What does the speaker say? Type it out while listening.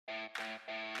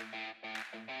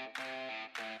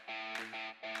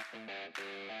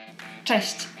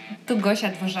Cześć, tu Gosia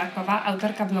Dworzakowa,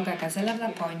 autorka bloga Gazela w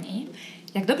Laponii.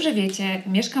 Jak dobrze wiecie,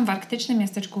 mieszkam w arktycznym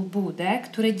miasteczku Budę,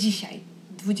 które dzisiaj,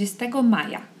 20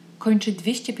 maja, kończy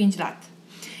 205 lat.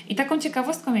 I taką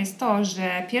ciekawostką jest to,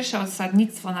 że pierwsze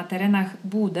osadnictwo na terenach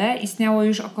Budę istniało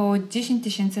już około 10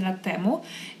 tysięcy lat temu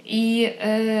i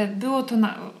było to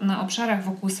na obszarach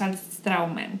wokół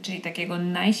Saltstraumen, czyli takiego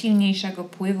najsilniejszego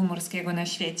pływu morskiego na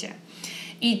świecie.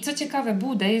 I co ciekawe,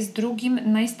 Budę jest drugim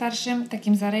najstarszym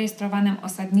takim zarejestrowanym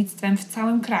osadnictwem w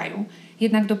całym kraju.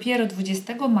 Jednak dopiero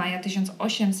 20 maja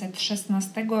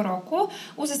 1816 roku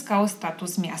uzyskało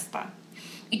status miasta.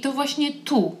 I to właśnie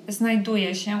tu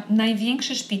znajduje się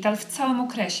największy szpital w całym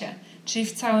okresie, czyli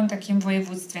w całym takim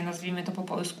województwie, nazwijmy to po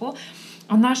polsku.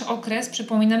 A nasz okres,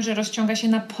 przypominam, że rozciąga się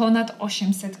na ponad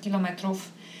 800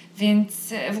 kilometrów,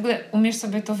 więc w ogóle umiesz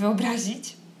sobie to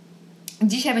wyobrazić?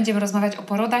 Dzisiaj będziemy rozmawiać o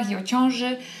porodach i o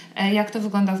ciąży, jak to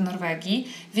wygląda w Norwegii.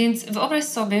 Więc wyobraź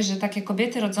sobie, że takie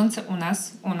kobiety rodzące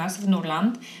u nas w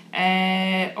Nordland,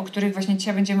 o których właśnie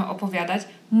dzisiaj będziemy opowiadać,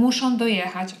 muszą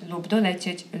dojechać lub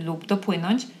dolecieć lub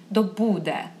dopłynąć do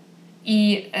Budę.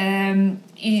 I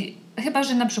chyba,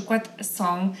 że na przykład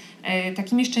są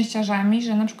takimi szczęściarzami,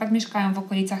 że na przykład mieszkają w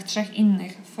okolicach 3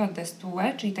 innych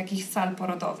fødestue, czyli takich sal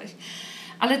porodowych.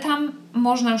 Ale tam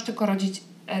można już tylko rodzić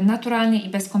naturalnie i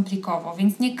bezkomplikowo,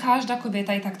 więc nie każda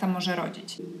kobieta i tak tam może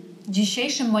rodzić.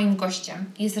 Dzisiejszym moim gościem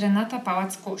jest Renata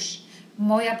Palac,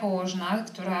 moja położna,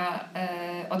 która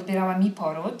odbierała mi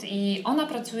poród, i ona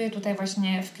pracuje tutaj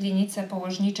właśnie w Klinice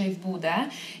Położniczej w Budę.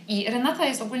 I Renata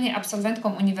jest ogólnie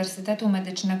absolwentką Uniwersytetu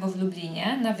Medycznego w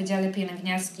Lublinie na Wydziale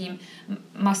Pielęgniarskim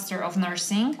Master of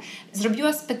Nursing.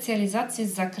 Zrobiła specjalizację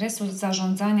z zakresu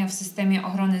zarządzania w systemie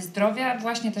ochrony zdrowia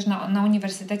właśnie też na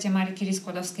Uniwersytecie Marii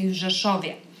Curie-Skłodowskiej w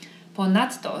Rzeszowie.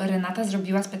 Ponadto Renata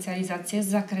zrobiła specjalizację z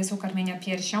zakresu karmienia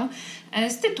piersią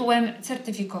z tytułem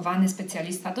certyfikowany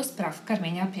specjalista do spraw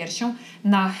karmienia piersią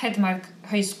na Hedmark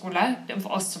Høgskole w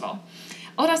Oslo.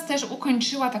 Oraz też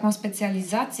ukończyła taką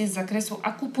specjalizację z zakresu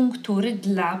akupunktury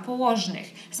dla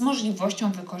położnych z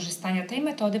możliwością wykorzystania tej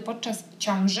metody podczas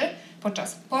ciąży,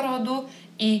 podczas porodu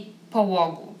i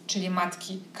połogu, czyli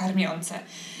matki karmiące.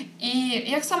 I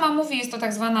jak sama mówi, jest to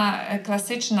tak zwana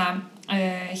klasyczna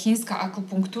chińska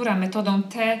akupunktura metodą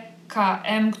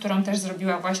TKM, którą też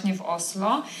zrobiła właśnie w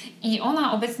Oslo, i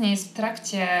ona obecnie jest w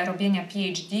trakcie robienia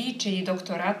PhD, czyli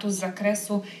doktoratu z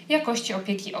zakresu jakości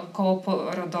opieki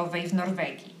okołoporodowej w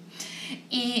Norwegii.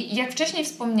 I jak wcześniej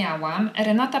wspomniałam,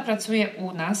 Renata pracuje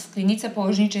u nas w Klinice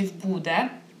Położniczej w Budę,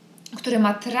 który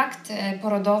ma trakt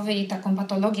porodowy i taką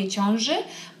patologię ciąży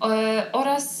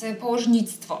oraz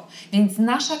położnictwo. Więc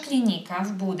nasza klinika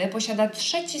w Budę posiada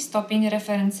 3. stopień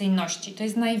referencyjności. To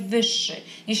jest najwyższy,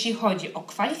 jeśli chodzi o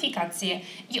kwalifikacje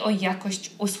i o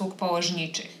jakość usług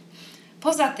położniczych.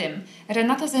 Poza tym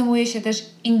Renata zajmuje się też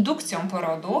indukcją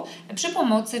porodu przy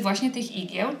pomocy właśnie tych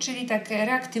igieł, czyli tak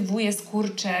reaktywuje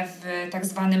skurcze w tak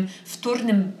zwanym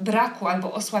wtórnym braku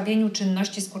albo osłabieniu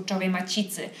czynności skurczowej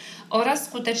macicy oraz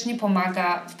skutecznie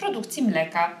pomaga w produkcji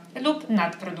mleka lub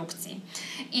nadprodukcji.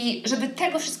 I żeby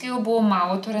tego wszystkiego było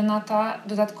mało, to Renata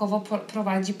dodatkowo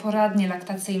prowadzi poradnię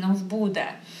laktacyjną w Budę.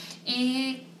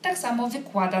 I tak samo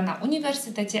wykłada na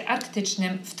Uniwersytecie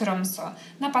Arktycznym w Tromsø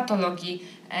na patologii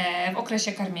w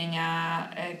okresie karmienia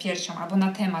piersią, albo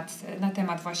na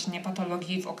temat właśnie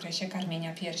patologii w okresie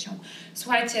karmienia piersią.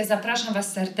 Słuchajcie, zapraszam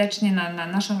Was serdecznie na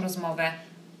naszą rozmowę.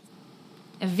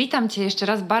 Witam Cię jeszcze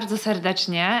raz bardzo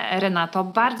serdecznie, Renato.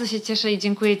 Bardzo się cieszę i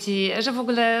dziękuję Ci, że w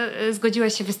ogóle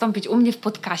zgodziłaś się wystąpić u mnie w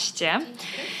podcaście.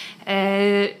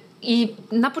 I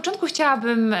na początku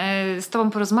chciałabym z Tobą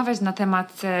porozmawiać na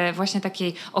temat właśnie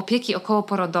takiej opieki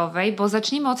okołoporodowej, bo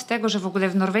zacznijmy od tego, że w ogóle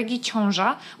w Norwegii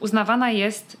ciąża uznawana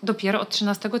jest dopiero od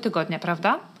 13 tygodnia,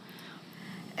 prawda?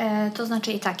 To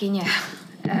znaczy i tak, i nie.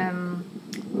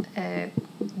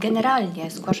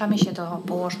 Generalnie zgłaszamy się do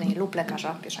położnej lub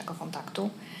lekarza pierwszego kontaktu,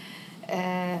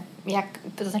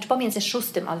 to znaczy pomiędzy 6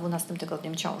 a 12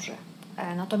 tygodniem ciąży.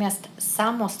 Natomiast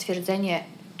samo stwierdzenie,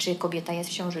 czy kobieta jest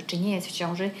w ciąży, czy nie jest w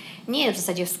ciąży, nie jest w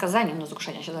zasadzie wskazaniem do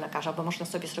zgłoszenia się do lekarza, bo można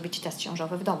sobie zrobić test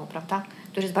ciążowy w domu, prawda?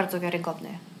 Który jest bardzo wiarygodny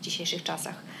w dzisiejszych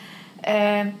czasach.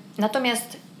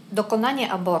 Natomiast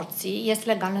dokonanie aborcji jest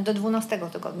legalne do 12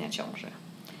 tygodnia ciąży.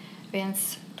 Więc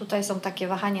tutaj są takie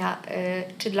wahania,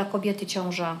 czy dla kobiety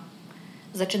ciąża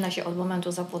zaczyna się od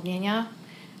momentu zapłodnienia,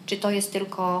 czy to jest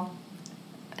tylko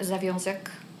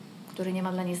zawiązek, który nie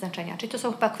ma dla niej znaczenia. Czyli to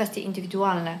są chyba kwestie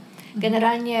indywidualne.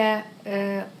 Generalnie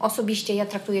osobiście ja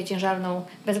traktuję ciężarną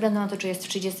bez względu na to, czy jest w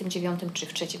 39 czy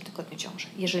w 3 tygodniu ciąży,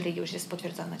 jeżeli już jest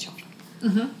potwierdzona ciąża.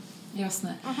 Mhm.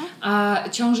 Jasne. A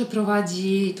ciąży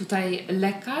prowadzi tutaj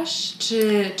lekarz,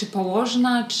 czy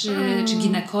położna, czy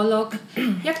ginekolog?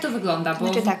 Jak to wygląda? Bo...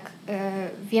 Znaczy tak,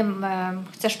 wiem,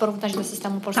 chcesz porównać do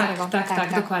systemu polskiego?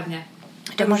 Tak, dokładnie.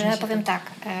 To może ja powiem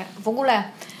tak, w ogóle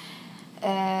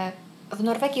w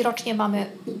Norwegii rocznie mamy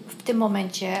w tym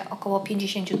momencie około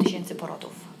 50 000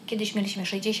 porodów. Kiedyś mieliśmy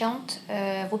 60,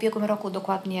 w ubiegłym roku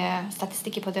dokładnie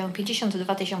statystyki podają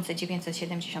 52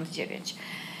 979.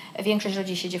 Większość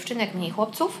rodzi się dziewczynek, mniej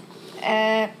chłopców.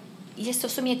 Jest to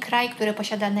w sumie kraj, który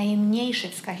posiada najmniejszy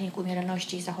wskaźnik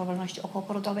umieralności i zachowalności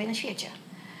okołoporodowej na świecie.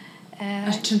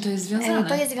 A z czym to jest związane?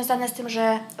 To jest związane z tym,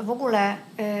 że w ogóle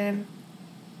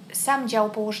sam dział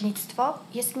położnictwo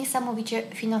jest niesamowicie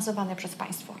finansowany przez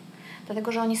państwo.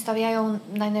 Dlatego, że oni stawiają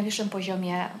na najwyższym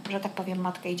poziomie, że tak powiem,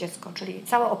 matkę i dziecko, czyli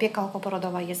cała opieka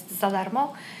okołoporodowa jest za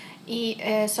darmo i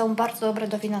są bardzo dobre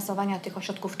dofinansowania tych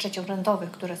ośrodków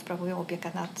trzeciorzędowych, które sprawują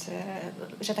opiekę nad,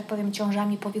 że tak powiem,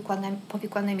 ciążami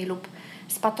powikłanymi lub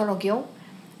z patologią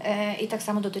i tak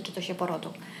samo dotyczy to się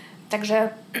porodu. Także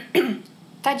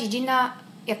ta dziedzina,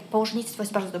 jak położnictwo,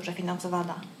 jest bardzo dobrze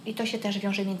finansowana i to się też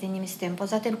wiąże między innymi z tym.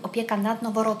 Poza tym opieka nad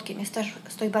noworodkiem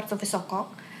stoi bardzo wysoko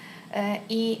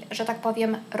i, że tak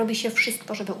powiem, robi się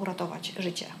wszystko, żeby uratować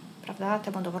życie, prawda,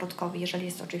 temu noworodkowi, jeżeli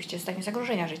jest oczywiście w stanie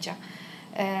zagrożenia życia.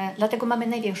 Dlatego mamy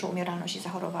największą umieralność i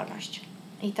zachorowalność.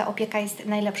 I ta opieka jest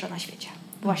najlepsza na świecie,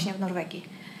 właśnie w Norwegii.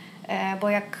 Bo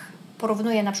jak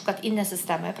porównuję na przykład inne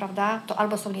systemy, prawda, to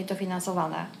albo są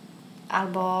niedofinansowane,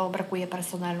 albo brakuje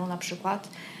personelu na przykład.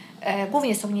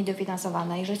 Głównie są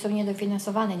niedofinansowane. Jeżeli są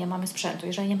niedofinansowane, nie mamy sprzętu.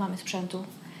 Jeżeli nie mamy sprzętu,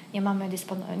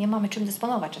 nie mamy czym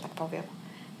dysponować, że tak powiem.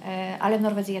 Ale w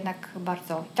Norwegii jednak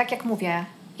bardzo, tak jak mówię,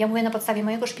 ja mówię na podstawie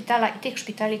mojego szpitala i tych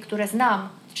szpitali, które znam,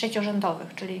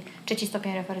 trzeciorzędowych, czyli trzeci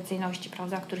stopień referencyjności,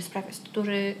 prawda,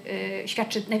 który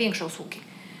świadczy największe usługi,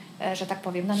 że tak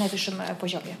powiem, na najwyższym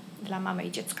poziomie dla mamy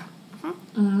i dziecka.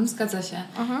 Zgadza się.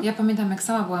 Ja pamiętam, jak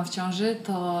sama byłam w ciąży,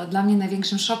 to dla mnie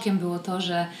największym szokiem było to,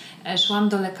 że szłam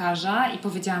do lekarza i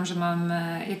powiedziałam, że mam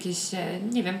jakieś,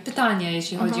 nie wiem, pytanie,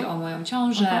 jeśli chodzi o moją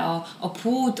ciążę, o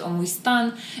płód, o mój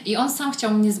stan, i on sam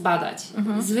chciał mnie zbadać.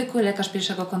 Zwykły lekarz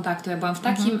pierwszego kontaktu. Ja byłam w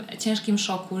takim ciężkim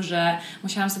szoku, że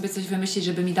musiałam sobie coś wymyślić,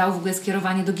 żeby mi dał w ogóle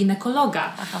skierowanie do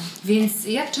ginekologa. Więc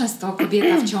jak często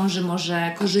kobieta w ciąży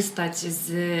może korzystać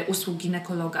z usług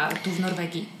ginekologa tu w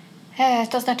Norwegii?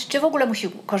 To znaczy, czy w ogóle musi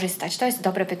korzystać? To jest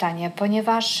dobre pytanie,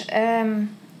 ponieważ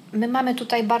my mamy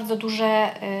tutaj bardzo duże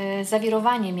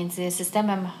zawirowanie między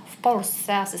systemem w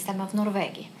Polsce a systemem w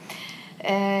Norwegii.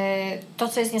 To,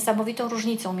 co jest niesamowitą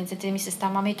różnicą między tymi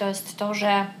systemami, to jest to,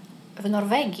 że w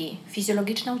Norwegii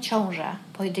fizjologiczną ciążę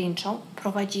pojedynczą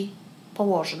prowadzi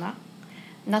położna,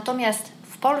 natomiast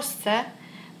w Polsce,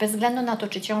 bez względu na to,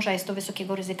 czy ciąża jest to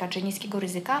wysokiego ryzyka, czy niskiego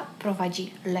ryzyka,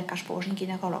 prowadzi lekarz, położnik,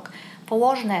 ginekolog.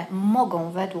 Położne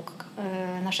mogą według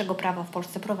naszego prawa w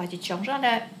Polsce prowadzić ciążę,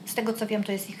 ale z tego, co wiem,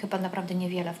 to jest ich chyba naprawdę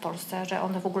niewiele w Polsce, że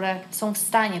one w ogóle są w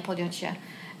stanie podjąć się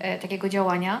takiego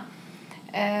działania.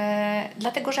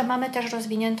 Dlatego, że mamy też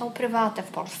rozwiniętą prywatę w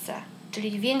Polsce.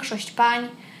 Czyli większość pań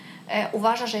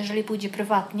uważa, że jeżeli pójdzie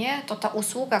prywatnie, to ta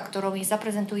usługa, którą jej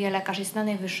zaprezentuje lekarz, jest na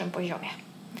najwyższym poziomie.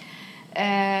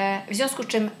 W związku z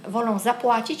czym wolą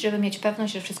zapłacić, żeby mieć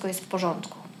pewność, że wszystko jest w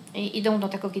porządku. I idą do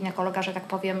tego ginekologa, że tak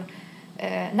powiem,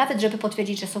 nawet żeby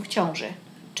potwierdzić, że są w ciąży,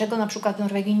 czego na przykład w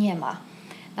Norwegii nie ma.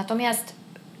 Natomiast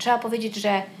trzeba powiedzieć,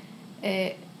 że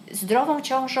zdrową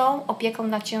ciążą, opieką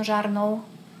nadciężarną,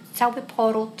 cały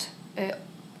poród,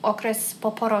 okres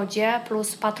po porodzie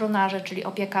plus patronaże, czyli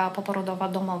opieka poporodowa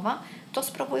domowa, to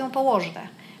sprawują położne.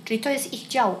 Czyli to jest ich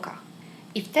działka.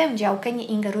 I w tę działkę nie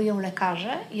ingerują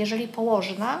lekarze, jeżeli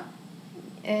położna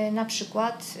na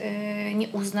przykład nie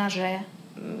uzna, że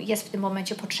jest w tym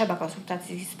momencie potrzeba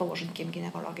konsultacji z położnikiem,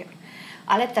 ginekologiem.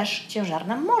 Ale też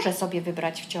ciężarna może sobie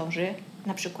wybrać w ciąży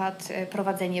na przykład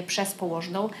prowadzenie przez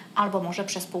położną, albo może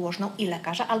przez położną i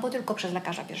lekarza, albo tylko przez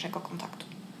lekarza pierwszego kontaktu.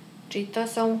 Czyli to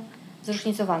są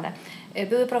zróżnicowane.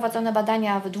 Były prowadzone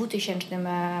badania w 2000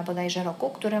 bodajże roku,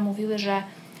 które mówiły, że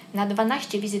na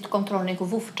 12 wizyt kontrolnych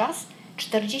wówczas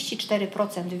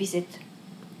 44% wizyt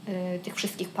tych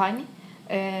wszystkich pań,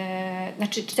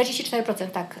 znaczy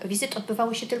 44% wizyt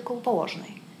odbywało się tylko u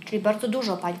położnej. Czyli bardzo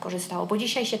dużo pań korzystało, bo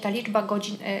dzisiaj się ta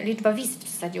liczba wizyt w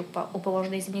zasadzie u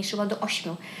położnej zmniejszyła do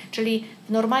 8. Czyli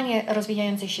w normalnie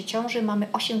rozwijającej się ciąży mamy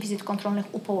 8 wizyt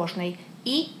kontrolnych u położnej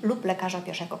lub lekarza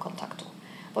pierwszego kontaktu.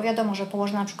 Bo wiadomo, że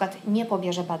położna na przykład nie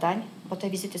pobierze badań, bo te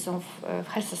wizyty są w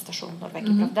Helsestation w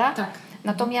Norwegii, prawda? Tak.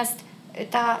 Natomiast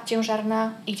ta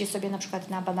ciężarna idzie sobie na przykład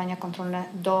na badania kontrolne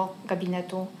do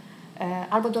gabinetu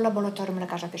albo do laboratorium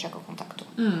lekarza pierwszego kontaktu.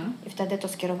 I wtedy to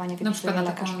skierowanie wypisuje na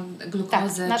lekarz. Taką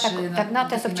glukozę, na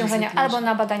test obciążenia, albo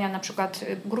na badania, na przykład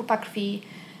grupa krwi,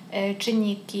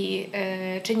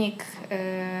 czynnik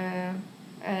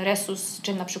resus,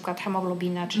 czy na przykład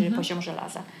hemoglobina, czy poziom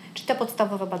żelaza. Czy te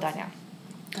podstawowe badania.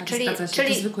 Tak, czyli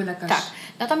to zwykły lekarz. Tak.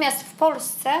 Natomiast w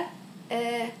Polsce,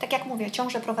 tak jak mówię,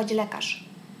 ciążę prowadzi lekarz.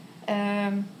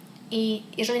 I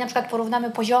jeżeli na przykład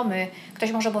porównamy poziomy,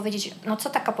 ktoś może powiedzieć, no co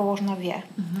taka położna wie?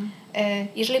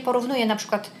 Jeżeli porównuję na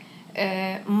przykład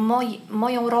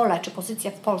moją rolę czy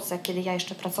pozycję w Polsce, kiedy ja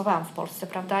jeszcze pracowałam w Polsce,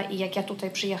 prawda? I jak ja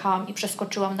tutaj przyjechałam i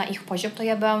przeskoczyłam na ich poziom, to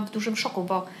ja byłam w dużym szoku,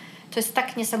 bo to jest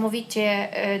tak niesamowicie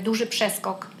duży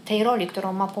przeskok tej roli,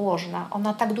 którą ma położna.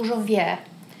 Ona tak dużo wie.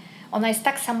 Ona jest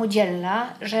tak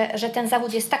samodzielna, że ten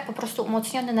zawód jest tak po prostu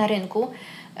umocniony na rynku,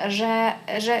 że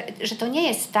to nie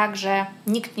jest tak, że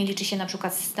nikt nie liczy się na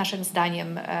przykład z naszym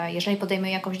zdaniem, jeżeli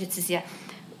podejmuje jakąś decyzję.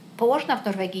 Położna w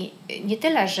Norwegii nie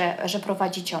tyle, że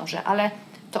prowadzi ciążę, ale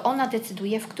to ona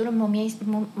decyduje, w którym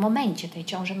momencie tej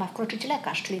ciąży ma wkroczyć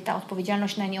lekarz, czyli ta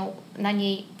odpowiedzialność na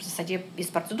niej w zasadzie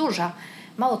jest bardzo duża.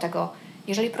 Mało tego,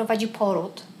 jeżeli prowadzi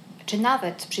poród, czy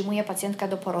nawet przyjmuje pacjentkę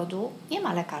do porodu, nie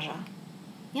ma lekarza.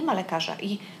 Nie ma lekarza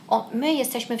i my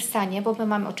jesteśmy w stanie, bo my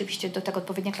mamy oczywiście do tego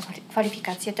odpowiednie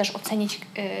kwalifikacje, też ocenić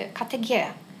KTG,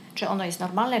 czy ono jest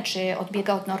normalne, czy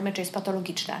odbiega od normy, czy jest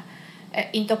patologiczne.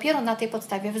 I dopiero na tej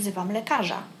podstawie wzywam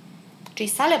lekarza. Czyli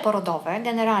sale porodowe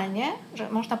generalnie,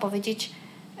 że można powiedzieć,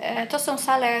 to są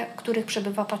sale, w których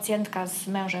przebywa pacjentka z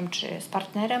mężem czy z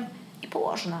partnerem i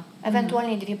położna.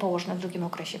 Ewentualnie dwie położne w drugim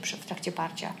okresie w trakcie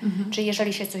parcia. Czyli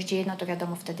jeżeli się coś dzieje, no to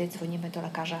wiadomo, wtedy dzwonimy do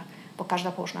lekarza, bo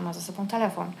każda położna ma ze sobą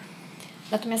telefon.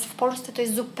 Natomiast w Polsce to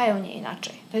jest zupełnie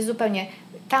inaczej.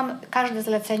 Tam każde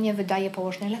zlecenie wydaje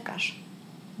położny lekarz.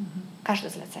 Każde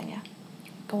zlecenie.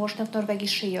 Położne w Norwegii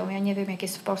szyją. Ja nie wiem, jak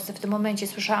jest w Polsce w tym momencie.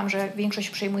 Słyszałam, że większość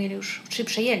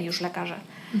przejęli już lekarze.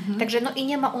 Także i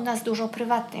nie ma u nas dużo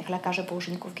prywatnych lekarzy,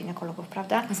 położników, ginekologów,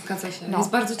 prawda? Zgadza się. Jest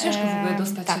bardzo ciężko w ogóle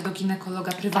dostać się do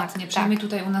ginekologa prywatnie, przynajmniej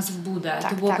tutaj u nas w Budę.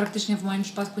 To było praktycznie w moim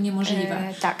przypadku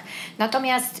niemożliwe. Tak.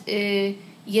 Natomiast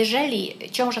jeżeli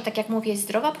ciąża, tak jak mówię, jest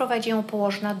zdrowa, prowadzi ją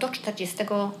położna do 40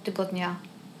 tygodnia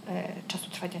czasu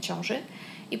trwania ciąży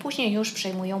i później już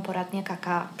przejmują poradnie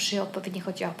KK przy odpowiednich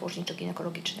oddziałach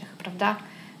położniczo-ginekologicznych, prawda?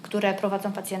 Które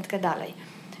prowadzą pacjentkę dalej.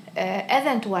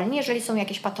 Ewentualnie, jeżeli są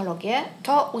jakieś patologie,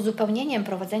 to uzupełnieniem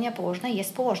prowadzenia położnej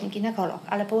jest położnik ginekolog,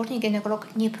 ale położnik ginekolog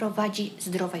nie prowadzi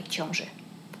zdrowej ciąży.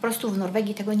 Po prostu w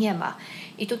Norwegii tego nie ma.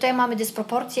 I tutaj mamy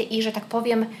dysproporcje i, że tak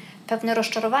powiem, pewne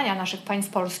rozczarowania naszych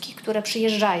państw polskich, które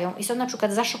przyjeżdżają i są na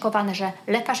przykład zaszokowane, że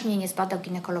lekarz mnie nie zbadał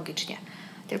ginekologicznie.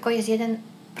 Tylko jest jeden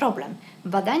problem.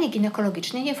 Badanie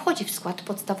ginekologiczne nie wchodzi w skład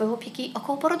podstawowej opieki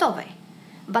okołoporodowej.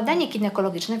 Badanie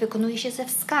ginekologiczne wykonuje się ze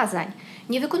wskazań.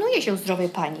 Nie wykonuje się u zdrowej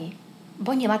pani,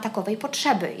 bo nie ma takowej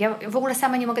potrzeby. Ja w ogóle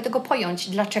sama nie mogę tego pojąć,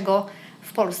 dlaczego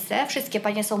w Polsce wszystkie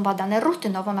panie są badane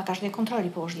rutynowo na każdej kontroli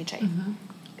położniczej.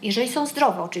 Jeżeli są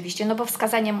zdrowe oczywiście, no bo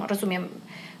wskazaniem, rozumiem,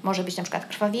 może być na przykład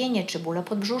krwawienie czy bóle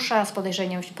podbrzusza z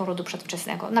podejrzeniem porodu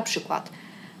przedwczesnego, na przykład.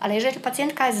 Ale jeżeli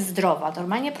pacjentka jest zdrowa,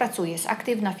 normalnie pracuje, jest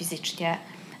aktywna fizycznie,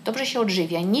 dobrze się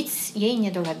odżywia, nic jej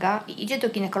nie dolega i idzie do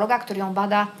ginekologa, który ją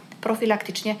bada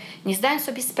profilaktycznie, nie zdając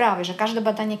sobie sprawy, że każde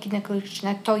badanie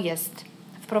ginekologiczne to jest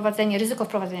ryzyko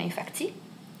wprowadzenia infekcji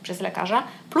przez lekarza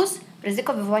plus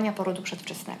ryzyko wywołania porodu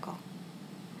przedwczesnego.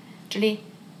 Czyli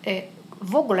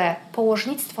w ogóle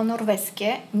położnictwo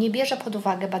norweskie nie bierze pod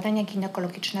uwagę badania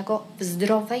ginekologicznego w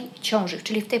zdrowej ciąży,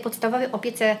 czyli w tej podstawowej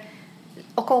opiece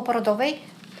okołoporodowej,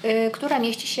 która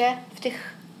mieści się w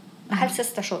tych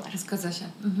helsestationach. Zgadza się.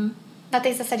 Na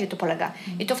tej zasadzie to polega.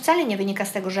 I to wcale nie wynika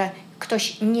z tego, że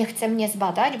ktoś nie chce mnie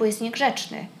zbadać, bo jest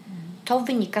niegrzeczny. To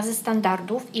wynika ze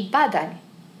standardów i badań,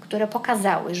 które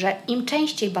pokazały, że im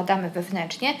częściej badamy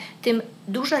wewnętrznie, tym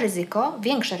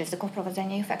większe ryzyko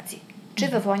wprowadzenia infekcji czy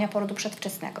wywołania porodu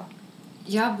przedwczesnego.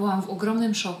 Ja byłam w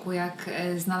ogromnym szoku, jak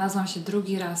znalazłam się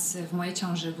drugi raz w mojej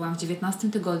ciąży. Byłam w 19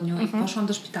 tygodniu i poszłam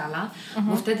do szpitala,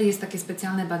 bo wtedy jest takie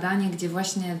specjalne badanie, gdzie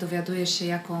właśnie dowiadujesz się,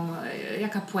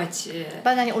 jaka płeć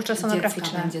badanie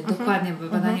ultrasonograficzne będzie. Dokładnie,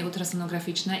 badanie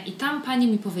ultrasonograficzne. I tam pani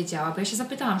mi powiedziała, bo ja się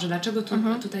zapytałam, że dlaczego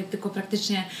tutaj tylko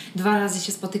praktycznie 2 razy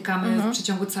się spotykamy w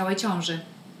przeciągu całej ciąży.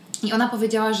 I ona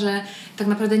powiedziała, że tak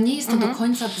naprawdę nie jest to do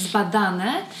końca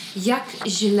zbadane, jak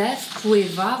źle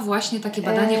wpływa właśnie takie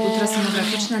badanie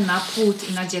ultrasonograficzne na płód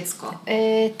i na dziecko.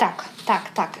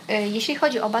 Tak. Jeśli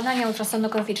chodzi o badania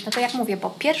ultrasonograficzne, to jak mówię, bo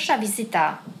pierwsza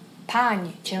wizyta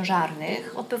pań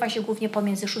ciężarnych odbywa się głównie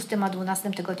pomiędzy 6 a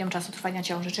 12 tygodniem czasu trwania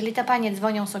ciąży. Czyli te panie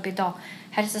dzwonią sobie do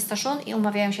helsestation i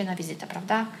umawiają się na wizytę,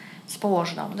 prawda? Z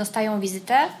położną. Dostają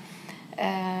wizytę.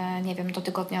 nie wiem, do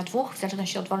tygodnia 2, w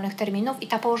zależności od wolnych terminów i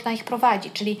ta położna ich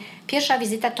prowadzi. Czyli pierwsza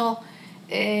wizyta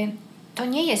to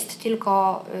nie jest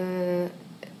tylko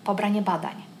pobranie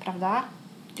badań, prawda?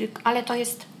 Ale to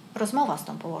jest rozmowa z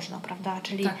tą położną, prawda?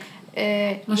 Czyli tak.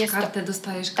 Masz kartę,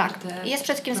 dostajesz kartę. Tak. Jest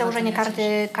przede wszystkim założenie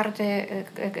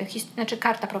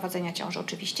karta prowadzenia ciąży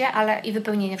oczywiście, ale i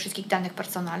wypełnienie wszystkich danych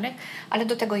personalnych, ale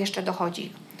do tego jeszcze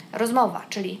dochodzi rozmowa,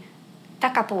 czyli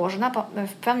taka położna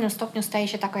w pewnym stopniu staje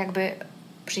się taką jakby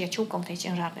przyjaciółką tej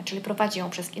ciężarnej, czyli prowadzi ją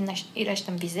przez ileś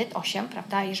tam wizyt, 8,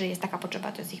 prawda? Jeżeli jest taka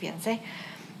potrzeba, to jest ich więcej.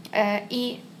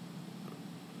 I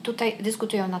tutaj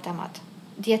dyskutują na temat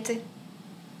diety,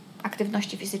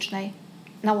 aktywności fizycznej,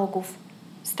 nałogów,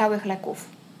 stałych leków,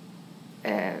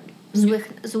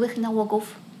 złych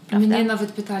nałogów. Prawda? Mnie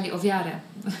nawet pytali o wiarę.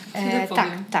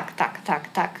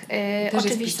 Tak.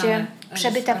 Oczywiście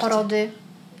przebyte porody,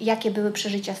 jakie były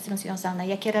przeżycia z tym związane,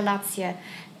 jakie relacje.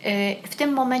 W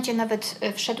tym momencie nawet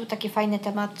wszedł taki fajny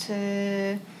temat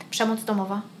przemoc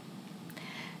domowa.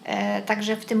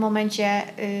 Także w tym momencie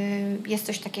jest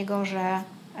coś takiego, że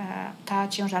ta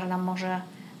ciężarna może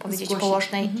powiedzieć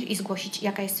położnej i zgłosić,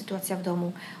 jaka jest sytuacja w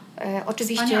domu.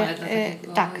 Oczywiście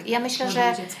tak.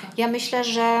 Ja myślę,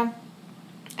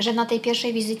 że na tej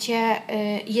pierwszej wizycie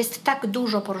jest tak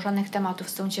dużo poruszanych tematów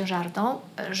z tą ciężarną,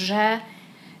 że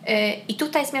i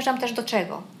tutaj zmierzam też do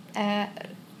czego.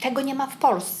 Tego nie ma w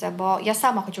Polsce, bo ja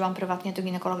sama chodziłam prywatnie do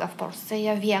ginekologa w Polsce i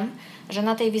ja wiem, że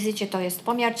na tej wizycie to jest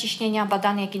pomiar ciśnienia,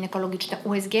 badanie ginekologiczne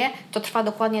USG, to trwa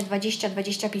dokładnie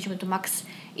 20-25 minut max,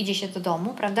 idzie się do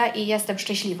domu, prawda? I jestem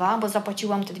szczęśliwa, bo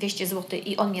zapłaciłam te 200 zł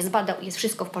i on mnie zbadał i jest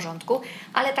wszystko w porządku,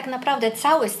 ale tak naprawdę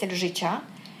cały styl życia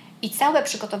i całe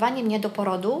przygotowanie mnie do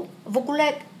porodu w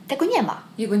ogóle tego nie ma.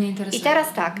 Jego nie interesuje. I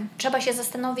teraz tak, trzeba się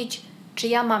zastanowić, czy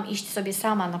ja mam iść sobie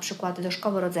sama na przykład do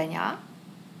szkoły rodzenia,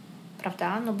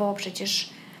 prawda? No bo przecież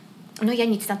ja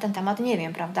nic na ten temat nie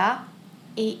wiem, prawda?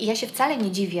 I ja się wcale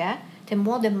nie dziwię tym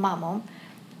młodym mamom,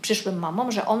 przyszłym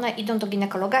mamom, że one idą do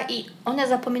ginekologa i one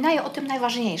zapominają o tym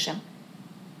najważniejszym.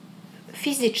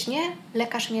 Fizycznie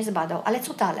lekarz mnie zbadał, ale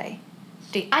co dalej?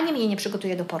 Czyli ani mnie nie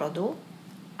przygotuje do porodu,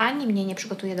 ani mnie nie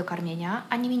przygotuje do karmienia,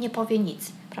 ani mi nie powie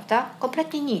nic, prawda?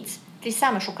 Kompletnie nic. Czyli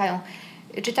same szukają,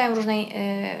 czytają różne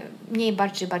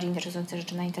bardziej interesujące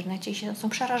rzeczy na internecie i są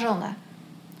przerażone.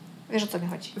 Wiesz, o co mi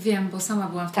chodzi? Wiem, bo sama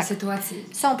byłam w tej sytuacji.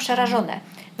 Są przerażone.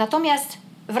 Natomiast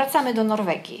wracamy do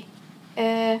Norwegii.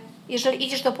 Jeżeli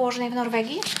idziesz do położnej w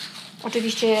Norwegii,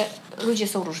 oczywiście ludzie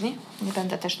są różni. Nie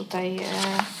będę też tutaj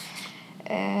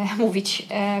mówić,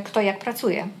 kto jak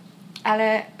pracuje.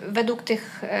 Ale według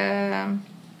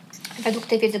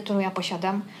tej wiedzy, którą ja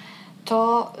posiadam,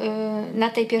 to na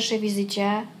tej pierwszej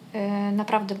wizycie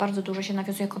naprawdę bardzo dużo się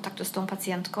nawiązuje kontaktu z tą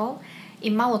pacjentką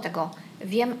i mało tego,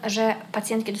 wiem, że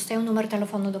pacjentki dostają numer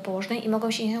telefonu do położnej i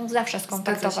mogą się z nią zawsze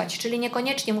skontaktować, czyli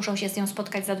niekoniecznie muszą się z nią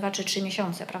spotkać za 2 czy 3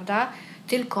 miesiące, prawda?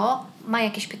 Tylko ma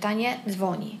jakieś pytanie,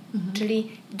 dzwoni.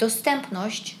 Czyli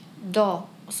dostępność do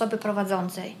osoby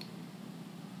prowadzącej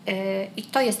i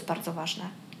to jest bardzo ważne.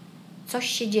 Coś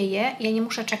się dzieje, ja nie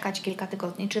muszę czekać kilka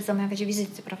tygodni, czy zamawiać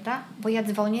wizyty, prawda? Bo ja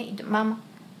dzwonię i mam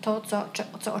to,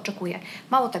 co oczekuję.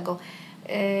 Mało tego,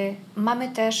 mamy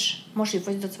też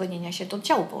możliwość dodzwonienia się do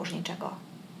oddziału położniczego.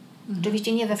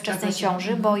 Oczywiście nie we wczesnej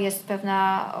ciąży, bo jest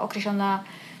pewna określona,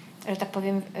 że tak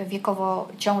powiem, wiekowo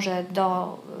ciążę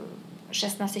do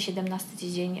 16-17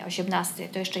 tydzień, 18,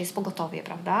 to jeszcze jest pogotowie,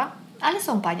 prawda? Ale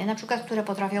są panie na przykład, które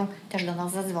potrafią też do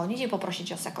nas zadzwonić i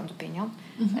poprosić o second opinion,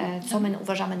 co my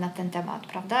uważamy na ten temat,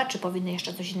 prawda? Czy powinny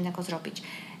jeszcze coś innego zrobić.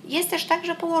 Jest też tak,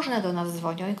 że położne do nas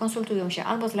dzwonią i konsultują się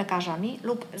albo z lekarzami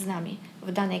lub z nami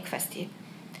w danej kwestii.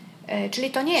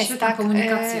 Czyli to nie jest świetna tak,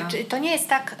 komunikacja.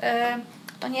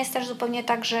 To nie jest też zupełnie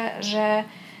tak,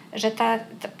 że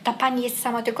ta pani jest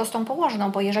sama tylko z tą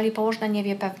położną, bo jeżeli położna nie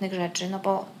wie pewnych rzeczy, no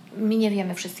bo my nie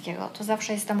wiemy wszystkiego, to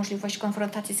zawsze jest ta możliwość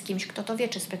konfrontacji z kimś, kto to wie,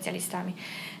 czy specjalistami.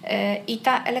 I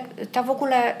ta w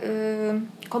ogóle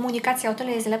komunikacja o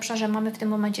tyle jest lepsza, że mamy w tym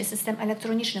momencie system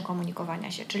elektroniczny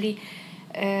komunikowania się, czyli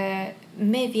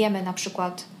my wiemy na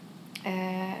przykład,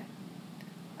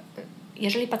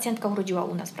 jeżeli pacjentka urodziła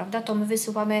u nas, prawda, to my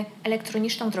wysyłamy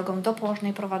elektroniczną drogą do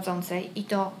położnej prowadzącej i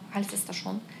do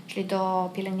helsestation, czyli do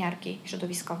pielęgniarki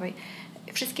środowiskowej,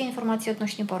 wszystkie informacje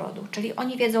odnośnie porodu. Czyli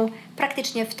oni wiedzą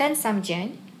praktycznie w ten sam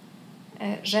dzień,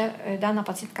 że dana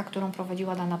pacjentka, którą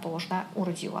prowadziła dana położna,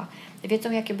 urodziła.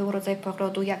 Wiedzą, jaki był rodzaj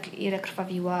porodu, ile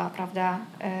krwawiła, prawda,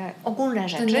 ogólne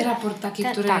rzeczy. Ten raport taki,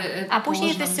 który... Tak. A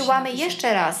później wysyłamy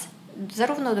jeszcze raz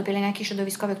zarówno do pielęgniarki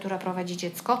środowiskowej, która prowadzi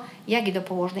dziecko, jak i do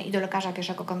położnej i do lekarza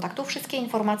pierwszego kontaktu. Wszystkie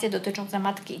informacje dotyczące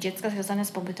matki i dziecka związane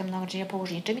z pobytem na oddziale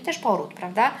położniczym i też poród,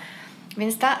 prawda?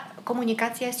 Więc ta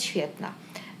komunikacja jest świetna.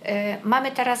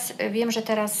 Mamy teraz, wiem, że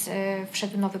teraz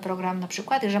wszedł nowy program na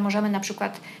przykład, że możemy na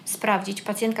przykład sprawdzić,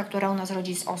 pacjentka, która u nas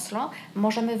rodzi z Oslo,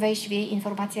 możemy wejść w jej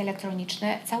informacje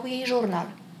elektroniczne, cały jej żurnal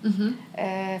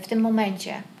w tym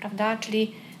momencie, prawda?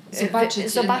 Czyli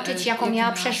zobaczyć jaką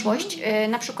miała przeszłość.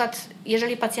 Na przykład,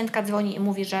 jeżeli pacjentka dzwoni i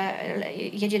mówi, że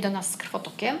jedzie do nas z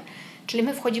krwotokiem, czyli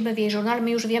my wchodzimy w jej żurnal,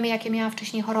 my już wiemy, jakie miała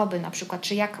wcześniej choroby na przykład,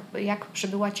 czy jak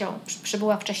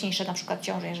przybyła wcześniejsze na przykład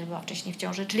ciąże, jeżeli była wcześniej w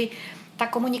ciąży. Czyli ta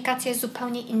komunikacja jest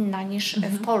zupełnie inna niż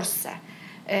w Polsce.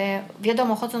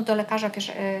 Wiadomo, chodząc do lekarza,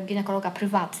 ginekologa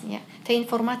prywatnie, te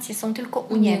informacje są tylko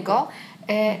u niego.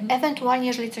 Ewentualnie,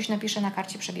 jeżeli coś napisze na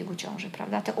karcie przebiegu ciąży,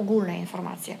 prawda? Te ogólne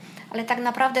informacje. Ale tak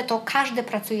naprawdę to każdy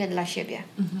pracuje dla siebie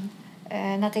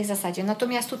na tej zasadzie.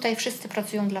 Natomiast tutaj wszyscy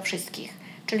pracują dla wszystkich,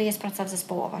 czyli jest praca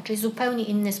zespołowa, czyli zupełnie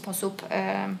inny sposób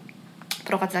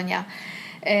prowadzenia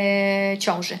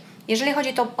ciąży. Jeżeli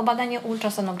chodzi o badanie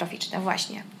ultrasonograficzne,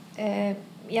 właśnie.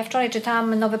 Ja wczoraj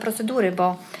czytałam nowe procedury,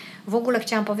 bo w ogóle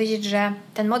chciałam powiedzieć, że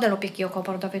ten model opieki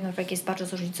okołoporodowej w Norwegii jest bardzo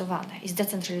zróżnicowany i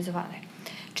zdecentralizowany.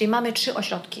 Czyli mamy 3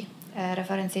 ośrodki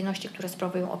referencyjności, które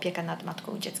sprawują opiekę nad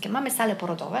matką i dzieckiem. Mamy sale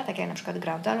porodowe, tak jak na przykład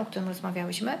Gravdal, o którym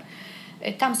rozmawiałyśmy.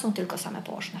 Tam są tylko same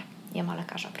położne, nie ma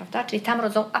lekarza, prawda? Czyli tam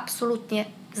rodzą absolutnie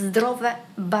zdrowe,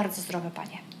 bardzo zdrowe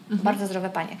panie. Bardzo zdrowe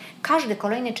panie. Każdy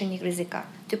kolejny czynnik ryzyka,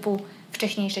 typu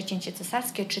wcześniejsze cięcie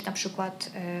cesarskie, czy na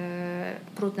przykład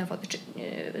brudne wody, czy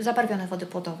zabarwione wody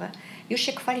płodowe, już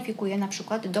się kwalifikuje na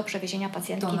przykład do przewiezienia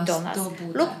pacjentki do nas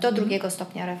lub do drugiego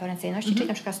stopnia referencyjności, czyli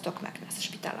na przykład Stockmark z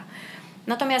szpitala.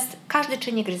 Natomiast każdy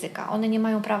czynnik ryzyka, one nie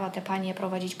mają prawa, te panie,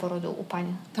 prowadzić porodu u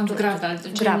pań, tam w Gravdal,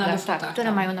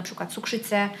 które mają na przykład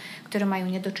cukrzycę, które mają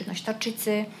niedoczynność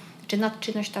tarczycy, czy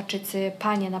nadczynność tarczycy,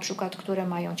 panie na przykład, które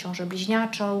mają ciążę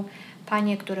bliźniaczą,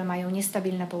 panie, które mają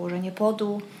niestabilne położenie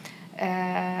płodu,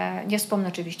 nie wspomnę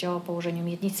oczywiście o położeniu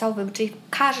miednicowym, czyli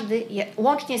każdy,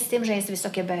 łącznie z tym, że jest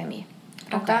wysokie BMI.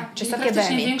 Prawda? Okay. Czyli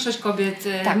praktycznie większość kobiet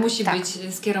musi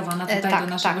być skierowana tutaj do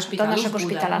naszego szpitala. Do naszego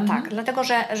szpitala, tak. Dlatego,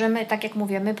 że my, tak jak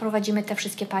mówię, my prowadzimy te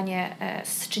wszystkie panie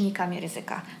z czynnikami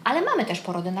ryzyka. Ale mamy też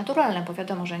porody naturalne, bo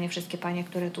wiadomo, że nie wszystkie panie,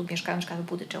 które tu mieszkają, na przykład w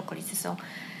Budy czy okolicy, są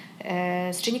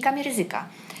z czynnikami ryzyka.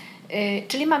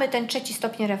 Czyli mamy ten 3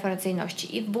 stopień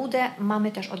referencyjności i w Budę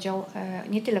mamy też oddział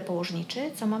nie tyle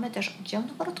położniczy, co mamy też oddział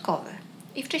noworodkowy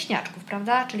i wcześniaczków,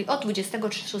 prawda? Czyli od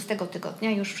 26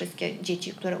 tygodnia już wszystkie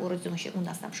dzieci, które urodzą się u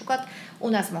nas na przykład, u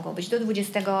nas mogą być do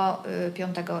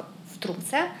 25 w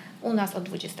Trumce, u nas od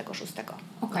 26.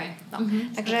 Okej.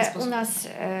 Także u nas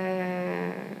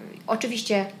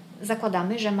oczywiście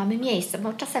zakładamy, że mamy miejsce,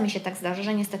 bo czasami się tak zdarza,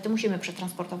 że niestety musimy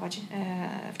przetransportować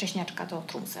wcześniaczka do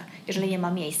Trumce, jeżeli nie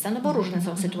ma miejsca, no bo różne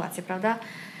są sytuacje, prawda?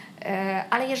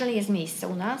 Ale jeżeli jest miejsce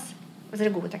u nas, z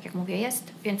reguły, tak jak mówię,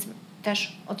 jest, więc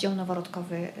też oddział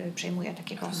noworodkowy przejmuje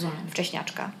takiego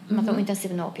wcześniaczka. Ma tą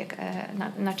intensywną opiekę,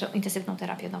 intensywną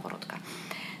terapię noworodka.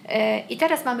 I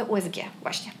teraz mamy USG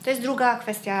właśnie. To jest druga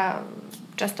kwestia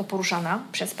często poruszana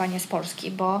przez panie z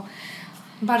Polski, bo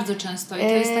bardzo często i to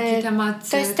jest taki temat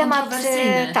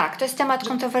kontrowersyjny. Tak, to jest temat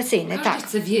kontrowersyjny. Każdy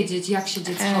chce wiedzieć, jak się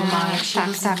dziecko ma, jak się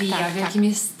rozwija, w jakim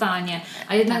jest stanie.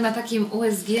 A jednak na takim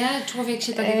USG człowiek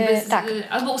się tak jakby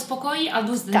albo uspokoi,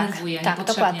 albo zdenerwuje. Tak,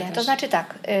 dokładnie. Też. To znaczy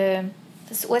tak,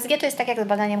 z USG to jest tak jak z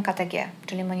badaniem KTG,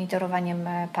 czyli monitorowaniem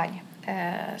pań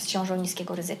z ciążą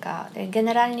niskiego ryzyka.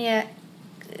 Generalnie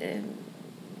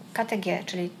KTG,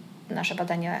 czyli nasze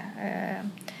badanie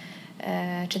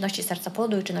czynności serca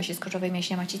płodu i czynności skurczowej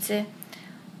mięśnia macicy.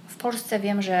 W Polsce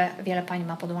wiem, że wiele pań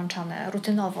ma podłączane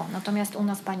rutynowo, natomiast u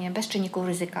nas panie bez czynników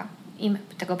ryzyka, im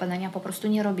tego badania po prostu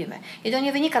nie robimy. I to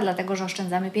nie wynika dlatego, że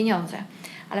oszczędzamy pieniądze,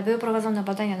 ale były prowadzone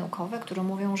badania naukowe, które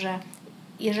mówią, że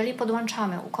jeżeli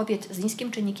podłączamy u kobiet z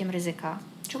niskim czynnikiem ryzyka,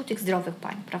 czy u tych zdrowych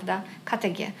pań, prawda,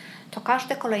 KTG, to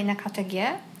każde kolejne KTG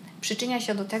przyczynia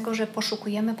się do tego, że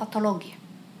poszukujemy patologii.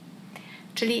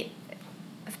 Czyli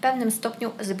w pewnym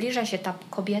stopniu zbliża się ta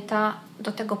kobieta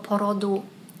do tego porodu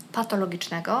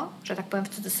patologicznego, że tak powiem w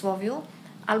cudzysłowiu,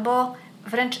 albo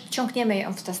wręcz ciągniemy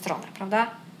ją w tę stronę, prawda?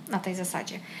 Na tej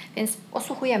zasadzie. Więc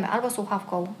osłuchujemy albo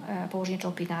słuchawką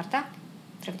położniczą Pinarda,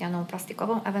 drewnianą,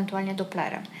 plastikową, ewentualnie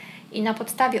Dopplerem. I na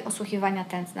podstawie osłuchiwania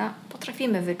tętna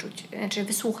potrafimy wyczuć, czy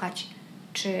wysłuchać,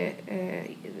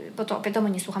 bo to wiadomo,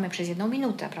 nie słuchamy przez 1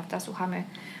 minutę, prawda? Słuchamy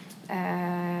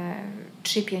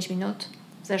 3-5 minut,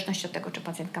 w zależności od tego, czy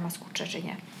pacjentka ma skurcze, czy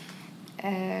nie.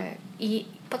 I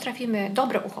potrafimy,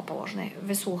 dobre ucho położne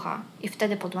wysłucha i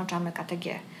wtedy podłączamy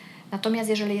KTG. Natomiast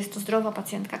jeżeli jest to zdrowa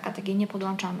pacjentka, KTG nie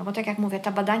podłączamy, bo tak jak mówię,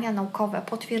 te badania naukowe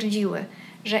potwierdziły,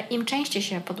 że im częściej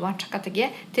się podłącza KTG,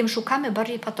 tym szukamy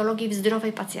bardziej patologii w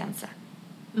zdrowej pacjentce.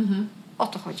 O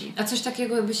to chodzi. A coś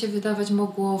takiego by się wydawać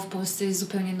mogło w Polsce jest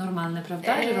zupełnie normalne,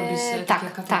 prawda? Że robisz takie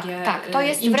KTG. Tak. To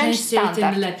jest im wręcz częściej,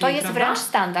 standard. tym lepiej, to jest prawda? wręcz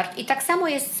standard. I tak samo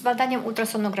jest z badaniem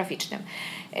ultrasonograficznym.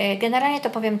 Generalnie to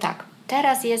powiem tak.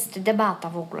 Teraz jest debata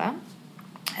w ogóle,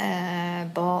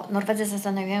 bo Norwedzy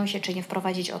zastanawiają się, czy nie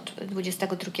wprowadzić od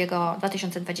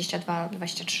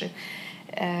 2022-2023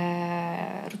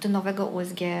 rutynowego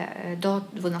USG do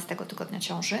 12 tygodnia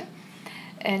ciąży.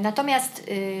 Natomiast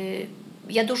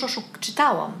ja dużo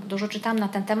czytałam na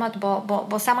ten temat,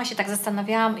 bo sama się tak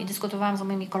zastanawiałam i dyskutowałam z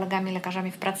moimi kolegami,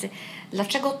 lekarzami w pracy,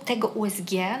 dlaczego tego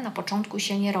USG na początku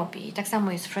się nie robi. I tak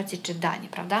samo jest w Szwecji czy w Danii,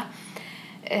 prawda?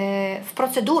 W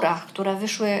procedurach, które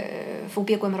wyszły w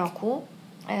ubiegłym roku,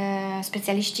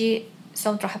 specjaliści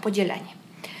są trochę podzieleni.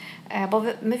 Bo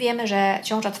my wiemy, że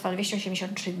ciąża trwa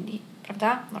 283 dni,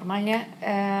 prawda? Normalnie.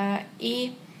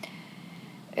 I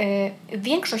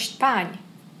większość pań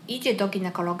idzie do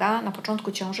ginekologa na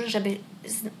początku ciąży,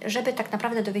 żeby tak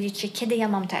naprawdę dowiedzieć się, kiedy ja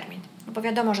mam termin. No bo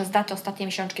wiadomo, że z daty ostatniej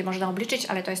miesiączki można obliczyć,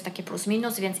 ale to jest takie plus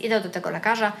minus, więc idę do tego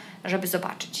lekarza, żeby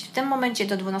zobaczyć. W tym momencie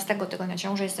do 12 tygodnia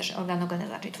ciąży jest też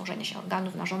organogeneza, czyli tworzenie się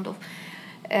organów, narządów.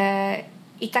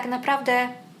 I tak naprawdę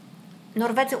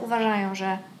Norwedzy uważają,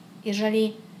 że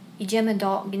jeżeli idziemy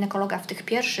do ginekologa w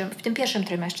tym pierwszym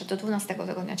trymestrze, do 12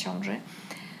 tygodnia ciąży,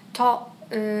 to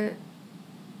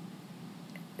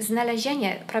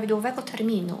znalezienie prawidłowego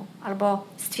terminu albo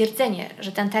stwierdzenie,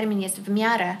 że ten termin jest w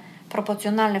miarę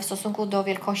proporcjonalny w stosunku do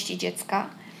wielkości dziecka,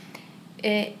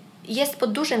 jest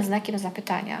pod dużym znakiem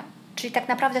zapytania. Czyli tak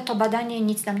naprawdę to badanie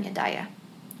nic nam nie daje,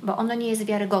 bo ono nie jest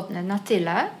wiarygodne na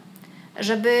tyle,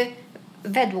 żeby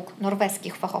według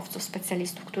norweskich fachowców,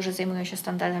 specjalistów, którzy zajmują się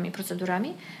standardami i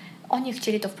procedurami, oni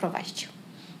chcieli to wprowadzić.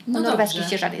 Norweskich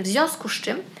ciężarnych. W związku z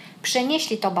czym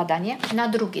przenieśli to badanie na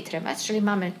drugi trymestr, czyli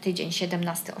mamy tydzień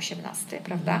 17-18,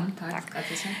 prawda? Tak.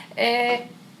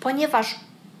 Ponieważ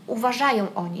uważają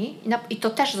oni, i to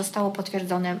też zostało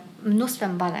potwierdzone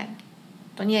mnóstwem badań,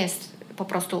 to nie jest po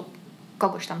prostu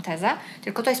kogoś tam teza,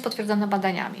 tylko to jest potwierdzone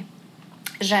badaniami,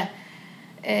 że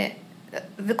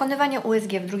wykonywanie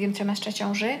USG w drugim trymestrze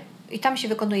ciąży, i tam się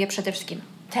wykonuje przede wszystkim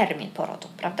termin porodu,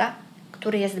 prawda?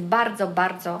 Który jest bardzo,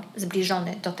 bardzo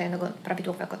zbliżony do tego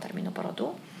prawidłowego terminu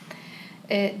porodu.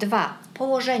 2.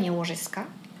 Położenie łożyska,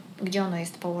 gdzie ono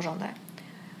jest położone.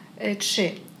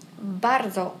 3.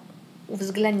 Bardzo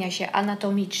uwzględnia się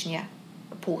anatomicznie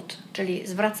płód, czyli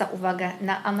zwraca uwagę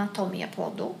na anatomię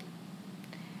płodu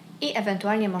i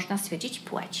ewentualnie można stwierdzić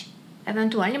płeć.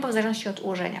 Ewentualnie, bo w zależności od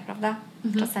ułożenia, prawda?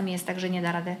 Czasami jest tak, że nie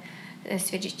da rady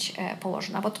stwierdzić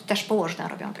położna, bo to też położne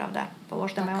robią, prawda?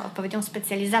 Położne mają odpowiednią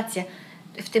specjalizację.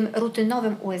 W tym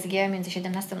rutynowym USG między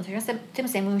 17 a 18 tym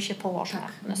zajmują się położne.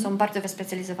 One są bardzo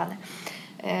wyspecjalizowane,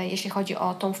 jeśli chodzi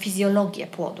o tą fizjologię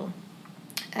płodu.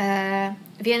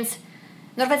 Więc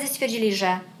Norwedzy stwierdzili,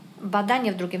 że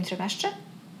badanie w drugim trymestrze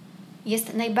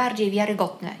jest najbardziej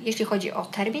wiarygodne, jeśli chodzi o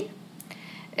termin,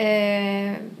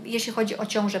 jeśli chodzi o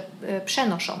ciąże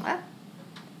przenoszone,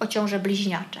 o ciąże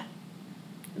bliźniacze.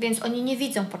 Więc oni nie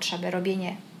widzą potrzeby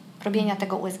robienia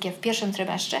tego USG w pierwszym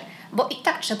trymestrze, bo i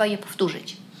tak trzeba je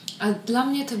powtórzyć. A dla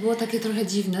mnie to było takie trochę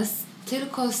dziwne,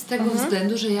 tylko z tego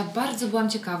względu, że ja bardzo byłam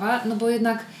ciekawa, no bo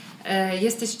jednak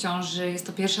jesteś w ciąży, jest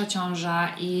to pierwsza ciąża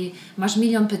i masz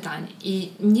milion pytań i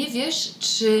nie wiesz,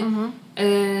 czy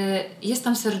jest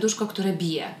tam serduszko, które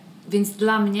bije. Więc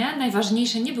dla mnie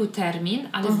najważniejsze nie był termin,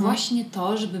 ale właśnie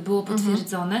to, żeby było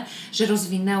potwierdzone, że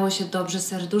rozwinęło się dobrze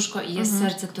serduszko i jest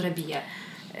serce, które bije.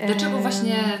 Dlaczego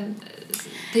właśnie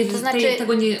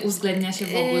tego nie uwzględnia się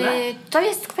w ogóle? To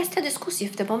jest kwestia dyskusji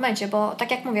w tym momencie, bo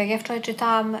tak jak mówię, jak ja wczoraj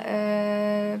czytałam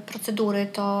procedury,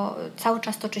 to cały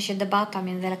czas toczy się debata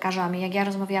między lekarzami. Jak ja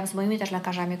rozmawiałam z moimi też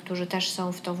lekarzami, którzy też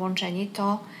są w to włączeni,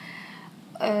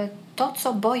 to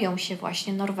co boją się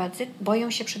właśnie Norwedzy,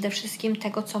 boją się przede wszystkim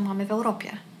tego, co mamy w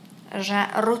Europie. Że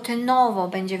rutynowo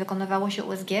będzie wykonywało się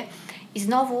USG i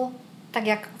znowu, tak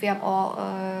jak mówiłam o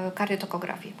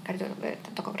kardiotokografii.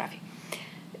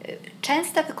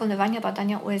 Częste wykonywanie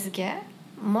badania USG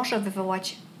może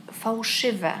wywołać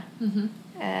fałszywe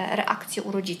reakcje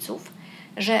u rodziców,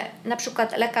 że na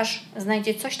przykład lekarz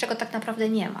znajdzie coś, czego tak naprawdę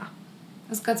nie ma.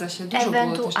 Zgadza się. Dużo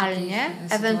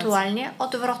Ewentualnie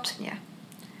odwrotnie.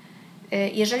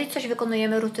 Jeżeli coś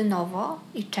wykonujemy rutynowo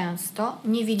i często,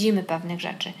 nie widzimy pewnych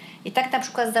rzeczy. I tak na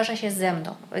przykład zdarza się ze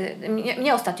mną.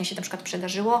 Mnie ostatnio się na przykład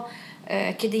przydarzyło,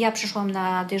 kiedy ja przyszłam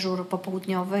na dyżur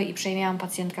popołudniowy i przejmowałam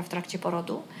pacjentkę w trakcie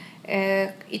porodu.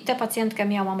 I tę pacjentkę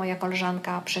miała moja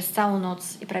koleżanka przez całą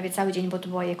noc i prawie cały dzień, bo to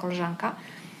była jej koleżanka.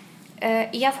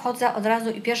 I ja wchodzę od razu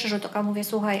i pierwszy rzut oka mówię,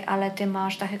 słuchaj, ale ty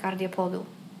masz tachykardię płodu.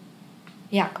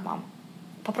 Jak mam?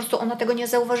 Po prostu ona tego nie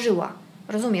zauważyła.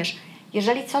 Rozumiesz?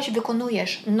 Jeżeli coś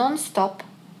wykonujesz non-stop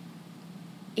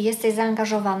i jesteś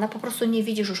zaangażowana, po prostu nie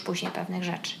widzisz już później pewnych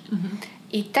rzeczy.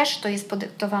 I też to jest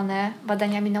podyktowane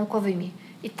badaniami naukowymi.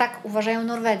 I tak uważają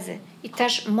Norwedzy. I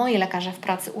też moi lekarze w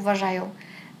pracy uważają,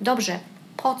 dobrze,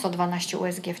 po co 12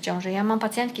 USG w ciąży? Ja mam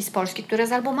pacjentki z Polski, które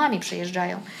z albumami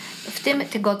przyjeżdżają. W tym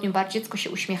tygodniu dziecko się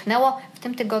uśmiechnęło, w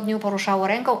tym tygodniu poruszało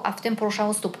ręką, a w tym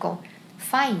poruszało stópką.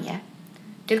 Fajnie,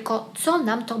 tylko co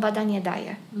nam to badanie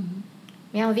daje?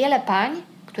 Miałam wiele pań,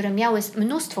 które miały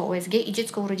mnóstwo USG i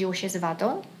dziecko urodziło się z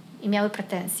wadą i miały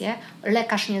pretensje.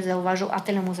 Lekarz nie zauważył, a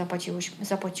tyle mu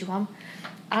zapłaciłam.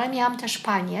 Ale miałam też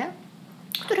panie,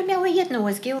 które miały jedno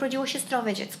USG i urodziło się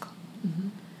zdrowe dziecko.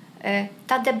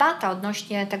 Ta debata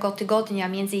odnośnie tego tygodnia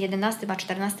między 11 a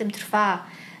 14 trwa.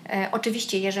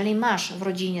 Oczywiście, jeżeli masz w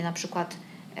rodzinie na przykład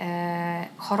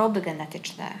choroby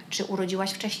genetyczne, czy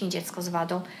urodziłaś wcześniej dziecko z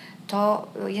wadą, to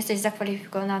jesteś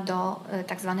zakwalifikowana do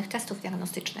tak zwanych testów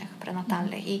diagnostycznych,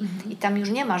 prenatalnych. I tam już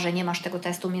nie ma, że nie masz tego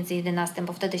testu między 11,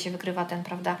 bo wtedy się wykrywa ten,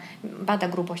 prawda, bada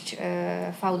grubość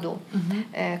fałdu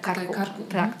karku.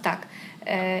 Tak.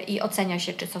 I ocenia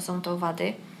się, czy co są to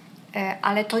wady.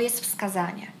 Ale to jest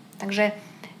wskazanie. Także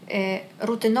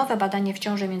rutynowe badanie w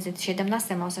ciąży między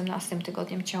 17 a 18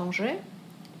 tygodniem ciąży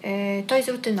to jest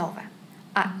rutynowe.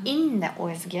 A inne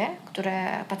USG,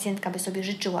 które pacjentka by sobie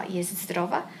życzyła i jest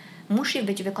zdrowa, musi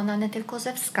być wykonane tylko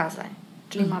ze wskazań.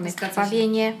 Czyli mamy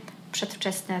krwawienie,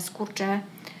 przedwczesne skurcze,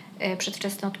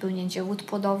 przedwczesne odpełnięcie wód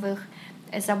płodowych,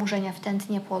 zaburzenia w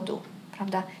tętnie płodu,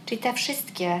 prawda? Czyli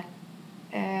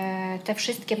te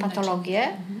wszystkie patologie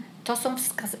to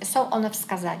są one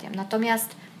wskazaniem.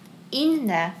 Natomiast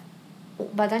inne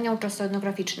badania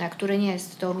ultrasonograficzne, które nie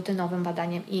jest to rutynowym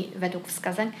badaniem i według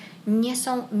wskazań, nie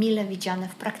są mile widziane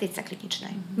w praktyce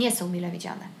klinicznej. Nie są mile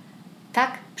widziane.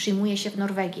 Tak przyjmuje się w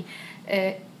Norwegii.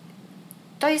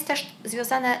 To jest też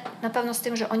związane na pewno z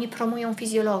tym, że oni promują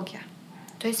fizjologię.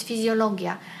 To jest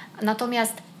fizjologia.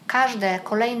 Natomiast każde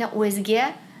kolejne USG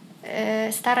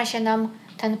stara się nam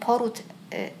ten poród,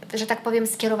 że tak powiem,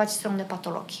 skierować w stronę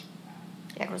patologii.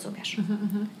 Jak rozumiesz? Nie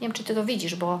wiem, czy ty to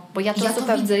widzisz, bo ja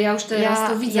to widzę, ja już teraz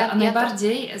to widzę, a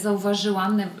najbardziej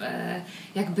zauważyłam,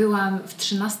 jak byłam w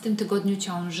 13 tygodniu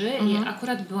ciąży i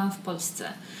akurat byłam w Polsce,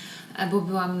 bo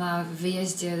byłam na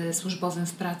wyjeździe służbowym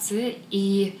w pracy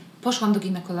i poszłam do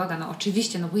ginekologa, no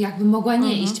oczywiście, no bo jakbym mogła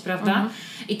nie iść, prawda?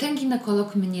 I ten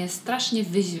ginekolog mnie strasznie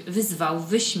wyzwał,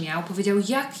 wyśmiał, powiedział,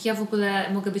 jak ja w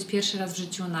ogóle mogę być pierwszy raz w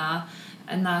życiu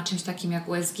na czymś takim jak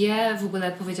USG. W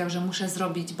ogóle powiedział, że muszę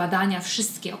zrobić badania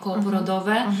wszystkie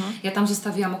okołoporodowe. Ja tam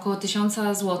zostawiłam około 1000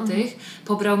 złotych.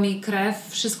 Pobrał mi krew,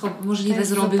 wszystko możliwe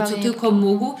zrobił, co tylko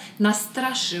mógł.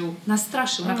 Nastraszył,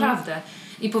 naprawdę.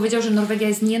 I powiedział, że Norwegia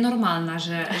jest nienormalna,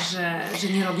 że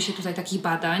nie robi się tutaj takich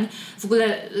badań. W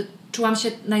ogóle czułam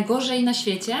się najgorzej na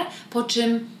świecie, po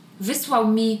czym wysłał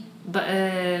mi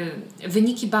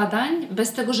wyniki badań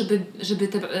bez tego, żeby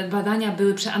te badania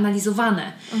były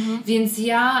przeanalizowane. Więc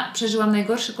ja przeżyłam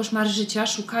najgorszy koszmar życia,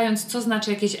 szukając, co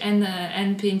znaczy jakieś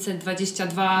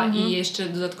N522 i jeszcze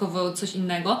dodatkowo coś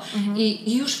innego.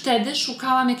 I już wtedy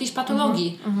szukałam jakiejś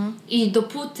patologii. I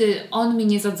dopóty on mi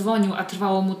nie zadzwonił, a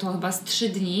trwało mu to chyba z 3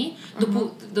 dni,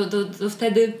 do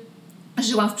wtedy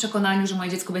żyłam w przekonaniu, że moje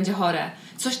dziecko będzie chore.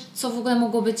 Coś, co w ogóle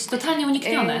mogło być totalnie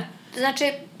uniknione. To znaczy,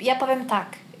 ja powiem tak.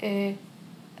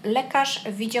 Lekarz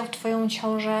widział twoją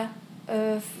ciążę,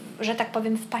 że tak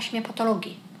powiem, w paśmie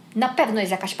patologii. Na pewno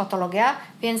jest jakaś patologia,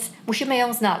 więc musimy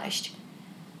ją znaleźć.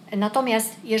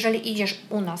 Natomiast jeżeli idziesz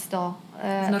u nas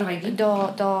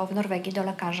w Norwegii do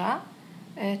lekarza,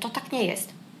 to tak nie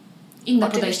jest. Inne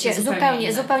oczywiście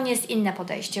podejście, zupełnie jest inne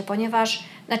podejście, ponieważ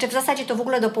w zasadzie to w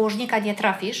ogóle do położnika nie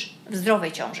trafisz w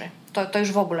zdrowej ciąży. To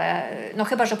już w ogóle, no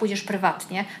chyba, że pójdziesz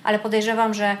prywatnie, ale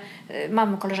podejrzewam, że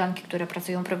mamy koleżanki, które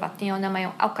pracują prywatnie i one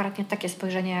mają akurat takie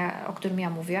spojrzenie, o którym ja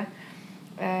mówię.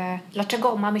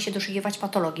 Dlaczego mamy się doszukiwać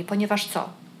patologii? Ponieważ co?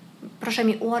 Proszę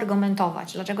mi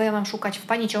uargumentować, dlaczego ja mam szukać w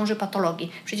pani ciąży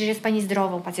patologii? Przecież jest pani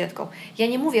zdrową pacjentką. Ja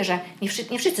nie mówię, że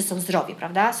nie wszyscy są zdrowi,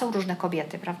 prawda? Są różne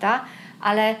kobiety, prawda?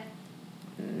 Ale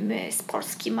my z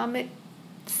Polski mamy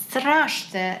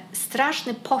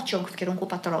straszny pociąg w kierunku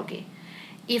patologii.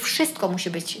 I wszystko musi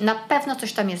być, na pewno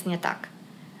coś tam jest nie tak.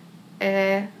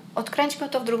 Odkręćmy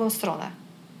to w drugą stronę.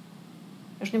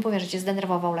 Już nie powiem, że cię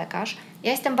zdenerwował lekarz.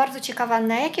 Ja jestem bardzo ciekawa,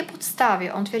 na jakiej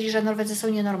podstawie on twierdzi, że Norwedzy są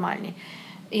nienormalni.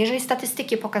 Jeżeli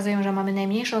statystyki pokazują, że mamy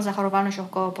najmniejszą zachorowalność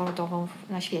okołoporodową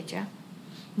na świecie.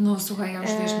 No słuchaj, ja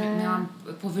już wiesz, miałam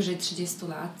powyżej 30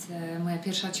 lat, moja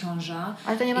pierwsza ciąża.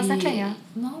 Ale to nie ma znaczenia.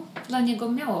 No, dla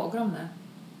niego miało ogromne.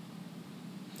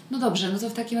 No dobrze, no to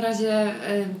w takim razie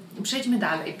przejdźmy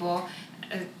dalej, bo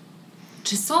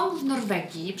Czy są w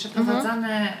Norwegii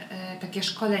przeprowadzane takie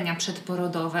szkolenia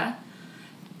przedporodowe?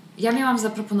 Ja miałam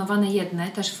zaproponowane jedne,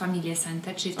 też w Familie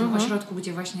Center, czyli w tym ośrodku,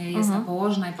 gdzie właśnie jest ta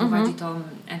położna i prowadzi tą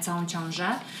całą ciążę.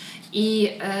 I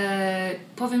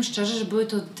powiem szczerze, że były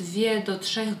to 2 do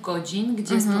 3 godzin,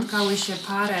 gdzie spotkały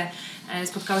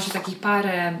się takich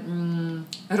parę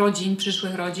rodzin,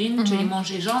 przyszłych rodzin, czyli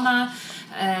mąż i żona.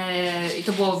 I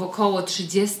to było w około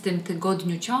 30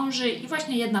 tygodniu ciąży i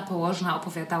właśnie jedna położna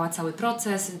opowiadała cały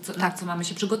proces, na co mamy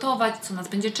się przygotować, co nas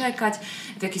będzie czekać,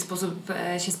 w jaki sposób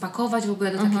się spakować w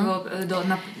ogóle do takiego,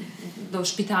 do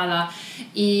szpitala.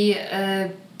 I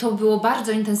to było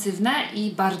bardzo intensywne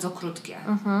i bardzo krótkie.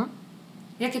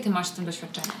 Jakie ty masz z tym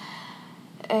doświadczenie?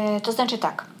 To znaczy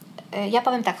tak, ja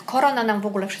powiem tak, korona nam w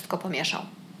ogóle wszystko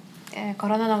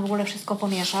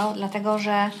pomieszał. Dlatego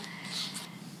że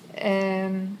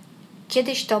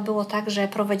kiedyś to było tak, że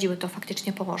prowadziły to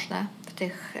faktycznie położne w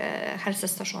tych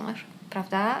helsestationach,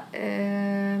 prawda?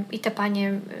 I te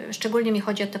panie, szczególnie mi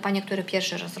chodzi o te panie, które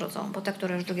pierwszy raz rodzą, bo te,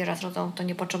 które już drugi raz rodzą, to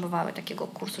nie potrzebowały takiego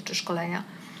kursu czy szkolenia.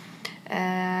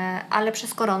 Ale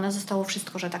przez koronę zostało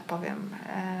wszystko, że tak powiem,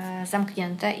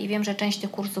 zamknięte i wiem, że część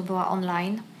tych kursów była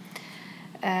online.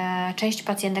 Część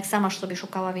pacjentek sama sobie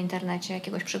szukała w internecie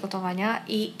jakiegoś przygotowania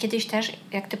i kiedyś też,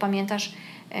 jak ty pamiętasz,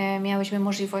 miałyśmy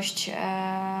możliwość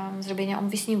zrobienia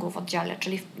omwisningu w oddziale,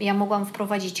 czyli ja mogłam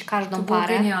wprowadzić każdą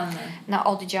parę na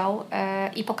oddział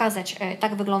i pokazać,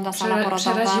 tak wygląda sala porodowa.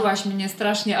 Przeraziłaś mnie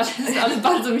strasznie, ale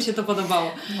bardzo mi się to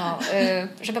podobało. No,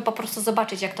 żeby po prostu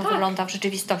zobaczyć, jak to wygląda w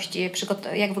rzeczywistości,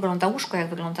 jak wygląda łóżko, jak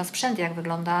wygląda sprzęt, jak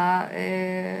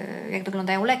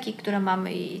wyglądają leki, które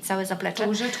mamy i całe zaplecze. To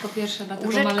łóżeczko pierwsze dla tego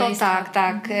łóżeczko, maleństwa.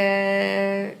 tak.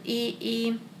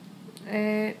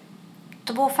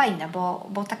 To było fajne,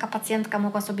 bo taka pacjentka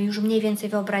mogła sobie już mniej więcej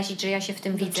wyobrazić, że ja się w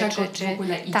tym widzę. Czy w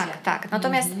ogóle idzie. Tak.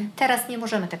 Natomiast teraz nie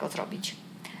możemy tego zrobić.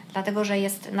 Dlatego, że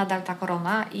jest nadal ta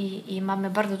korona i mamy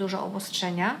bardzo duże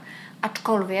obostrzenia.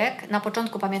 Aczkolwiek na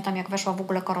początku pamiętam, jak weszła w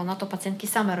ogóle korona, to pacjentki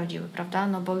same rodziły, prawda?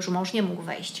 No bo już mąż nie mógł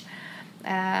wejść.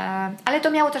 Ale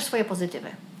to miało też swoje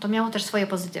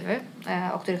pozytywy.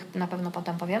 O których na pewno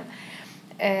potem powiem.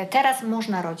 Teraz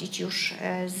można rodzić już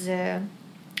z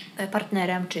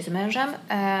partnerem, czy z mężem,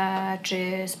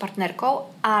 czy z partnerką,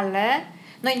 ale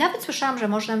no i nawet słyszałam, że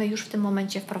możemy już w tym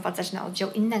momencie wprowadzać na oddział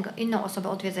inną osobę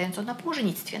odwiedzającą na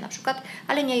położnictwie na przykład,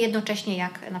 ale nie jednocześnie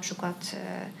jak na przykład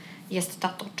jest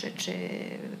tato, czy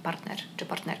partner, czy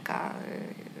partnerka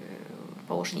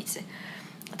położnicy.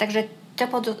 Także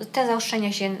te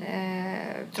zaostrzenia się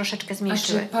troszeczkę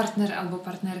zmniejszyły. A czy partner albo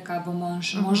partnerka, albo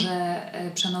mąż może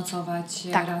przenocować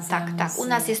razem? Tak. U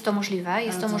nas jest to możliwe.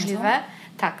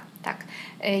 Tak.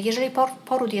 Jeżeli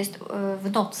poród jest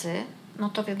w nocy, no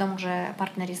to wiadomo, że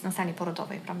partner jest na sali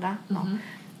porodowej, prawda? No.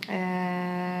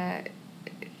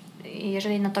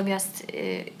 Jeżeli natomiast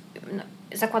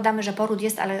zakładamy, że poród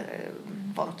jest, ale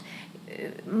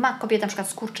ma kobieta na przykład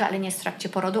skurcze, ale nie jest w trakcie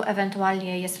porodu,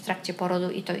 ewentualnie jest w trakcie porodu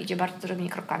i to idzie bardzo drobnymi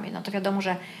krokami, no to wiadomo,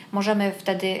 że możemy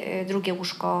wtedy drugie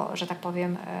łóżko, że tak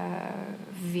powiem,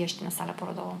 wwieźć na salę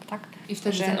porodową, tak? I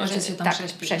wtedy ten ojciec się tam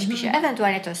prześpi się.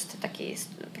 Ewentualnie to jest taki,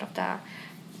 prawda,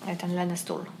 ten lenny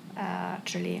stół,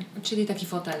 czyli taki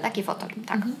fotel. Taki fotel,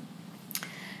 tak.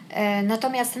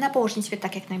 Natomiast na położnictwie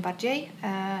tak jak najbardziej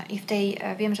i w tej,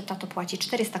 wiem, że tato płaci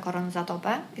 400 koron za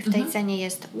dobę i w tej cenie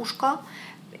jest łóżko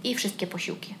i wszystkie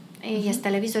posiłki. Jest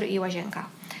telewizor i łazienka.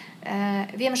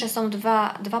 Wiem, że są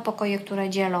dwa pokoje, które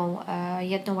dzielą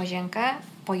jedną łazienkę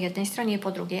po jednej stronie i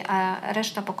po drugiej, a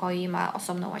reszta pokoi ma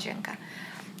osobną łazienkę.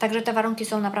 Także te warunki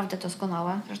są naprawdę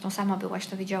doskonałe. Zresztą sama byłaś,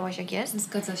 to widziałaś, jak jest.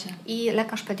 Zgadza się. I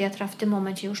lekarz pediatra w tym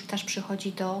momencie już też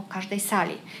przychodzi do każdej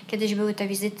sali. Kiedyś były te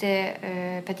wizyty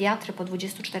pediatry po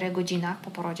 24 godzinach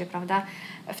po porodzie, prawda?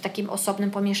 W takim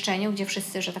osobnym pomieszczeniu, gdzie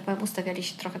wszyscy, że tak powiem, ustawiali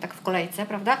się trochę tak w kolejce,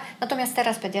 prawda? Natomiast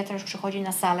teraz pediatra już przychodzi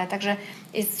na salę, także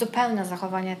jest zupełne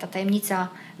zachowanie, ta tajemnica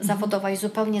zawodowa jest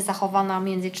zupełnie zachowana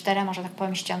między 4, że tak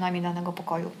powiem, ścianami danego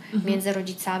pokoju. Między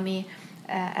rodzicami,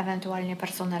 ewentualnie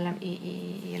personelem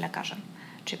i lekarzem,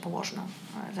 czy położną,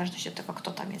 w zależności od tego,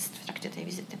 kto tam jest w trakcie tej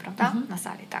wizyty, prawda? Na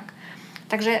sali, tak.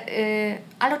 Także,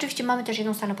 ale oczywiście mamy też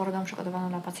jedną salę porodową przygotowaną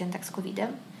dla pacjentek z COVID-em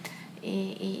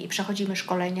i przechodzimy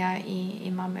szkolenia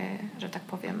i mamy, że tak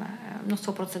powiem,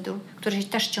 mnóstwo procedur, które się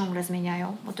też ciągle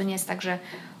zmieniają, bo to nie jest tak, że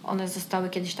one zostały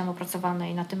kiedyś tam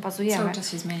opracowane i na tym bazujemy. Cały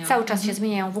czas się zmieniają. Cały czas się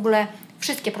zmieniają. W ogóle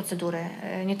wszystkie procedury,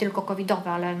 nie tylko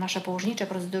covidowe, ale nasze położnicze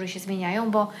procedury się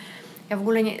zmieniają, bo ja w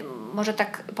ogóle może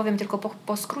tak powiem tylko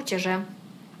po skrócie,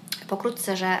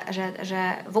 pokrótce,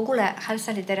 że w ogóle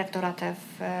Hälsodirektoratet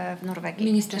w Norwegii,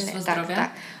 Ministerstwo Zdrowia,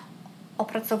 tak,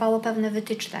 opracowało pewne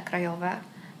wytyczne krajowe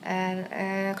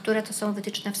które to są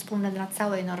wytyczne wspólne dla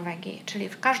całej Norwegii. Czyli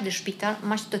każdy szpital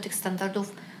ma się do tych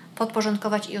standardów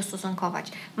podporządkować i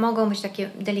ustosunkować. Mogą być takie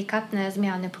delikatne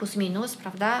zmiany plus minus,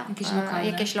 prawda?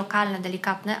 Jakieś lokalne,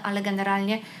 delikatne, ale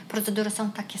generalnie procedury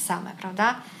są takie same,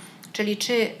 prawda? Czyli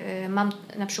czy mam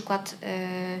na przykład,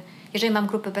 jeżeli mam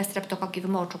grupy B streptokoki w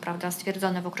moczu, prawda,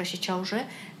 stwierdzone w okresie ciąży,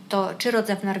 to czy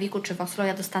rodzę w Narwiku, czy w Oslo,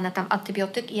 ja dostanę tam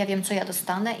antybiotyk i ja wiem, co ja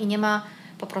dostanę i nie ma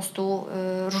po prostu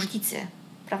różnicy,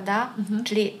 prawda?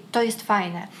 Czyli to jest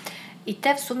fajne. I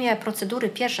te w sumie procedury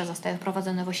pierwsze zostały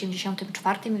wprowadzone w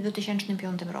 1984 i w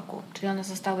 2005 roku, czyli one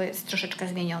zostały troszeczkę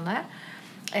zmienione.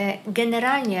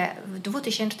 Generalnie w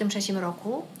 2003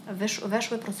 roku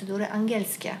weszły procedury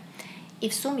angielskie i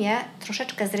w sumie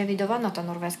troszeczkę zrewidowano to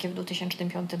norweskie w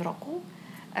 2005 roku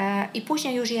i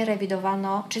później już je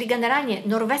rewidowano, czyli generalnie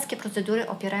norweskie procedury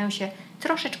opierają się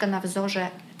troszeczkę na wzorze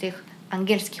tych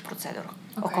angielskich procedur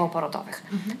okołoporodowych.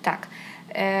 Tak.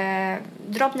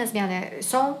 Drobne zmiany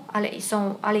są,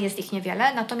 ale jest ich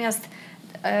niewiele. Natomiast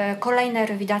kolejne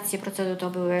rewidacje procedur to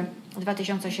były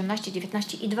 2018,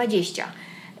 19 i 20.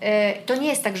 To nie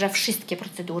jest tak, że wszystkie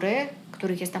procedury,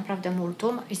 których jest naprawdę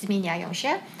multum, zmieniają się,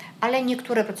 ale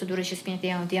niektóre procedury się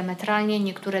zmieniają diametralnie,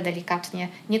 niektóre delikatnie,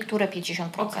 niektóre 50%,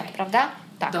 prawda?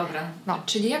 Tak. Dobra. No.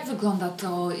 Czyli jak wygląda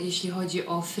to, jeśli chodzi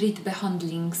o fritt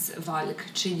behandlingsvalg,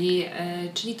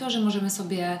 czyli to, że możemy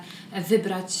sobie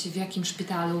wybrać, w jakim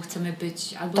szpitalu chcemy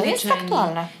być, albo to leczeni. Jest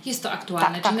aktualne. Jest to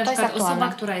aktualne. Czyli na przykład osoba,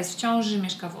 która jest w ciąży,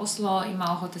 mieszka w Oslo i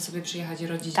ma ochotę sobie przyjechać i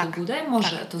rodzić do Budy,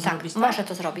 może to zrobić, tak? Może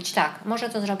to zrobić, tak. Może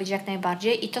to zrobić jak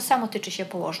najbardziej i to samo tyczy się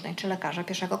położnej, czy lekarza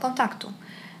pierwszego kontaktu.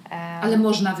 Ale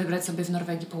można wybrać sobie w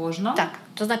Norwegii położną? Tak.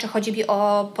 To znaczy chodzi mi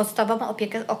o podstawową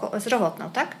opiekę zdrowotną,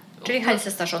 tak? Czyli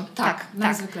helsestation. Tak.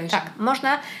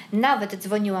 Można. Nawet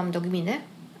dzwoniłam do gminy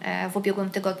w ubiegłym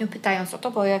tygodniu, pytając o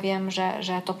to, bo ja wiem,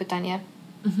 że to pytanie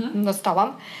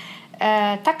dostałam.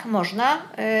 Tak można.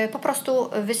 Po prostu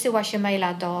wysyła się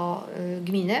maila do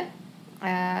gminy,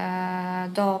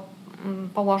 do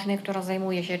położnej, która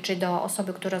zajmuje się, czy do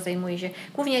osoby, która zajmuje się.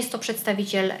 Głównie jest to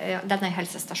przedstawiciel danej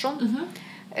helsestation.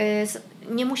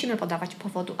 Nie musimy podawać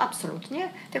powodu absolutnie,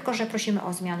 tylko że prosimy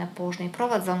o zmianę położnej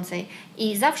prowadzącej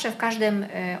i zawsze w każdym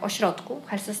ośrodku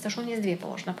helsestation jest 2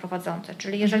 położne prowadzące,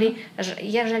 czyli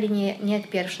jeżeli nie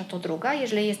pierwsza, to druga.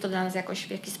 Jeżeli jest to dla nas jakoś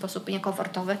w jakiś sposób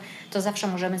niekomfortowy, to zawsze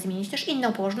możemy zmienić też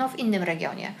inną położną w innym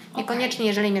regionie. Niekoniecznie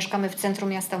jeżeli mieszkamy w centrum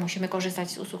miasta, musimy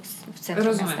korzystać z usług w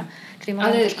centrum miasta. Czyli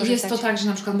ale też jest to tak, że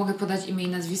na przykład mogę podać imię i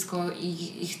nazwisko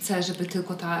i chcę, żeby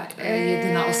tylko ta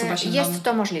jedyna osoba się Jest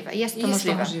to możliwe. Jest to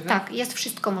możliwe. Tak, jest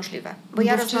wszystko możliwe. Bo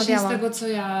ja rozmawiałam... z tego, co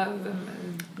ja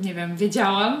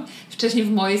wiedziałam, wcześniej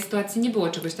w mojej sytuacji nie było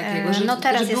czegoś takiego, że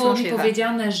było możliwe. Mi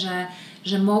powiedziane,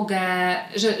 że mogę,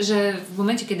 że w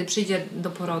momencie, kiedy przyjdzie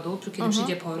do porodu, czy kiedy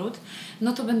przyjdzie poród,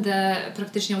 no to będę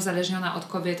praktycznie uzależniona od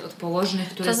kobiet, od położnych,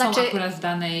 które są akurat w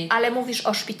danej... Ale mówisz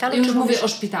o szpitalu? Już mówię o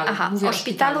szpitalu.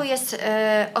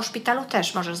 O szpitalu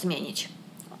też możesz zmienić.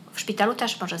 W szpitalu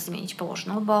też możesz zmienić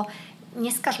położną, bo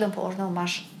nie z każdą położną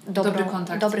masz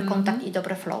dobry kontakt i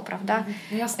dobre flow, prawda?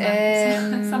 Jasne.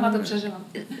 Sama to przeżyłam.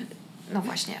 No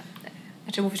właśnie.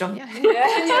 Znaczy mówisz o mnie? Nie.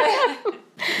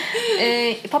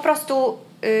 Po prostu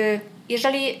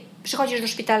jeżeli przychodzisz do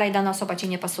szpitala i dana osoba Ci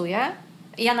nie pasuje,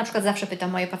 ja na przykład zawsze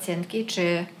pytam moje pacjentki,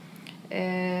 czy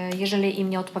jeżeli im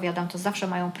nie odpowiadam, to zawsze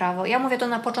mają prawo. Ja mówię to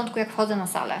na początku, jak wchodzę na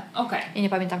salę. Ja nie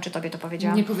pamiętam, czy Tobie to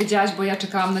powiedziałam. Nie powiedziałaś, bo ja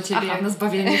czekałam na Ciebie jak na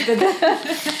zbawienie wtedy.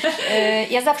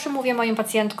 Ja zawsze mówię moim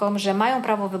pacjentkom, że mają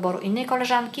prawo wyboru innej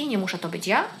koleżanki, nie muszę to być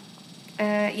ja.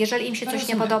 Jeżeli im się coś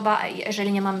nie podoba,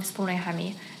 jeżeli nie mamy wspólnej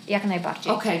chemii, jak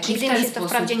najbardziej. Czyli nigdy mi się to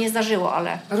wprawdzie nie zdarzyło,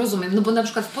 ale... Rozumiem, no bo na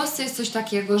przykład w Polsce jest coś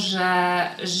takiego, że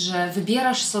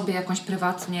wybierasz sobie jakąś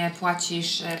prywatnie,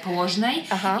 płacisz położnej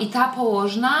i ta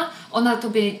położna, ona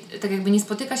Tobie tak jakby nie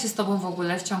spotyka się z Tobą w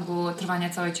ogóle w ciągu trwania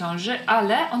całej ciąży,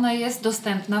 ale ona jest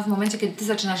dostępna w momencie, kiedy Ty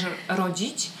zaczynasz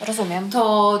rodzić. Rozumiem.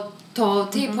 To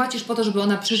Ty jej płacisz po to, żeby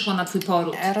ona przyszła na Twój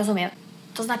poród. Rozumiem.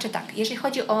 To znaczy tak, jeżeli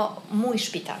chodzi o mój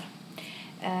szpital,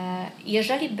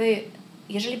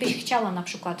 jeżeli byś chciała na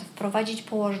przykład wprowadzić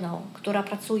położną, która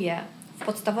pracuje w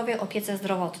podstawowej opiece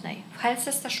zdrowotnej w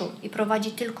helsestation i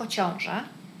prowadzi tylko ciążę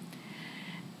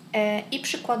i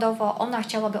przykładowo ona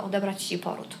chciałaby odebrać Ci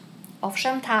poród.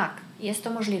 Owszem, tak, jest to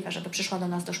możliwe, żeby przyszła do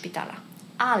nas do szpitala,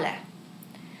 ale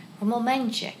w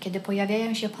momencie, kiedy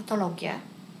pojawiają się patologie,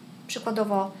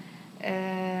 przykładowo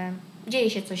dzieje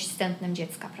się coś z tętnem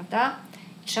dziecka, prawda?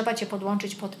 Trzeba Cię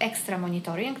podłączyć pod extra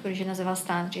monitoring, który się nazywa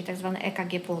stan, czyli tak zwany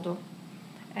EKG płodu,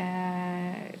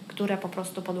 które po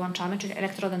prostu podłączamy, czyli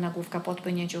elektrody nagłówka po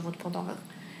odpłynięciu wód płodowych.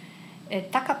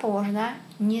 Taka położna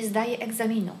nie zdaje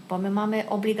egzaminu, bo my mamy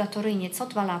obligatoryjnie co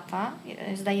 2 lata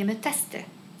zdajemy testy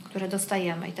które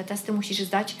dostajemy i te testy musisz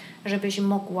zdać, żebyś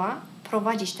mogła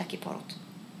prowadzić taki poród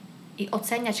i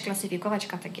oceniać, klasyfikować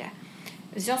KTG.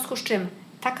 W związku z czym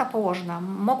taka położna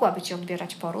mogłaby Ci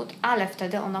odbierać poród, ale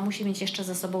wtedy ona musi mieć jeszcze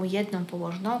ze sobą jedną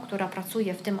położną, która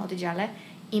pracuje w tym oddziale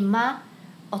i ma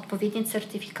odpowiednie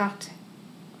certyfikaty.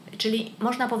 Czyli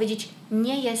można powiedzieć,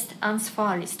 nie jest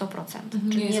ansvarlig 100%,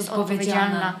 czyli nie jest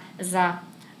odpowiedzialna za...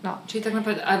 No. Czyli tak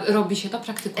naprawdę, a robi się to,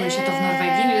 praktykuje się to w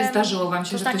Norwegii? Zdarzyło Wam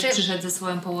się, że ktoś przyszedł ze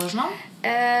swoją położną?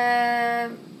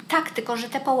 Tak, tylko że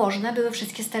te położne były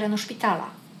wszystkie z terenu szpitala.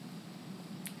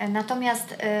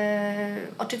 Natomiast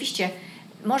oczywiście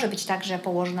może być tak, że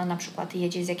położna na przykład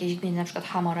jedzie z jakiejś gminy, na przykład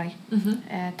Hamarøy,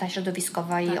 ta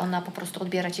środowiskowa i ona po prostu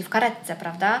odbiera Ci w karetce,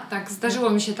 prawda? Tak, zdarzyło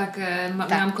mi się tak,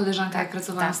 miałam koleżankę, jak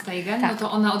pracowałam w Steigen, no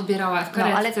to ona odbierała w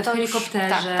karetce, w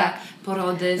helikopterze,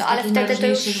 porody, w takich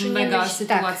najróżniejszych mega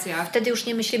sytuacjach. Wtedy już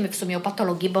nie myślimy w sumie o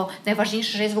patologii, bo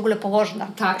najważniejsze, że jest w ogóle położna,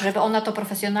 żeby ona to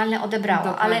profesjonalnie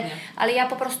odebrała. Ale ja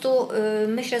po prostu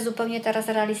myślę zupełnie teraz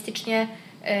realistycznie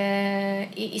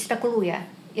i spekuluję.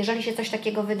 Jeżeli się coś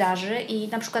takiego wydarzy i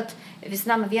na przykład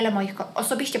znam wiele moich...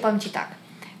 Osobiście powiem Ci tak,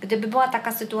 gdyby była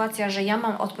taka sytuacja, że ja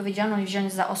mam odpowiedzialność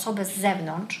wziąć za osobę z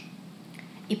zewnątrz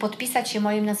i podpisać się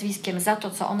moim nazwiskiem za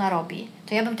to, co ona robi,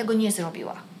 to ja bym tego nie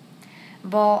zrobiła.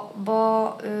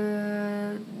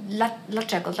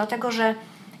 Dlaczego? Dlatego, że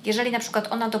jeżeli na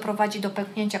przykład ona doprowadzi do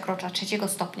pęknięcia krocza 3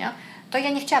 stopnia, to ja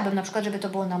nie chciałabym na przykład, żeby to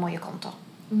było na moje konto.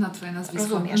 Na Twoje nazwisko.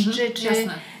 Rozumiesz?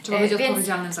 Jasne. Trzeba być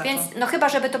odpowiedzialnym za to. Więc no chyba,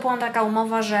 żeby to była taka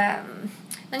umowa, że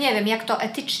no nie wiem, jak to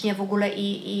etycznie w ogóle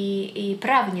i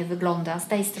prawnie wygląda z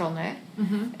tej strony,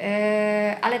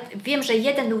 ale wiem, że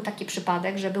jeden był taki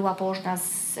przypadek, że była położna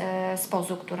z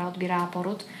POZ-u, która odbierała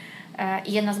poród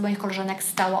i jedna z moich koleżanek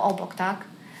stała obok, tak?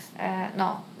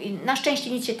 No i na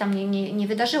szczęście nic się tam nie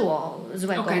wydarzyło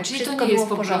złego. Okej, czyli to nie jest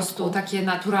po prostu takie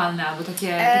naturalne albo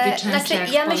takie częste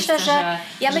jak ja w Polsce,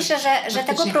 myślę, że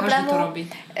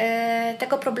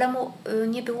tego problemu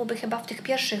nie byłoby chyba w tych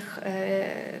pierwszych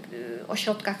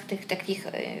ośrodkach, tych takich,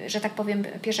 że tak powiem,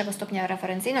 pierwszego stopnia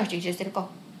referencyjności, gdzie jest tylko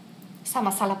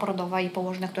sama sala porodowa i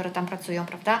położne, które tam pracują,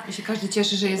 prawda? I się każdy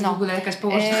cieszy, że jest w ogóle jakaś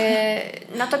położna.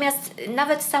 Natomiast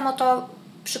nawet samo to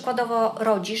przykładowo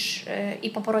rodzisz i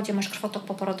po porodzie masz krwotok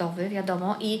poporodowy,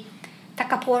 wiadomo, i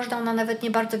taka położna, ona nawet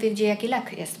nie bardzo wie, gdzie jaki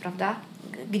lek jest, prawda?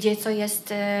 Gdzie co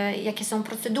jest, jakie są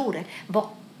procedury,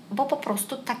 bo po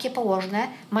prostu takie położne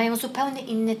mają zupełnie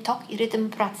inny tok i rytm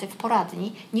pracy w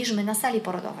poradni niż my na sali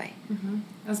porodowej.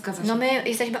 Zgadza się. No my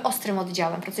jesteśmy ostrym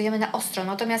oddziałem, pracujemy na ostro,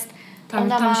 natomiast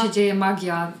tam się dzieje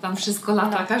magia, tam wszystko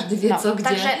lata, każdy wie co,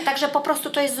 gdzie. Także po prostu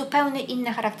to jest zupełnie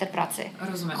inny charakter pracy.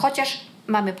 Rozumiem. Chociaż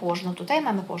mamy położną tutaj,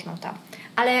 mamy położną tam.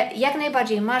 Ale jak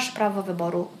najbardziej masz prawo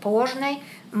wyboru położnej,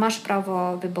 masz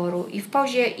prawo wyboru i w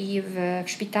POZ-ie, i w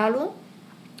szpitalu,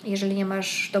 jeżeli nie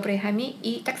masz dobrej chemii,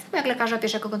 i tak samo jak lekarza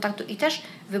pierwszego kontaktu, i też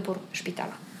wybór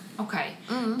szpitala. Okej.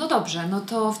 No dobrze, no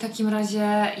to w takim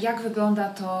razie jak wygląda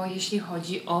to, jeśli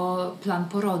chodzi o plan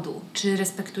porodu? Czy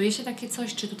respektuje się takie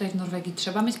coś? Czy tutaj w Norwegii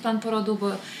trzeba mieć plan porodu? Bo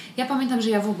ja pamiętam, że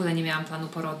ja w ogóle nie miałam planu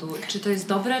porodu. Czy to jest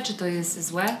dobre, czy to jest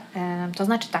złe? To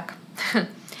znaczy tak.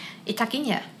 I tak i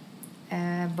nie.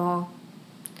 Bo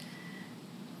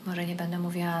może nie będę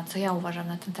mówiła, co ja uważam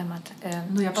na ten temat.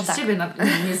 No ja przez Ciebie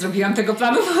nie zrobiłam tego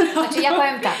planu porodu. Znaczy ja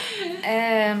powiem tak.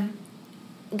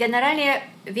 Generalnie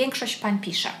większość pań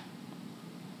pisze.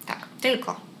 Tak,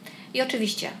 tylko. I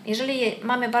oczywiście, jeżeli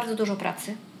mamy bardzo dużo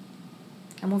pracy,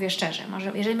 ja mówię szczerze,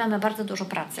 jeżeli mamy bardzo dużo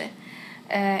pracy,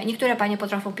 niektóre panie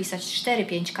potrafią pisać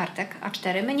 4-5 kartek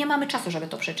A4, my nie mamy czasu, żeby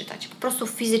to przeczytać. Po prostu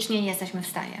fizycznie nie jesteśmy w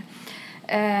stanie.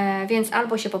 Więc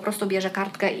albo się po prostu bierze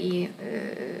kartkę i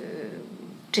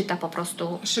czyta po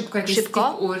prostu szybko.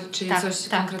 Czy coś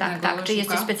konkretnego. Tak, czy jest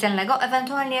coś specjalnego.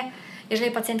 Ewentualnie,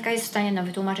 jeżeli pacjentka jest w stanie nam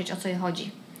wytłumaczyć, o co jej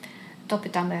chodzi, to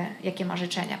pytamy, jakie ma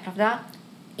życzenia, prawda?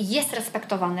 I jest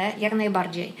respektowane jak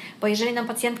najbardziej, bo jeżeli nam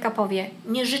pacjentka powie,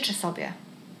 nie życzę sobie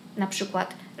na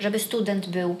przykład, żeby student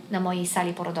był na mojej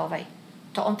sali porodowej,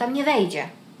 to on tam nie wejdzie.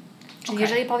 Czyli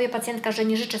jeżeli powie pacjentka, że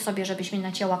nie życzę sobie, żebyś mi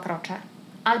nacięła krocze,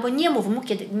 albo nie mów mu,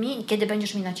 kiedy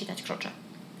będziesz mi nacinać krocze.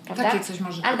 Prawda? Takie coś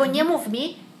może. Albo nie mów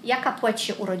mi, jaka płeć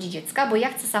się urodzi dziecka, bo ja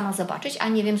chcę sama zobaczyć, a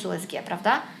nie wiem z USG,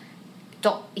 prawda?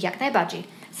 To jak najbardziej.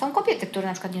 Są kobiety, które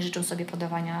na przykład nie życzą sobie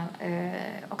podawania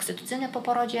oksytocyny po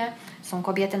porodzie. Są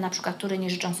kobiety na przykład, które nie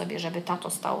życzą sobie, żeby tato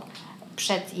stał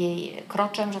przed jej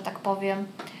kroczem, że tak powiem,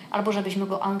 albo żebyśmy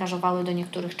go angażowały do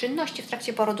niektórych czynności w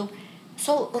trakcie porodu.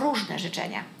 Są różne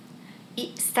życzenia.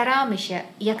 I staramy się,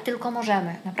 jak tylko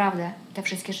możemy, naprawdę te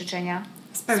wszystkie życzenia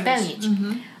spełnić.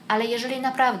 Ale jeżeli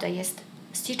naprawdę jest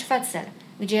stitchfetzel,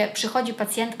 gdzie przychodzi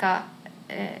pacjentka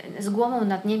z głową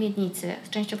na dnie miednicy, z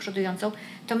częścią przodującą,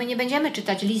 to my nie będziemy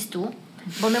czytać listu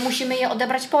bo my musimy je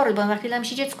odebrać poród, bo na chwilę nam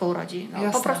się dziecko urodzi.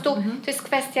 No, po prostu to jest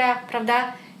kwestia,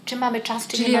 prawda, czy mamy czas,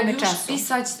 czy nie mamy czasu. Czyli jak już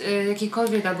pisać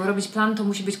jakikolwiek albo robić plan, to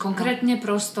musi być konkretnie,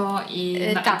 prosto i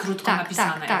krótko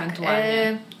napisane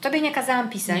ewentualnie. Tobie nie kazałam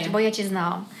pisać, bo ja Cię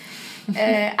znałam.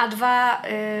 A dwa,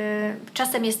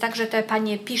 czasem jest tak, że te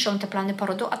panie piszą te plany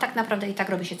porodu, a tak naprawdę i tak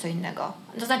robi się co innego.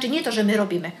 To znaczy nie to, że my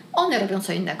robimy, one robią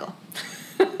co innego.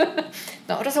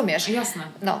 No, rozumiesz? Jasne.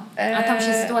 No. A tam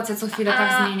się sytuacja co chwilę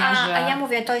tak zmienia, że... A ja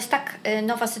mówię, to jest tak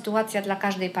nowa sytuacja dla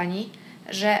każdej pani,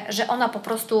 że ona po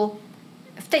prostu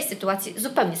w tej sytuacji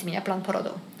zupełnie zmienia plan porodu.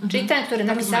 Czyli ten, który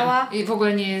napisała, i w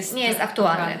ogóle nie jest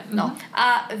aktualny. No.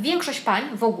 A większość pań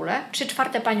w ogóle,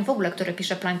 3/4 pań w ogóle, które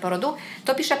pisze plan porodu,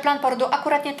 to pisze plan porodu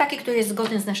akuratnie taki, który jest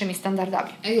zgodny z naszymi standardami.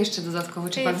 I jeszcze dodatkowo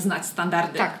trzeba znać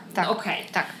standardy. Tak.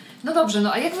 Tak. No dobrze,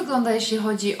 no a jak wygląda, jeśli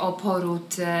chodzi o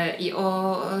poród i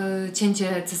o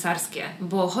cięcie cesarskie?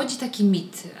 Bo chodzi taki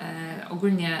mit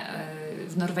ogólnie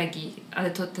w Norwegii,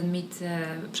 ale to ten mit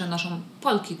przenoszą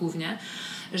Polki głównie,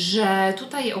 że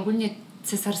tutaj ogólnie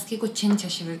cesarskiego cięcia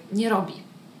się nie robi.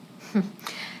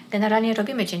 Generalnie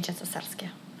robimy cięcia cesarskie.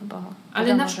 Ale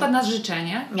wiadomo, na przykład na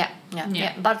życzenie?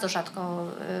 Nie. Bardzo rzadko.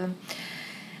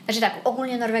 Znaczy tak,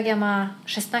 ogólnie Norwegia ma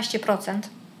 16%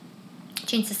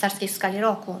 cięć cesarskich w skali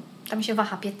roku. Tam się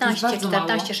waha 15,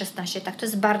 14, 16. Tak, to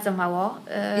jest bardzo mało.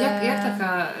 Jak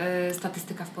taka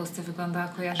statystyka w Polsce wygląda?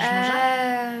 Kojarzysz może?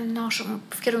 No,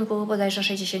 w kierunku bodajże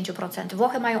 60%.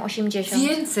 Włochy mają 80%.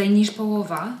 Więcej niż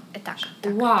połowa? Tak.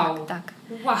 Wow.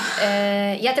 Wow.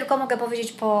 Ja tylko mogę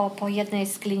powiedzieć po jednej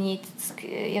z klinik,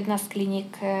 jedna z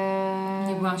klinik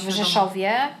w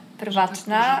Rzeszowie,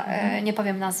 prywatna, nie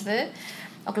powiem nazwy.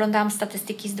 Oglądałam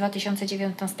statystyki z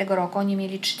 2019 roku. Oni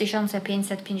mieli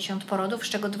 3550 porodów, z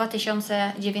czego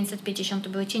 2950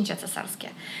 były cięcia cesarskie.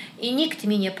 I nikt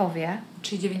mi nie powie...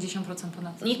 Czyli 90%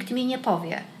 ponad. Nikt mi nie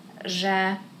powie,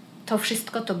 że to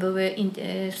wszystko to były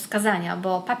wskazania,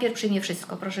 bo papier przyjmie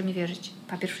wszystko, proszę mi wierzyć.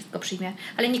 Papier wszystko przyjmie,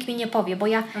 ale nikt mi nie powie, bo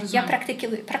ja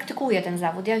praktykuję ten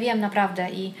zawód. Ja wiem naprawdę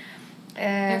i...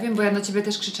 Ja wiem, bo ja na Ciebie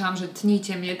też krzyczałam, że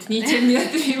tnijcie mnie, Ty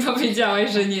mi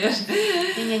powiedziałeś, że nie.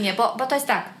 Nie, bo to jest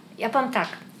tak, ja powiem tak,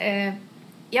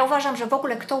 ja uważam, że w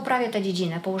ogóle kto uprawia tę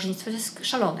dziedzinę, położnictwo, to jest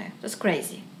szalony, to jest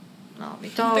crazy. No,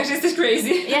 Ty też jesteś crazy.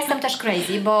 Ja jestem też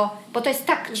crazy, bo to jest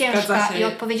tak ciężka i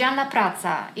odpowiedzialna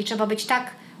praca i trzeba być tak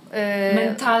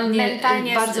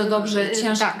mentalnie bardzo dobrze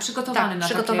przygotowanym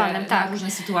na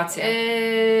różne sytuacje.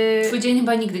 Twój dzień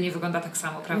chyba nigdy nie wygląda tak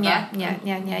samo, prawda?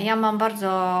 Nie. Ja mam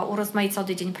bardzo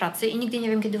urozmaicony dzień pracy i nigdy nie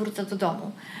wiem, kiedy wrócę do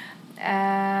domu.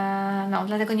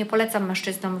 Dlatego nie polecam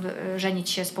mężczyznom żenić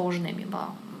się z położnymi, bo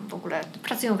w ogóle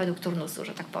pracują według turnusu,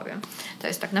 że tak powiem. To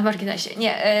jest tak na marginesie.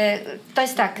 To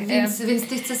jest tak. Więc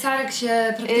tych cesarek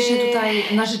się praktycznie tutaj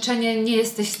na życzenie nie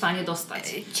jesteś w stanie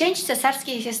dostać. Cięć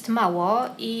cesarskich jest mało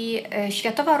i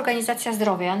Światowa Organizacja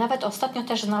Zdrowia, ja nawet ostatnio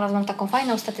też znalazłam taką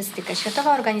fajną statystykę.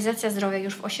 Światowa Organizacja Zdrowia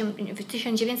już w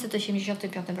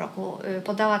 1985 roku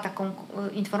podała taką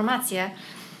informację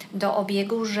do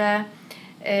obiegu, że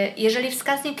jeżeli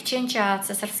wskaźnik cięcia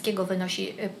cesarskiego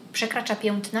przekracza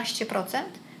 15%,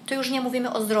 to już nie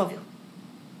mówimy o zdrowiu.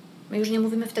 My już nie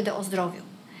mówimy wtedy o zdrowiu.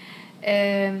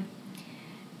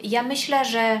 Ja myślę,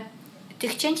 że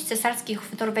tych cięć cesarskich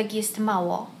w Norwegii jest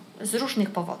mało z różnych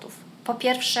powodów. Po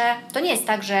pierwsze, to nie jest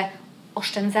tak, że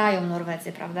oszczędzają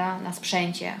Norwedzy, prawda, na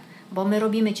sprzęcie, bo my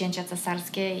robimy cięcia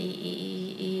cesarskie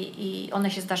i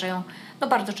one się zdarzają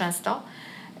bardzo często.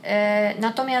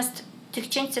 Natomiast tych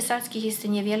cięć cesarskich jest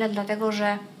niewiele, dlatego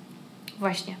że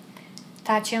właśnie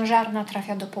ta ciężarna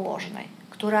trafia do położnej,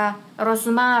 która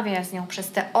rozmawia z nią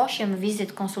przez te 8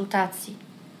 wizyt konsultacji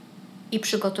i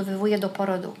przygotowywuje do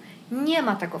porodu. Nie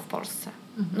ma tego w Polsce.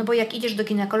 No bo jak idziesz do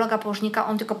ginekologa, położnika,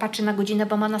 on tylko patrzy na godzinę,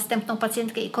 bo ma następną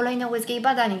pacjentkę i kolejne USG i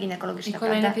badanie ginekologiczne. I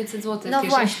kolejne 500 zł. No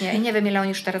właśnie, nie wiem ile oni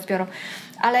już teraz biorą.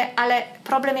 Ale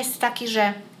problem jest taki,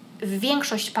 że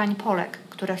większość pań Polek,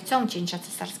 które chcą cięcia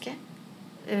cesarskie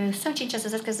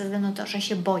ze względu na to, że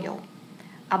się boją.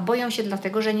 A boją się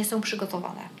dlatego, że nie są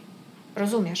przygotowane.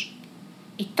 Rozumiesz?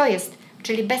 I to jest,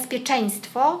 czyli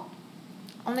bezpieczeństwo,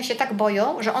 one się tak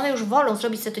boją, że one już wolą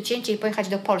zrobić sobie to cięcie i pojechać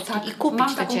do Polski i kupić to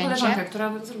cięcie. Mam taką koleżankę,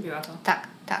 która zrobiła to. Tak.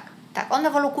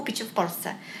 One wolą kupić w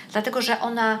Polsce, dlatego że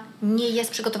ona nie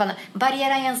jest przygotowana.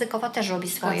 Bariera językowa też robi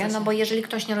swoje, no bo jeżeli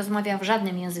ktoś nie rozmawia w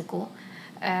żadnym języku,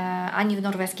 ani w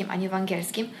norweskim, ani w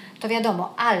angielskim, to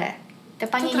wiadomo, ale te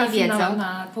panie nie wiedzą.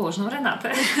 Na położną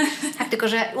Renatę. Tak, tylko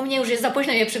że u mnie już jest za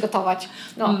późno je przygotować.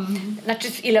 Znaczy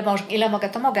ile mogę,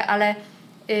 to mogę, ale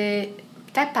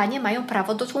te panie mają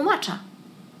prawo do tłumacza.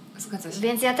 Zgadza się.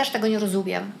 Więc ja też tego nie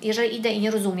rozumiem. Jeżeli idę i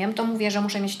nie rozumiem, to mówię, że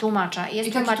muszę mieć tłumacza.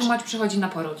 I taki tłumacz przychodzi na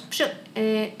poród?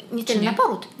 Nie tyle na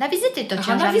poród. Na wizyty do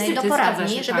ciężarnej, do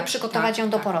poradni, żeby przygotować ją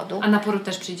do porodu. A na poród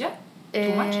też przyjdzie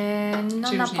tłumacz?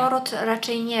 No na poród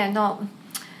raczej nie.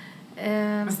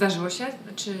 Zdarzyło się?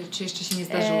 Czy jeszcze się nie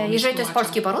zdarzyło? Jeżeli to jest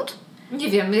polski poród? Nie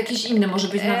wiem, jakiś inny, może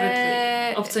być nawet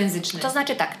obcojęzyczny. To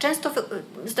znaczy tak, często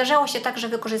zdarzało się tak, że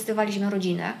wykorzystywaliśmy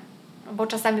rodzinę, bo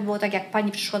czasami było tak, jak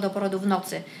pani przyszła do porodu w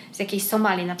nocy z jakiejś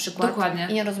Somalii na przykład. Dokładnie.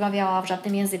 I nie rozmawiała w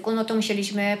żadnym języku, no to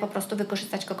musieliśmy po prostu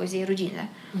wykorzystać kogoś z jej rodziny.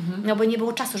 No bo nie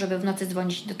było czasu, żeby w nocy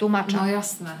dzwonić do tłumacza. No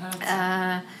jasne.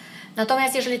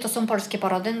 Natomiast jeżeli to są polskie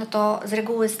porody, no to z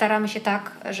reguły staramy się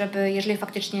tak, żeby jeżeli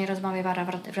faktycznie rozmawia para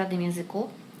w żadnym języku,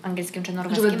 angielskim czy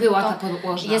norweskim, żeby była ta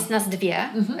położna. Jest nas dwie,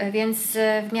 więc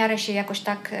w miarę się jakoś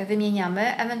tak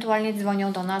wymieniamy, ewentualnie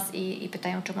dzwonią do nas i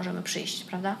pytają, czy możemy przyjść,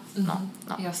 prawda? No.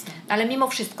 Jasne. Ale mimo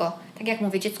wszystko, tak jak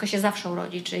mówię, dziecko się zawsze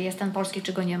urodzi, czy jest ten polski,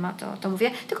 czy go nie ma, to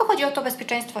mówię, tylko chodzi o to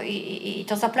bezpieczeństwo i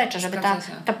to zaplecze, żeby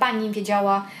ta pani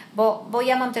wiedziała, bo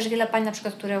ja mam też wiele pań na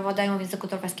przykład, które władają w języku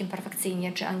norweskim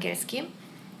perfekcyjnie, czy angielskim,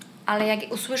 ale jak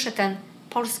usłyszę ten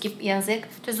polski język,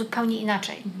 to jest zupełnie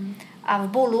inaczej. A w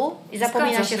bólu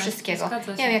zapomina się wszystkiego.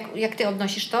 Nie wiem, jak ty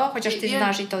odnosisz to, chociaż ty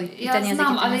znasz i ten język. Ja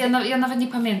znam, ale ja nawet nie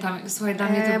pamiętam. Słuchaj, dla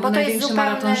mnie to był największy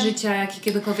maraton życia, jaki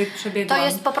kiedykolwiek przebiegłam. To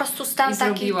jest po prostu stan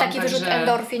taki wyrzut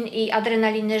endorfin i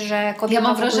adrenaliny, że kobieta ja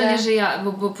mam wrażenie, że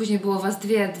bo później było was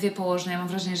dwie położne, ja mam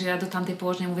wrażenie, że ja do tamtej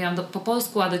położnej mówiłam po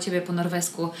polsku, a do ciebie po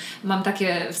norwesku. Mam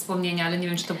takie wspomnienia, ale nie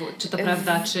wiem, czy to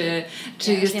prawda,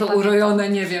 czy jest to urojone,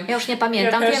 nie wiem. Ja już nie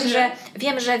pamiętam.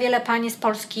 Wiem, że wiele pani z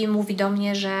Polski mówi do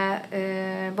mnie, że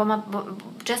bo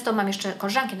często mam jeszcze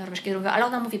koleżanki norweskie, które mówią, ale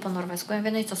ona mówi po norwesku. Ja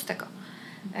mówię, no i co z tego?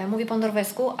 Mówi po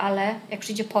norwesku, ale jak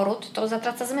przyjdzie poród, to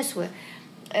zatraca zmysły.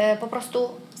 Po prostu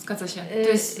zgadza się. To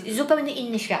jest zupełnie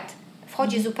inny świat.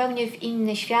 Wchodzi zupełnie w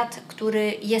inny świat,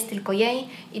 który jest tylko jej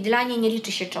i dla niej nie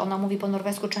liczy się, czy ona mówi po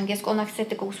norwesku, czy angielsku. Ona chce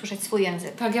tylko usłyszeć swój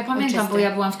język. Tak, ja pamiętam, ojczysty. Bo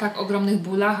ja byłam w tak ogromnych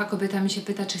bólach, a kobieta mi się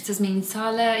pyta, czy chce zmienić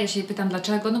salę. Ja się jej pytam,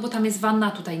 dlaczego? No bo tam jest wanna,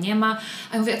 a tutaj nie ma.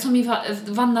 A ja mówię, a co mi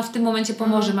wanna w tym momencie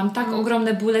pomoże? Mam tak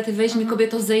ogromne bóle, ty weź mi,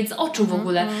 kobieto, zejdź z oczu w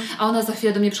ogóle. A ona za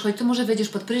chwilę do mnie przychodzi, to może wejdziesz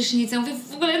pod prysznic. Ja mówię,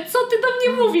 w ogóle co ty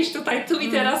do mnie mówisz tutaj, tu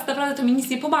i teraz? Naprawdę to mi nic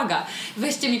nie pomaga.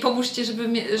 Weźcie mi, pomóżcie, żeby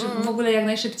w ogóle jak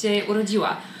najszybciej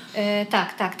urodziła.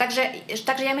 Tak. Także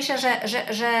ja myślę,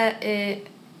 że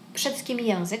przede wszystkim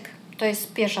język to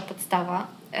jest pierwsza podstawa.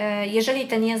 Jeżeli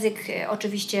ten język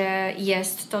oczywiście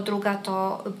jest, to druga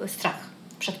to strach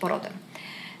przed porodem.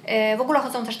 W ogóle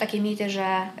chodzą też takie mity, że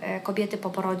kobiety po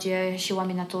porodzie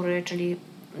siłami natury, czyli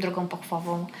drogą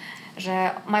pochwową,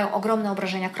 że mają ogromne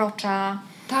obrażenia krocza.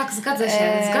 Tak, zgadza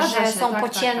się. Że są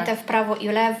pocięte w prawo i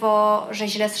lewo, że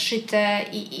źle zszyte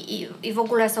i w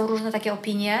ogóle są różne takie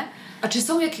opinie. A czy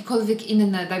są jakiekolwiek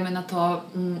inne, dajmy na to,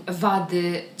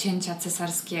 wady cięcia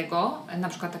cesarskiego, na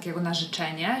przykład takiego na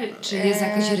życzenie? Czy jest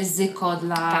jakieś ryzyko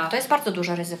dla... Tak, to jest bardzo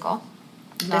duże ryzyko.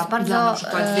 Dla na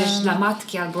przykład, dla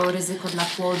matki albo ryzyko dla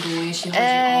płodu, jeśli chodzi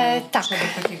o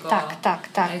przebieg takiego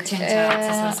cięcia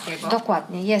cesarskiego?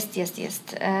 Dokładnie, jest.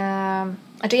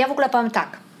 Znaczy ja w ogóle powiem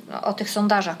tak, o tych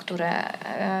sondażach, które...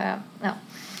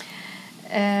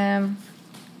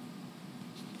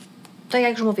 To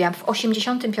jak już mówiłam, w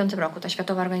 1985 roku ta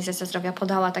Światowa Organizacja Zdrowia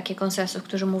podała taki konsensus,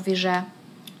 który mówi, że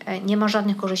nie ma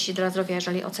żadnych korzyści dla zdrowia,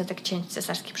 jeżeli odsetek cięć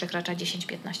cesarskich przekracza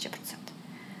 10-15%.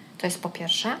 To jest po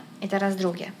pierwsze. I teraz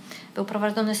drugie. Był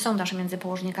prowadzony sondaż między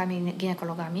położnikami i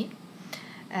ginekologami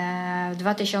w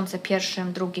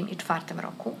 2001, 2002 i 2004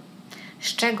 roku,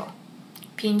 z czego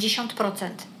 50%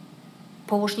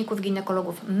 położników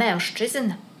ginekologów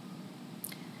mężczyzn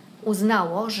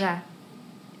uznało, że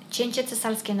cięcie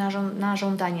cesarskie na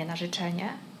żądanie, na życzenie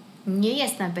nie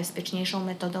jest najbezpieczniejszą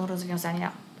metodą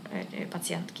rozwiązania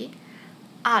pacjentki,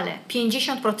 ale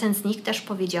 50% z nich też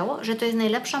powiedziało, że to jest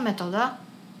najlepsza metoda,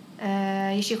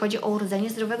 jeśli chodzi o urodzenie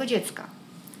zdrowego dziecka.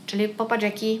 Czyli popatrz,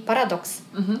 jaki paradoks.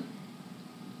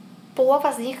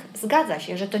 Połowa z nich zgadza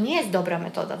się, że to nie jest dobra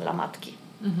metoda dla matki,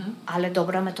 ale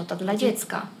dobra metoda dla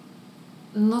dziecka.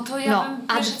 No to ja bym,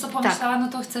 wiesz co pomyślała, no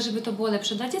to chcę, żeby to było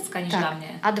lepsze dla dziecka niż dla mnie.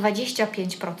 A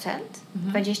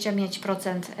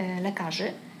 25%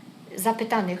 lekarzy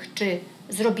zapytanych, czy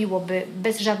zrobiłoby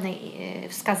bez żadnych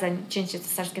wskazań cięcie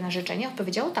cesarskie na życzenie,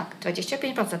 odpowiedziało tak,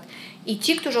 25%. I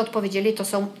ci, którzy odpowiedzieli, to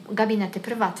są gabinety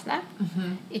prywatne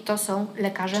i to są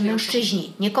lekarze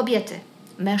mężczyźni, nie kobiety,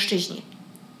 mężczyźni.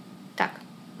 Tak,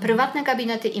 prywatne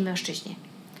gabinety i mężczyźni.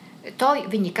 To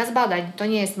wynika z badań, to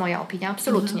nie jest moja opinia,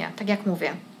 absolutnie, tak jak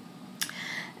mówię.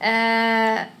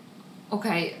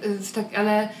 Okej,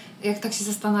 ale Jak tak się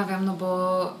zastanawiam, no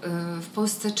bo w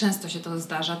Polsce często się to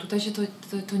zdarza, tutaj się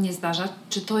to nie zdarza.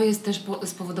 Czy to jest też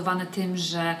spowodowane tym,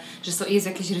 że jest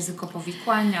jakieś ryzyko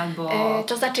powikłań albo...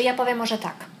 To znaczy, ja powiem może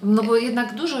tak. No bo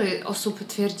jednak dużo osób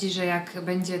twierdzi, że jak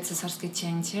będzie cesarskie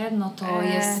cięcie, no to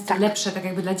jest lepsze tak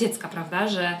jakby dla dziecka, prawda?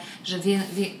 Że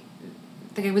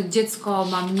tak jakby dziecko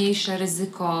ma mniejsze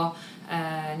ryzyko,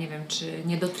 nie wiem, czy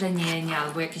niedotlenienia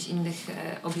albo jakichś innych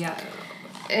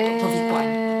powikłań.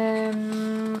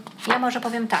 Ja może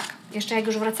powiem tak. Jeszcze jak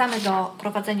już wracamy do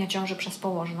prowadzenia ciąży przez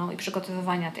położną i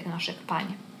przygotowywania tych naszych pań.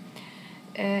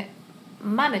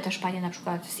 Mamy też panie na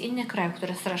przykład z innych krajów,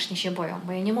 które strasznie się boją,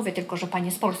 bo ja nie mówię tylko, że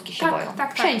panie z Polski się boją.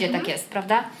 Wszędzie tak jest,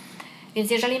 prawda?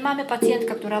 Więc jeżeli mamy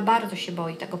pacjentkę, która bardzo się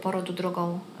boi tego porodu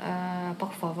drogą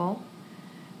pochwową,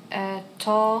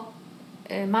 to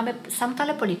mamy sam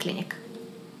telepoliklinik.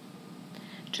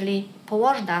 Czyli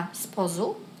położna z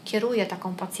POZ-u kieruje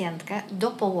taką pacjentkę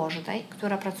do położnej,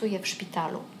 która pracuje w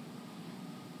szpitalu.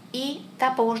 I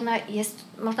ta położna jest,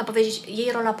 można powiedzieć,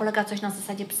 jej rola polega coś na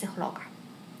zasadzie psychologa.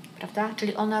 Prawda?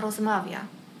 Czyli ona rozmawia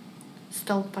z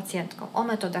tą pacjentką o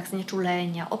metodach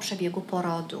znieczulenia, o przebiegu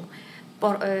porodu.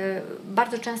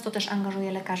 Bardzo często też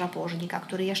angażuje lekarza położnika,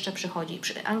 który jeszcze przychodzi.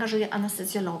 Angażuje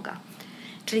anestezjologa.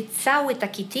 Czyli cały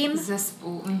taki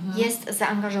zespół jest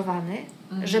zaangażowany,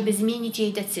 żeby zmienić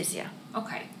jej decyzję.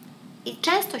 Okay. I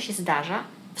często się zdarza,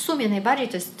 w sumie najbardziej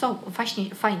to jest to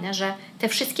właśnie fajne, że te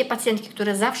wszystkie pacjentki,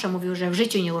 które zawsze mówiły, że w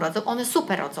życiu nie urodzą, one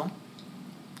super rodzą.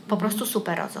 Po prostu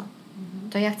super rodzą.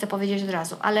 To ja chcę powiedzieć od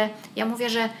razu. Ale ja mówię,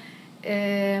 że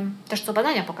też co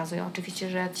badania pokazują oczywiście,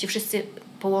 że ci wszyscy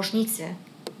położnicy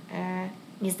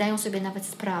nie zdają sobie nawet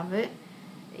sprawy,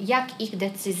 jak ich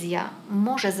decyzja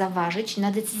może zaważyć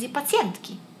na decyzji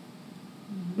pacjentki.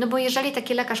 No bo jeżeli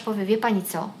taki lekarz powie, wie pani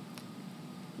co,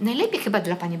 najlepiej chyba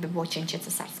dla pani by było cięcie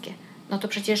cesarskie, no to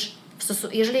przecież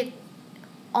jeżeli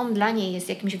on dla niej jest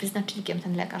jakimś wyznacznikiem,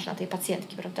 ten lekarz dla tej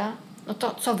pacjentki, prawda? No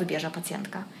to co wybierze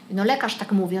pacjentka? No lekarz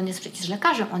tak mówi, on jest przecież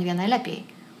lekarzem, on wie najlepiej.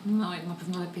 No i na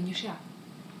pewno lepiej niż ja.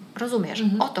 Rozumiesz,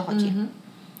 o to chodzi.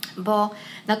 Bo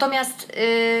natomiast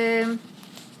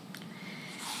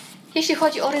jeśli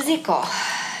chodzi o ryzyko,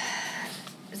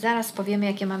 zaraz powiemy,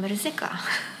 jakie mamy ryzyka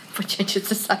po cięciu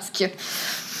cesarskim.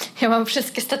 Ja mam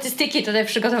wszystkie statystyki tutaj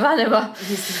przygotowane, bo...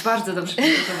 Jesteś bardzo dobrze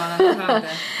przygotowana, naprawdę.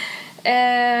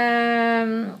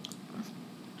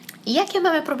 Jakie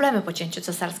mamy problemy po cięciu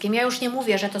cesarskim? Ja już nie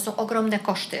mówię, że to są ogromne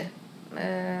koszty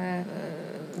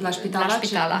dla szpitala.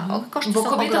 Koszty bo są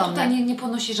kobieta ogromne. Tutaj nie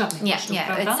ponosi żadnych kosztów,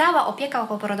 prawda? Cała opieka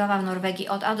opoporodowa w Norwegii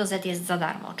od A do Z jest za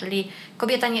darmo, czyli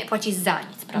kobieta nie płaci za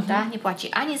nic, prawda? Nie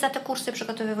płaci ani za te kursy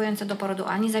przygotowujące do porodu,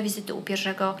 ani za wizyty u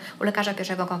lekarza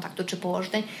pierwszego kontaktu czy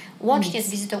położnej, łącznie z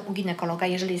wizytą u ginekologa,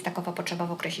 jeżeli jest takowa potrzeba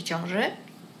w okresie ciąży,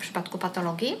 w przypadku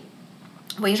patologii,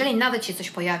 bo jeżeli nawet się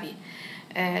coś pojawi,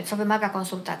 co wymaga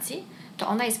konsultacji, to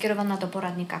ona jest kierowana do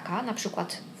poradnika K, na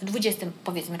przykład w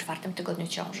 24 tygodniu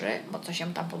ciąży, bo coś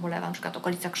się tam pobolewa, na przykład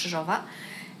okolica krzyżowa,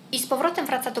 i z powrotem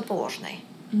wraca do położnej.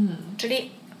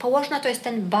 Czyli położna to jest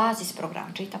ten bazis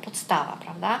program, czyli ta podstawa,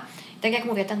 prawda? I tak jak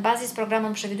mówię, ten bazis program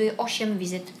on przewiduje 8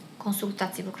 wizyt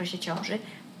konsultacji w okresie ciąży,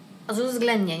 z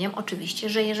uwzględnieniem oczywiście,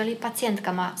 że jeżeli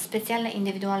pacjentka ma specjalne,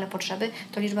 indywidualne potrzeby,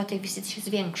 to liczba tych wizyt się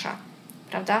zwiększa,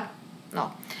 prawda?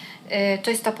 No,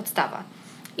 to jest ta podstawa.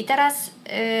 I teraz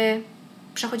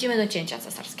przechodzimy do cięcia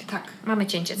cesarskiego. Tak. Mamy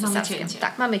cięcie cesarskie. Mamy cięcie.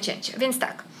 Tak, mamy cięcie. Więc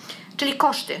tak, czyli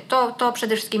koszty, to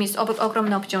przede wszystkim jest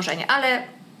ogromne obciążenie, ale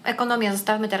ekonomia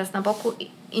zostawmy teraz na boku i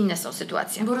inne są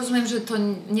sytuacje. Bo rozumiem, że to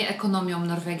nie ekonomią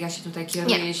Norwegia się tutaj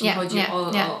kieruje, jeśli chodzi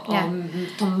o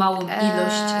tą małą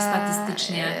ilość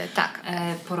statystycznie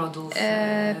porodów.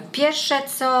 Pierwsze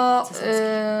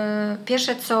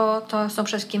co to są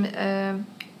przede wszystkim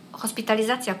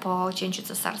hospitalizacja po cięciu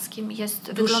cesarskim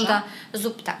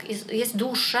jest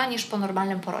dłuższa niż po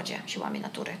normalnym porodzie siłami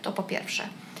natury. To po pierwsze.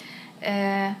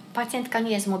 Pacjentka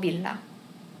nie jest mobilna.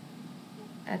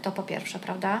 To po pierwsze,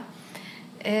 prawda?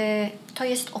 To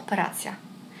jest operacja.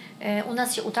 U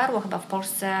nas się utarło chyba w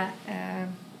Polsce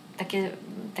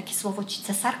takie słowo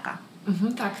cesarka.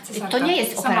 Tak, cesarka. To nie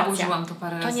jest operacja. Sama użyłam to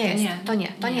parę razy. To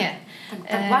nie.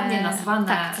 Tak ładnie nazwane.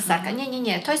 Tak, cesarka.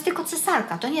 Nie. To jest tylko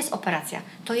cesarka. To nie jest operacja.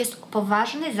 To jest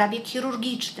poważny zabieg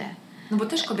chirurgiczny. No bo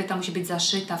też kobieta musi być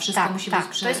zaszyta, wszystko musi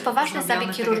być to jest poważny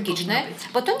zabieg chirurgiczny,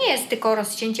 bo to nie jest tylko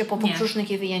rozcięcie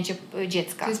powobrzusznych i wyjęcie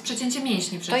dziecka. To jest przecięcie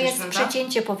mięśni przecież, to jest prawda?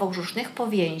 przecięcie powobrzusznych,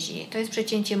 powięzi, to jest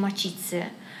przecięcie macicy,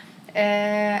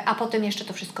 a potem jeszcze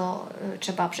to wszystko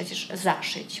trzeba przecież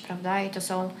zaszyć, prawda? I to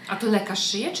są... A to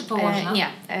lekarz szyje czy położna? Nie.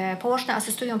 Położne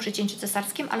asystują przy cięciu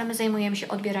cesarskim, ale my zajmujemy się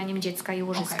odbieraniem dziecka i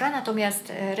łożyska,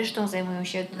 natomiast resztą zajmują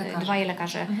się dwaj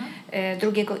lekarze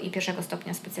drugiego i pierwszego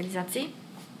stopnia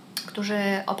specjalizacji.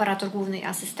 operator główny i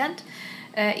asystent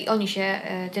i oni się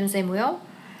tym zajmują.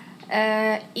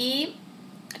 I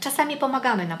czasami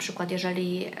pomagamy, na przykład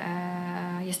jeżeli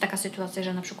jest taka sytuacja,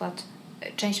 że na przykład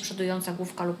część przodująca,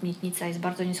 główka lub miednica jest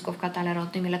bardzo nisko w katale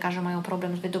rodnym i lekarze mają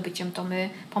problem z wydobyciem, to my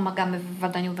pomagamy w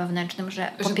badaniu wewnętrznym,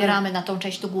 że podpieramy na tą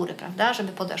część do góry, prawda,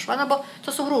 żeby podeszła, no bo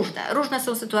to są różne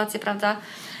są sytuacje, prawda,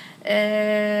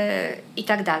 i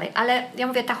tak dalej. Ale ja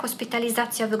mówię, ta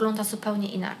hospitalizacja wygląda zupełnie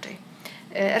inaczej.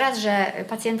 Raz, że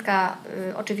pacjentka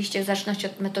oczywiście w zależności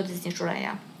od metody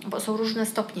znieczulenia, bo są różne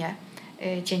stopnie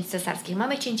cięć cesarskich.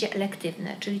 Mamy cięcie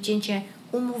elektywne, czyli cięcie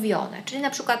umówione, czyli na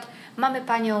przykład mamy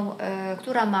panią,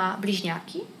 która ma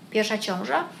bliźniaki, pierwsza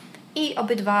ciąża i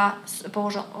obydwa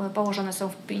położone są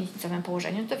w pięćnicowym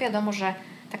położeniu. To wiadomo, że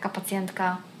taka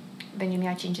pacjentka będzie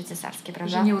miała cięcie cesarskie,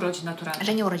 prawda? Że nie urodzi naturalnie.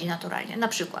 Że nie urodzi naturalnie, na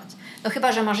przykład. No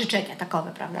chyba, że ma życzenie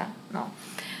takowe, prawda? No.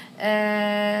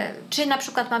 Czy na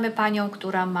przykład mamy panią,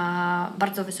 która ma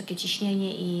bardzo wysokie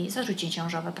ciśnienie i zarzucie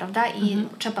ciążowe, prawda? I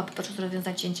trzeba po prostu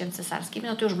rozwiązać cięciem cesarskim,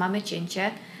 no to już mamy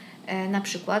cięcie na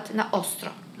przykład na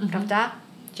ostro, prawda?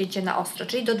 Cięcie na ostro,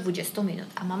 czyli do 20 minut.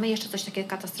 A mamy jeszcze coś takiego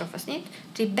katastrofesnit,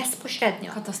 czyli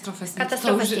bezpośrednio.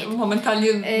 Katastrofesnit. Momentalnie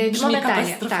brzmi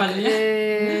katastrofalnie. Tak.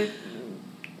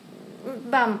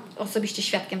 Byłam osobiście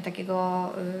świadkiem takiego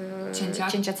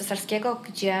cięcia cesarskiego,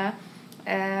 gdzie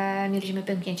mieliśmy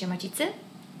pęknięcie macicy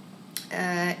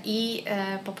i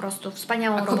po prostu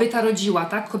wspaniałą... A kobieta rodziła,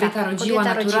 tak? Kobieta rodziła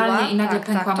naturalnie i nagle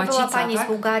pękła macica, to była pani tak? z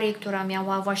Bułgarii, która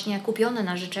miała właśnie kupione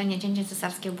na życzenie cięcie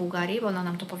cesarskie w Bułgarii, bo ona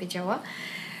nam to powiedziała.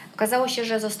 Okazało się,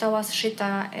 że została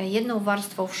zszyta jedną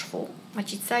warstwą w szwu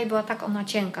macica i była tak ona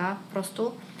cienka po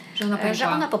prostu, że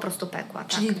ona po prostu pękła.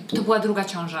 Czyli tak? To była druga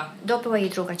ciąża? To była jej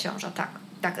druga ciąża, tak.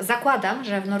 Tak, zakładam,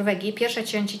 że w Norwegii pierwsze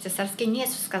cięcie cesarskie nie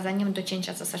jest wskazaniem do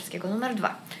cięcia cesarskiego numer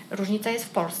 2. Różnica jest w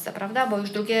Polsce, prawda? Bo już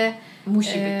drugie... Musi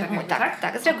być tak?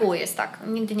 Tak, z reguły jest tak.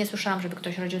 Nigdy nie słyszałam, żeby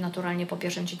ktoś rodził naturalnie po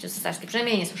pierwszym cięciu cesarskim.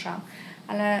 Przynajmniej nie słyszałam.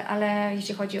 Ale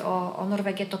jeśli chodzi o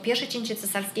Norwegię, to pierwsze cięcie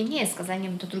cesarskie nie jest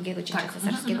wskazaniem do drugiego cięcia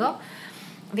cesarskiego.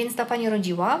 Więc ta pani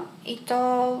rodziła i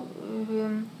to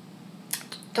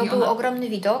był ogromny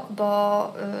widok, bo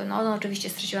ona oczywiście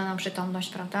straciła nam przytomność,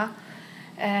 prawda?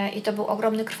 I to był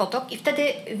ogromny krwotok i wtedy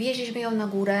wieźliśmy ją na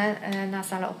górę na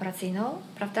salę operacyjną,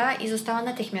 prawda? I została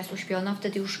natychmiast uśpiona.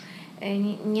 Wtedy już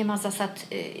nie ma zasad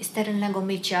sterylnego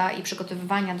mycia i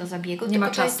przygotowywania do zabiegu. Nie ma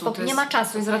czasu. To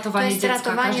jest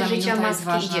ratowanie życia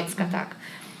matki i dziecka, tak.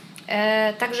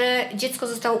 Także dziecko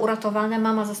zostało uratowane,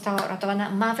 mama została uratowana,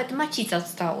 nawet macica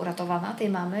została uratowana tej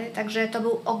mamy. Także to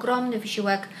był ogromny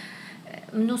wysiłek,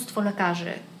 mnóstwo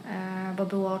lekarzy, bo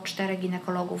było 4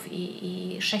 ginekologów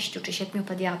i 6 czy 7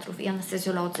 pediatrów i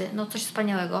anestezjolodzy, no coś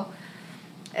wspaniałego.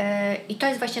 I to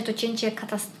jest właśnie to cięcie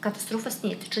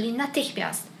katastrofesnit, czyli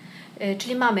natychmiast.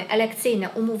 Czyli mamy elekcyjne,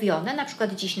 umówione, na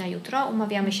przykład dziś na jutro,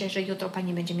 umawiamy się, że jutro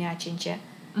pani będzie miała cięcie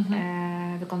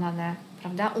wykonane,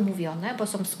 prawda, umówione, bo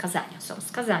są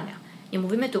wskazania. Nie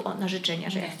mówimy tu na życzenia,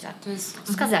 że ja chcę. To jest...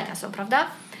 Wskazania są, prawda?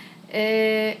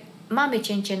 Mamy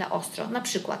cięcie na ostro, na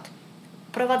przykład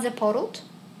prowadzę poród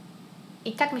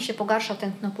i tak mi się pogarsza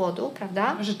tętno płodu,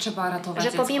 prawda? Że trzeba ratować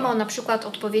dziecko. Pomimo na przykład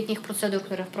odpowiednich procedur,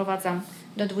 które wprowadzam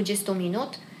do 20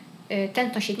 minut,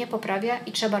 tętno się nie poprawia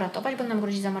i trzeba ratować, bo nam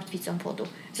grozi zamartwicą płodu.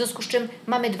 W związku z czym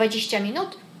mamy 20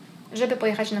 minut, żeby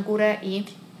pojechać na górę i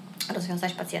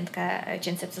rozwiązać pacjentkę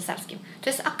cięciem cesarskim. To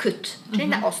jest akut, czyli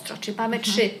na ostro, czyli mamy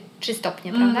 3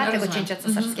 stopnie, prawda, tego cięcia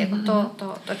cesarskiego.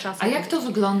 To trzeba sobie A jak to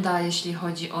wygląda, jeśli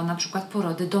chodzi o na przykład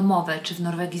porody domowe? Czy w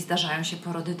Norwegii zdarzają się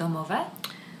porody domowe?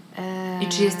 I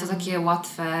czy jest to takie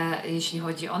łatwe, jeśli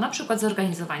chodzi o na przykład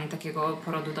zorganizowanie takiego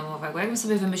porodu domowego? Jakbym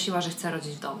sobie wymyśliła, że chcę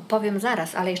rodzić w domu. Powiem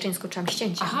zaraz, ale jeszcze nie skończyłam z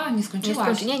cięciem. Aha, nie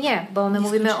skończyłaś. Nie, bo my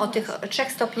mówimy o tych 3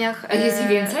 stopniach. A jest ich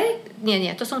więcej?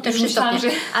 Nie, to są te 3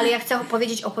 stopnie. Ale ja chcę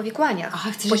powiedzieć o powikłaniach.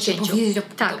 Aha, chcesz jeszcze powiedzieć o...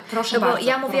 Tak, proszę bo bardzo,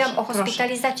 ja mówiłam o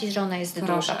hospitalizacji, że ona jest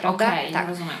długa, prawda? Okej, tak.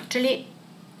 Rozumiem. Czyli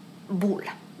ból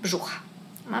brzucha.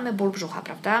 Mamy ból brzucha,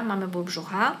 prawda? Mamy ból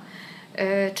brzucha,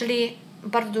 czyli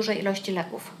bardzo duże ilości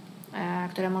leków,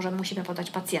 które musimy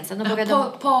podać pacjentce. No bo wiadomo,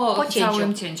 po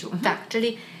całym cięciu. Tak,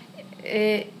 czyli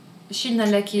silne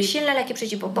leki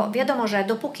przeciw, bo wiadomo, że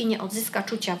dopóki nie odzyska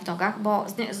czucia w nogach, bo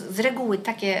z reguły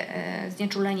takie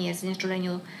znieczulenie jest w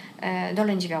znieczuleniu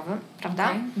dolędźwiowym,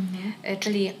 prawda?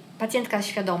 Czyli pacjentka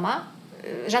świadoma,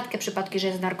 rzadkie przypadki, że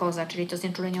jest narkoza, czyli to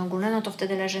znieczulenie ogólne, no to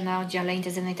wtedy leży na oddziale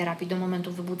intensywnej terapii do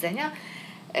momentu wybudzenia,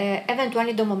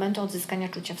 ewentualnie do momentu odzyskania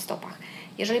czucia w stopach.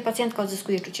 Jeżeli pacjentka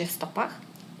odzyskuje czucie w stopach,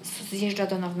 zjeżdża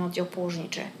do nas na oddział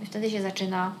położniczy. I wtedy się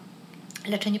zaczyna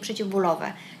leczenie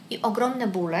przeciwbólowe. I ogromne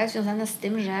bóle związane z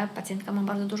tym, że pacjentka ma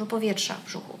bardzo dużo powietrza w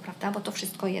brzuchu, prawda? Bo to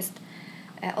wszystko jest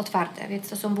otwarte. Więc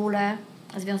to są bóle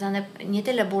związane, nie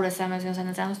tyle bóle same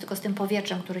związane z anus, tylko z tym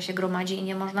powietrzem, które się gromadzi i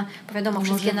nie można, bo wiadomo, Nie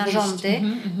wszystkie może narządy, wyjść.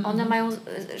 one mają,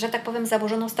 że tak powiem,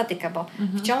 zaburzoną statykę, bo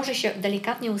w ciąży się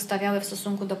delikatnie ustawiały w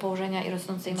stosunku do położenia i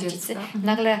rosnącej macicy.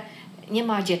 Nagle nie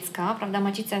ma dziecka, prawda,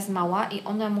 macica jest mała i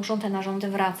one muszą te narządy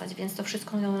wracać, więc to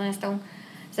wszystko związane jest z tą,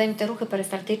 zanim te ruchy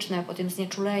perystaltyczne po tym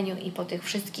znieczuleniu i po tych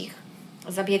wszystkich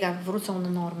zabiegach wrócą do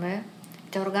normy,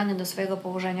 te organy do swojego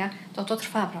położenia, to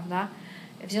trwa, prawda?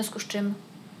 W związku z czym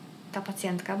ta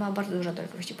pacjentka ma bardzo duże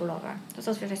dolegliwości bólowe. To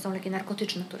zazwyczaj są leki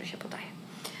narkotyczne, które się podaje.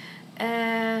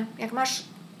 Jak masz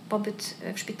pobyt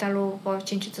w szpitalu po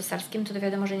cięciu cesarskim, to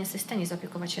wiadomo, że nie jesteś w stanie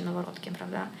zaopiekować się noworodkiem,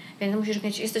 prawda?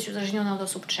 Więc jesteś uzależniona od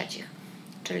osób trzecich,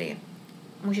 czyli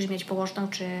musisz mieć położną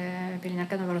czy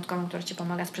pielęgniarkę noworodkową, która Ci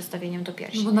pomaga z przestawieniem do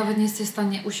piersi. Bo nawet nie jesteś w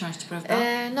stanie usiąść, prawda?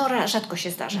 Rzadko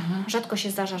się zdarza. Rzadko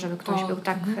się zdarza, żeby ktoś był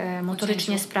tak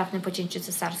motorycznie sprawny po cięciu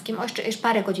cesarskim. Jeszcze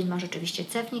parę godzin ma rzeczywiście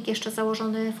cewnik jeszcze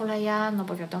założony, foleja, no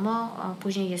bo wiadomo, a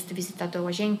później jest wizyta do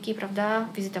łazienki, prawda?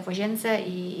 Wizyta w łazience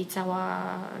i cała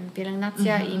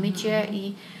pielęgnacja i mycie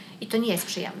i to nie jest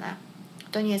przyjemne.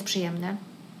 To nie jest przyjemne.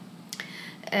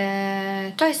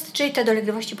 To jest, czyli te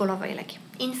dolegliwości bólowe i leki.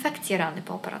 Infekcje rany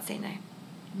pooperacyjnej.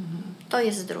 To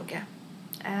jest drugie.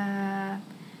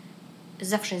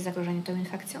 Zawsze jest zagrożenie tą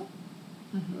infekcją.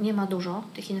 Nie ma dużo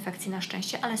tych infekcji na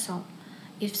szczęście, ale są.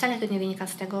 I wcale to nie wynika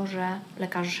z tego, że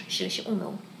lekarz źle się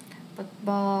umył.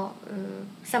 Bo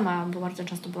sama bardzo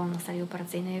często byłam na sali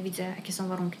operacyjnej, ja widzę, jakie są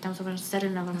warunki. Tam są wręcz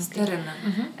sterylne warunki. Sterylne.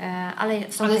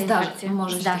 Ale są te infekcje.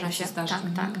 Zdarza się.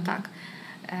 Tak.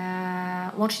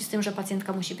 Łącznie z tym, że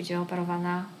pacjentka musi być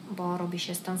operowana, bo robi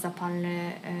się stan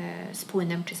zapalny z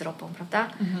płynem czy z ropą, prawda?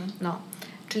 No.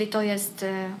 Czyli to jest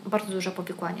bardzo duże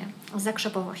powikłanie.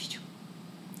 Zakrzepowość.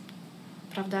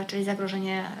 Prawda? Czyli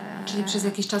zagrożenie... Czyli przez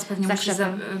jakiś czas pewnie musi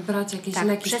brać jakieś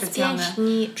leki specjalne.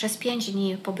 Przez 5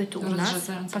 dni pobytu u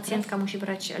nas pacjentka musi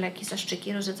brać leki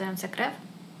zaszczyki rozrzedzające krew.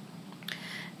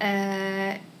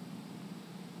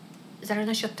 W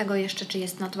zależności od tego jeszcze, czy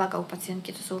jest nadwaga u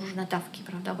pacjentki, to są różne dawki,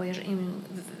 prawda? Bo jeżeli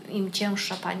im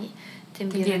cięższa pani, tym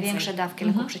bierze większe dawki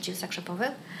leków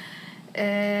przeciwzakrzepowych.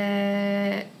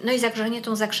 No i zagrożenie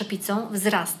tą zakrzepicą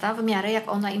wzrasta w miarę jak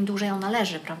im dłużej ona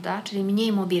leży, prawda? Czyli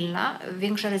mniej mobilna,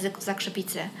 większe ryzyko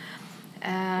zakrzepicy.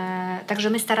 Także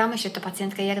my staramy się tę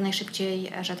pacjentkę jak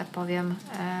najszybciej, że tak powiem,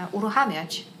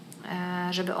 uruchamiać,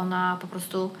 żeby ona po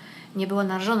prostu nie była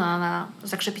narażona na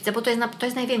zakrzepicę, bo to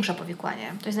jest największe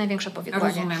powikłanie. To jest największe powikłanie.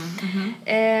 Rozumiem.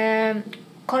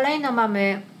 Kolejno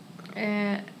mamy,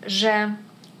 że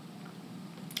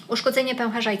uszkodzenie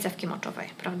pęcherza i cewki moczowej,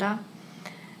 prawda?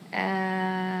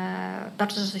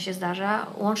 Bardzo często się zdarza,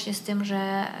 łącznie z tym,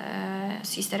 że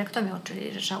z histerektomią,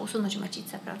 czyli że trzeba usunąć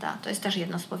macicę, prawda? To jest też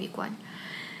jedno z powikłań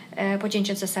po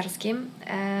cięciu cesarskim.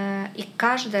 I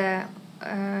każde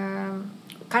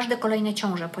kolejne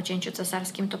ciąże po cięciu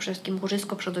cesarskim to przede wszystkim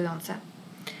łożysko przodujące.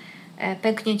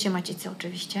 Pęknięcie macicy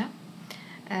oczywiście.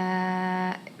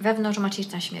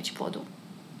 Wewnątrzmaciczna śmierć płodu.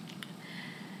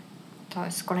 To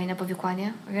jest kolejne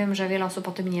powikłanie. Wiem, że wiele osób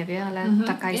o tym nie wie, ale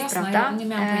taka jest prawda. Ja nie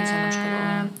miałam pojęcia na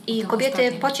przykład I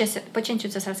kobiety po cięciu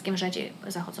cesarskim rzadziej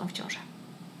zachodzą w ciążę.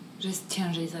 Że jest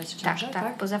ciężej zajść w ciążę,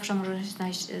 tak? Bo zawsze możesz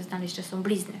znaleźć, że są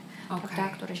blizny, prawda,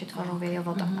 które się tworzą w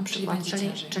jajowodach na przykład.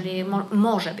 Czyli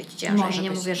może być ciężej.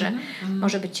 Nie mówię, że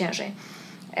może być ciężej.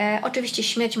 Oczywiście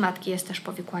śmierć matki jest też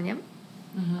powikłaniem.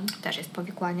 Też jest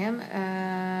powikłaniem.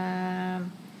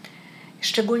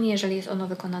 Szczególnie jeżeli jest ono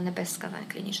wykonane bez wskazań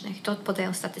klinicznych. To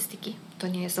podają statystyki. To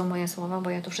nie są moje słowa, bo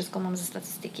ja to wszystko mam ze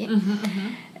statystyki.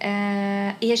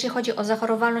 I jeśli chodzi o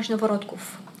zachorowalność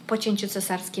noworodków po cięciu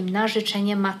cesarskim na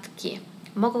życzenie matki,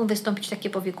 mogą wystąpić takie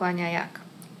powikłania jak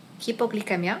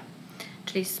hipoglikemia,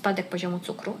 czyli spadek poziomu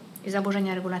cukru i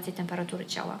zaburzenia regulacji temperatury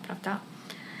ciała, prawda?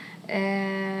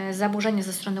 Zaburzenia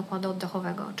ze strony układu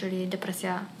oddechowego, czyli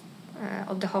depresja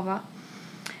oddechowa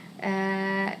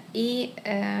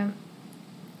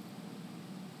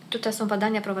tutaj są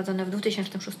badania prowadzone w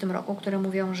 2006 roku, które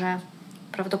mówią, że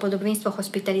prawdopodobieństwo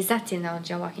hospitalizacji na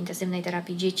oddziałach intensywnej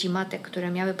terapii dzieci, matek,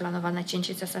 które miały planowane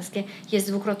cięcie cesarskie, jest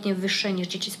dwukrotnie wyższe niż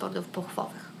dzieci z porodów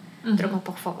pochwowych, drogą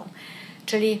pochwową.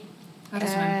 Czyli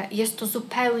jest to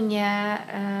zupełnie...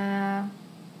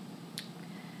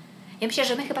 Ja myślę,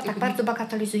 że my chyba tak bardzo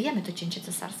bagatelizujemy to cięcie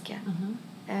cesarskie.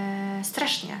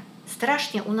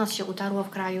 Strasznie u nas się utarło w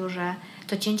kraju, że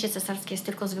to cięcie cesarskie jest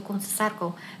tylko zwykłą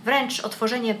cesarką. Wręcz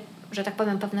otworzenie, że tak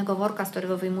powiem, pewnego worka, z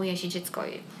którego wyjmuje się dziecko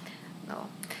i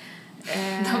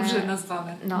dobrze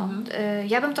nazwane.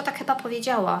 Ja bym to tak chyba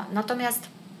powiedziała. Natomiast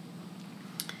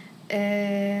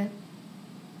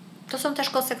to są też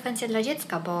konsekwencje dla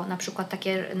dziecka, bo na przykład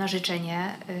takie na życzenie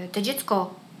to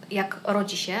dziecko jak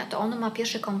rodzi się, to ono ma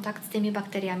pierwszy kontakt z tymi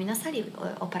bakteriami na sali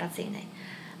operacyjnej.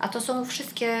 A to są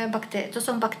wszystkie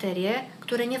bakterie,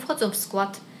 które nie wchodzą w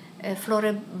skład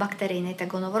flory bakteryjnej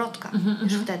tego noworodka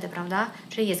już wtedy, prawda?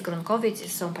 Czyli jest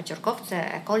gronkowiec, są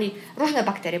paciorkowce, E. coli, różne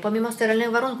bakterie, pomimo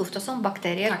sterylnych warunków. To są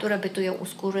bakterie, które bytują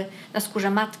na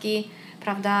skórze matki,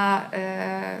 prawda?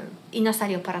 I na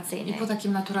sali operacyjnej. I po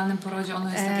takim naturalnym porodzie ono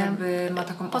jest tak jakby, ma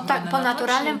taką po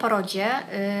naturalnym porodzie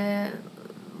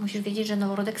musisz wiedzieć, że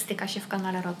noworodek styka się w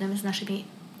kanale rodnym z naszymi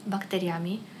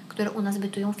bakteriami, które u nas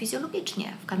bytują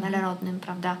fizjologicznie w kanale rodnym,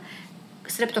 prawda?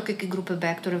 Streptokoki grupy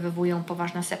B, które wywołują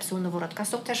poważne sepsy u noworodka,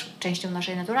 są też częścią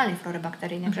naszej naturalnej flory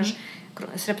bakteryjnej. Przecież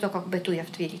streptokok bytuje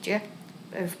w twielicie,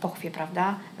 w pochwie,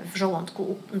 prawda? W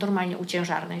żołądku, normalnie u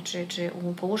ciężarnej czy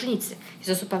u położnicy. Jest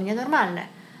to zupełnie normalne,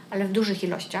 ale w dużych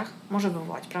ilościach może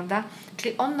wywołać, prawda?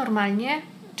 Czyli on normalnie,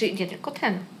 czyli nie tylko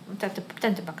ten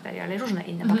typ bakterii, ale różne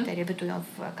inne bakterie bytują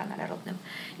w kanale rodnym.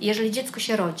 I jeżeli dziecko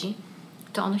się rodzi,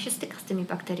 to ono się styka z tymi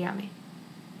bakteriami.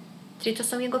 Czyli to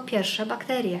są jego pierwsze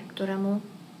bakterie, które mu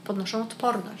podnoszą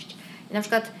odporność. I na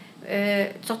przykład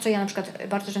co ja na przykład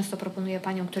bardzo często proponuję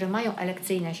paniom, które mają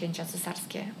elekcyjne cięcia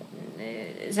cesarskie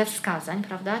ze wskazań,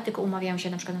 prawda, tylko umawiają się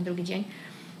na przykład na drugi dzień,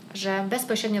 że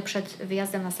bezpośrednio przed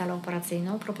wyjazdem na salę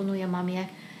operacyjną proponuję mamie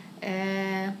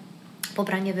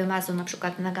pobranie wymazu na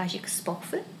przykład na gazik z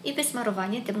pochwy i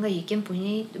wysmarowanie tym gazikiem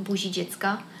później buzi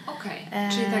dziecka.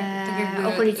 Czyli tak jakby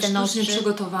okolice nozdrzy.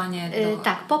 Przygotowanie do...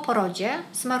 Tak, po porodzie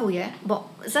smaruję, bo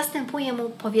zastępuję mu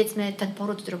powiedzmy ten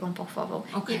poród drogą pochwową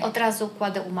i od razu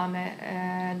kładę u mamy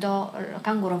do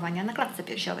kangurowania na klatce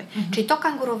piersiowej. Czyli to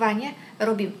kangurowanie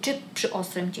robi czy przy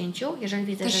ostrym cięciu, jeżeli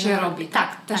widzę, też że... się robi,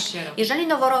 tak? Też się robi. Jeżeli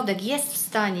noworodek jest w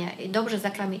stanie dobrze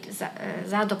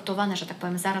zaadoptowany, że tak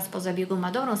powiem, zaraz po zabiegu,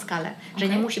 ma dobrą skalę, że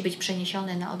nie musi być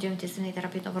przeniesiony na oddział intensywnej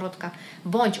terapii noworodka,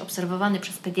 bądź obserwowany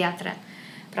przez pediatrę,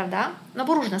 prawda? No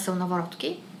bo różne są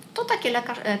noworodki, to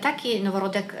taki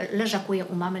noworodek leżakuje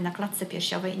u mamy na klatce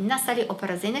piersiowej na sali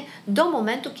operacyjnej do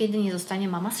momentu, kiedy nie zostanie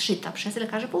mama zszyta przez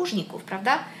lekarzy położników,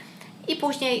 prawda? I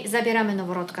później zabieramy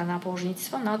noworodka na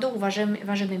położnictwo, na dół,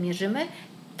 ważymy, mierzymy,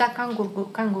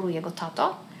 kanguruje go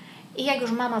tato i jak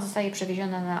już mama zostaje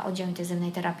przewieziona na oddział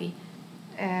intensywnej terapii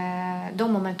do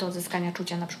momentu odzyskania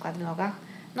czucia na przykład w nogach,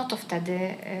 no to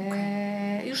wtedy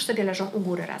już sobie leżą u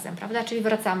góry razem, prawda? Czyli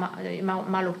wraca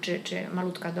maluch czy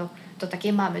malutka do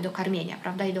takiej mamy, do karmienia,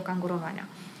 prawda? I do kangurowania.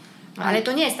 No, ale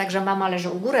to nie jest tak, że mama leży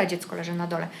u góry, a dziecko leży na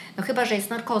dole. No chyba, że jest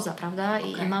narkoza, prawda?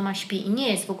 I mama śpi i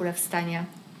nie jest w ogóle w stanie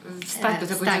wstać do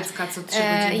tego dziecka co 3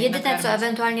 godziny. Jedyne, co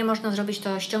ewentualnie można zrobić,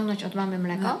 to ściągnąć od mamy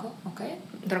mleko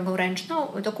drogą ręczną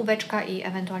do kubeczka i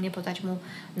ewentualnie podać mu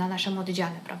na naszym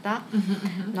oddziale, prawda?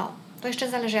 No, to jeszcze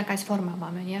zależy, jaka jest forma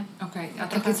mamy, nie? A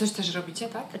takie coś też robicie,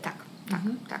 tak?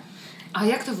 Tak. A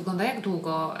jak to wygląda? Jak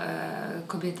długo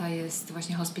kobieta jest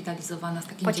właśnie hospitalizowana z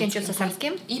takim po cięciu dzieckiem?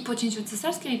 cesarskim? I po cięciu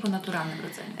cesarskim, i po naturalnym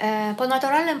rodzeniu. Po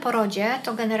naturalnym porodzie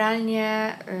to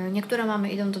generalnie niektóre mamy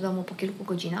idą do domu po kilku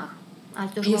godzinach. Ale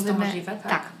to już jest mówimy, to możliwe,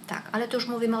 tak? Tak, ale to już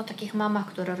mówimy o takich mamach,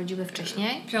 które rodziły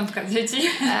wcześniej. 5 dzieci.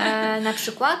 Na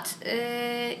przykład.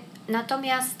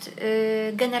 Natomiast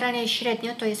generalnie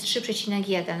średnio to jest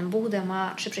 3,1. Bułdę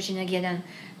ma 3,1.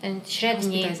 Ten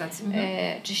średni,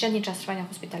 czy średni czas trwania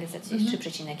hospitalizacji jest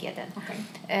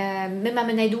 3,1. My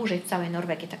mamy najdłużej w całej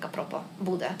Norwegii, tak a propos,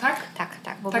 budę. Tak?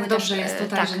 Tak. Bo tak dobrze jest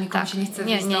tutaj, że nikomu się nie chce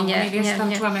wyjść z domu. Nie,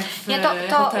 tam czułam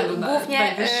w hotelu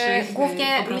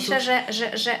głównie myślę,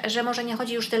 że może nie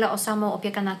chodzi już tyle o samą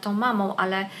opiekę nad tą mamą,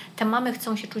 ale te mamy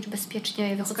chcą się czuć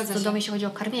bezpiecznie wychodząc do domu, jeśli chodzi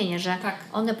o karmienie, że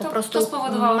one po prostu to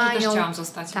spowodowało, mają, że też chciałam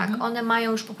zostać. Tak, one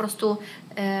mają już po prostu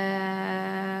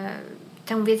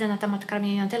tę wiedzę na temat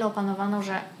karmienia na tyle opanowaną,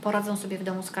 że poradzą sobie w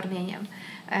domu z karmieniem.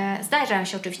 Zdarzają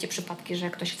się oczywiście przypadki, że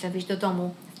ktoś chce wyjść do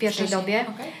domu w pierwszej dobie.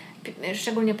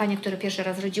 Szczególnie panie, które pierwszy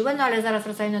raz rodziły, no ale zaraz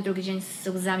wracają na drugi dzień z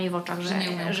łzami w oczach,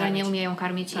 że nie umieją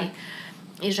karmić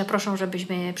i że proszą,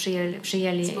 żebyśmy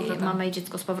przyjęli mamę i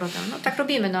dziecko z powrotem. No tak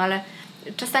robimy, no ale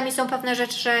czasami są pewne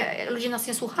rzeczy, że ludzie nas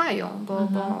nie słuchają, bo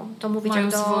to mówić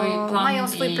mają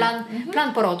swój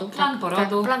plan porodu.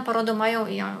 Plan porodu mają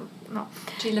i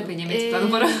Czyli lepiej nie mieć planu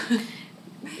porodu.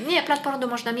 Nie, plan porodu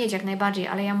można mieć jak najbardziej,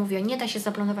 ale ja mówię, nie da się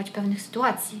zaplanować pewnych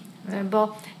sytuacji,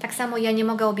 bo tak samo ja nie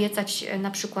mogę obiecać,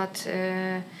 na przykład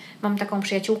mam taką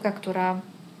przyjaciółkę, która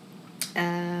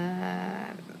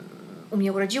u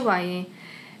mnie urodziła i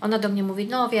ona do mnie mówi,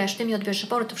 no wiesz, ty mi odbierzesz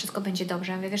poród, to wszystko będzie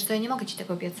dobrze. Ja mówię, wiesz co, ja nie mogę ci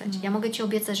tego obiecać. Ja mogę ci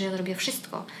obiecać, że ja zrobię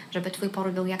wszystko, żeby twój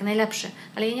poród był jak najlepszy,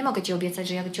 ale ja nie mogę ci obiecać,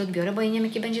 że ja ci odbiorę, bo ja nie wiem,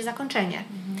 jakie będzie zakończenie.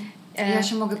 Ja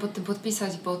się mogę pod tym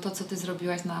podpisać, bo to, co Ty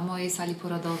zrobiłaś na mojej sali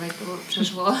porodowej, to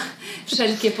przeszło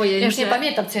wszelkie pojęcie. Ja już nie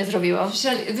pamiętam, co ja zrobiłam.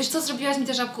 Wiesz co, zrobiłaś mi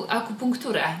też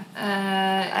akupunkturę.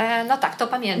 No tak, to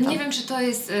pamiętam. Nie wiem,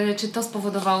 czy to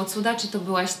spowodowało cuda, czy to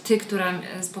byłaś Ty, która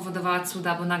spowodowała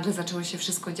cuda, bo nagle zaczęło się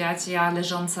wszystko dziać. Ja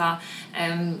leżąca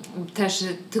też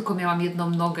tylko miałam jedną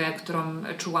nogę, którą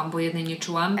czułam, bo jednej nie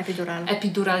czułam.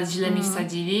 Epidural źle mi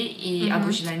wsadzili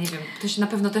albo źle, nie wiem. To się na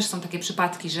pewno też są takie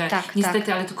przypadki, że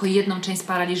niestety, ale tylko jedną część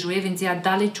sparaliżuje, więc ja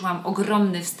dalej czułam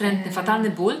ogromny, wstrętny, fatalny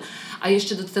ból, a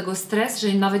jeszcze do tego stres,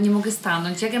 że nawet nie mogę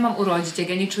stanąć. Jak ja mam urodzić, jak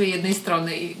ja nie czuję jednej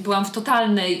strony? I byłam w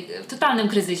totalnym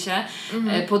kryzysie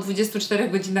po 24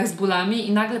 godzinach z bólami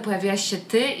i nagle pojawiłaś się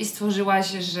Ty i stworzyłaś,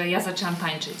 że ja zaczęłam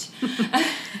tańczyć.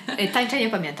 Tańczenie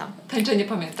pamiętam. Tańczenie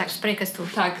pamiętam. Tak, sprejkestur.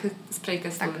 Tak,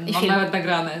 sprejkestur. Tak, mam nawet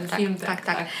nagrane. Film,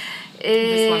 tak.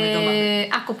 Wysłany do mamy.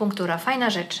 Akupunktura, fajna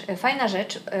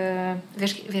rzecz.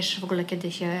 Wiesz w ogóle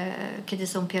kiedy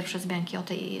są pierwsze wzmianki o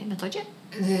tej metodzie?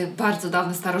 Bardzo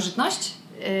dawna starożytność?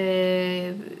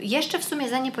 Jeszcze w sumie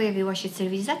zanim pojawiła się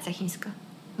cywilizacja chińska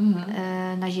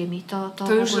na ziemi.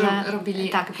 To już w ogóle,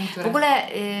 robili akupunkturę. W ogóle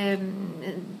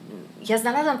ja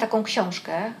znalazłam taką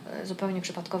książkę, zupełnie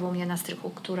przypadkowo u mnie na strychu,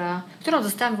 którą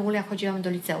dostałam w ogóle, jak chodziłam do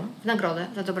liceum, w nagrodę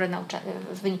za dobre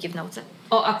wyniki w nauce.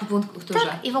 O akupunkturze.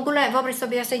 Tak, i w ogóle wyobraź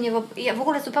sobie, ja w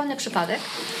ogóle zupełny przypadek.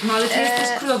 No ale Ty jesteś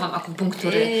królową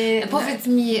akupunktury. Powiedz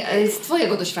mi z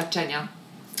Twojego doświadczenia.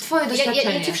 Twoje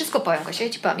doświadczenie. Ja Ci wszystko powiem, Kasia, ja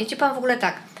Ci powiem w ogóle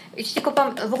tak. Ja Ci tylko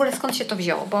powiem w ogóle skąd się to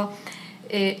wzięło, bo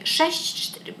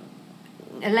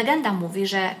legenda mówi,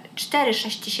 że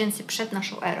 4-6 tysięcy przed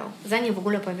naszą erą, zanim w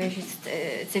ogóle pojawiła się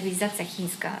cywilizacja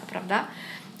chińska, prawda?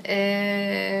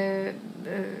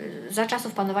 Za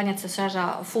czasów panowania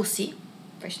cesarza Fusi,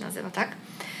 to się nazywa, tak?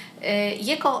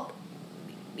 Jego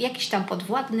jakiś tam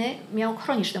podwładny miał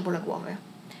chroniczne bóle głowy.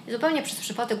 I zupełnie przez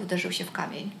przypadek uderzył się w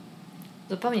kamień.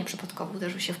 Zupełnie przypadkowo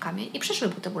uderzył się w kamień i przeszły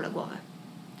mu te bóle głowy.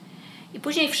 I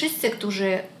później wszyscy,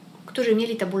 którzy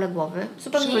mieli te bóle głowy,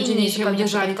 zupełnie inni, zupełnie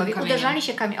uderzali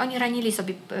się kamieniem. Oni ranili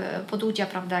sobie podudzia,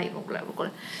 prawda, i w ogóle.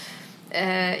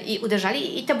 I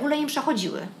uderzali i te bóle im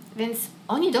przechodziły. Więc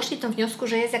oni doszli do wniosku,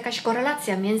 że jest jakaś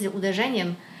korelacja między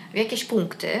uderzeniem w jakieś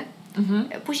punkty.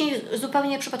 Później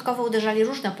zupełnie przypadkowo uderzali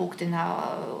różne punkty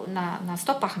na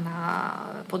stopach, na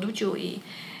podudziu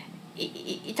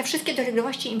i te wszystkie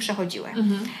dolegliwości im przechodziły.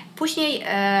 Później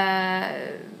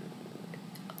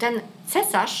ten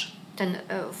cesarz, ten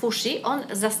Fushi, on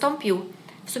zastąpił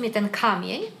w sumie ten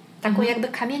kamień taką jakby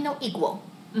kamienną igłą.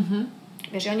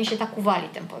 Wiesz, i oni się nakuwali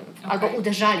albo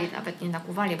uderzali, nawet nie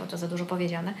nakuwali, bo to za dużo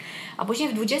powiedziane. A później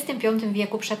w XXV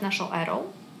wieku przed naszą erą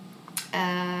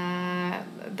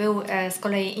był z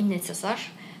kolei inny cesarz,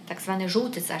 tak zwany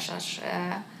żółty cesarz,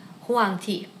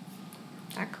 Huangdi,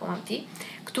 tak, Huangdi,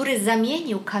 który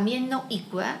zamienił kamienną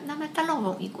igłę na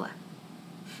metalową igłę.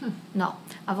 No,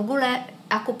 a w ogóle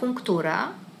akupunktura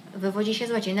wywodzi się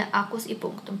z łaciny acus i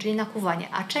punctum, czyli nakuwanie,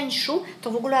 a część shu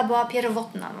to w ogóle była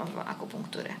pierwotna nazwa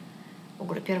akupunktury. W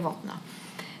ogóle pierwotna.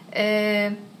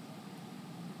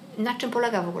 Na czym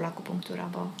polega w ogóle akupunktura?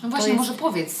 No właśnie, może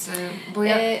powiedz, bo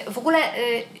ja... W ogóle,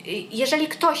 jeżeli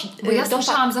ktoś... Bo ja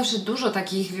słyszałam zawsze dużo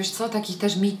takich, wiesz co, takich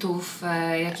też mitów,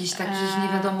 jakichś takich nie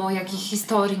wiadomo jakich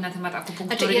historii na temat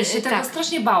akupunktury. Znaczy, ja się tego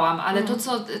strasznie bałam, ale to,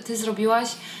 co Ty zrobiłaś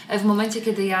w momencie,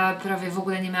 kiedy ja prawie w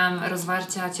ogóle nie miałam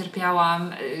rozwarcia, cierpiałam,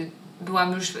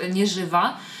 byłam już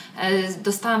nieżywa,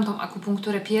 dostałam tą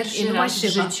akupunkturę pierwszy raz w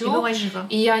życiu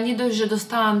i ja nie dość, że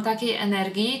dostałam takiej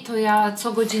energii, to ja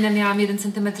co godzinę miałam 1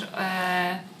 centymetr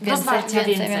rozwarcia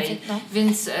więcej. No.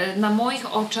 Więc na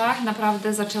moich oczach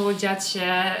naprawdę zaczęło dziać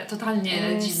się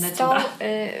totalnie dziwne cuda.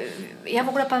 Ja w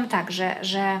ogóle powiem tak,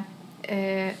 że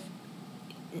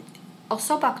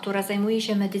osoba, która zajmuje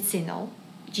się medycyną,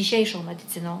 dzisiejszą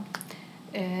medycyną,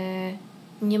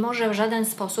 nie może w żaden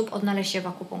sposób odnaleźć się w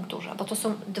akupunkturze, bo to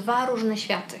są dwa różne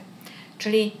światy.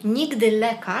 Czyli nigdy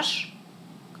lekarz,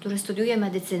 który studiuje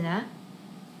medycynę,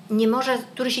 nie może,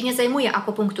 który się nie zajmuje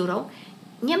akupunkturą,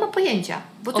 nie ma pojęcia,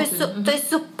 bo to jest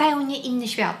zupełnie inny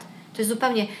świat. To jest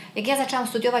zupełnie... Jak ja zaczęłam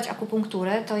studiować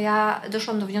akupunkturę, to ja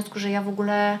doszłam do wniosku, że ja w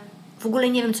ogóle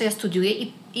nie wiem, co ja studiuję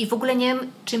i w ogóle nie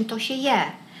wiem, czym to się je.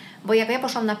 Bo jak ja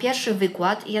poszłam na pierwszy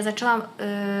wykład i ja zaczęłam...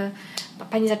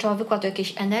 Pani zaczęła wykład o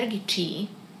jakiejś energii chi,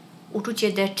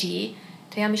 uczucie de chi,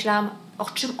 to ja myślałam, o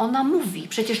czym ona mówi?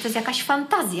 Przecież to jest jakaś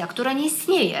fantazja, która nie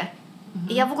istnieje.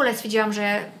 I ja w ogóle stwierdziłam,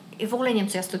 że w ogóle nie wiem,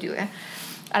 co ja studiuję.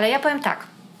 Ale ja powiem tak.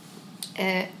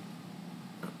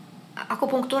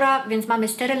 Akupunktura, więc mamy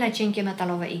sterylne, cienkie,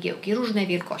 metalowe igiełki różnej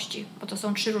wielkości, bo to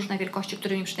są 3 różne wielkości,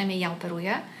 którymi przynajmniej ja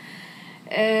operuję.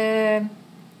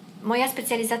 Moja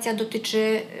specjalizacja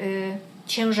dotyczy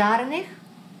ciężarnych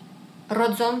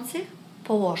rodzących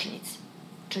położnic.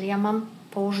 Czyli ja mam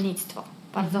położnictwo.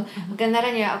 Bardzo.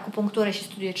 Generalnie akupunkturę się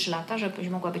studiuje 3 lata, żebyś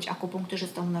mogła być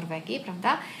akupunkturzystą w Norwegii,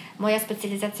 prawda? Moja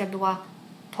specjalizacja była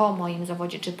po moim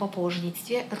zawodzie, czy po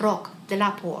położnictwie, rok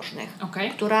dla położnych,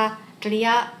 czyli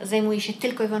ja zajmuję się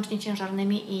tylko i wyłącznie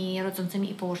ciężarnymi i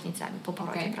rodzącymi i położnicami po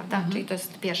porodzie, prawda? Czyli to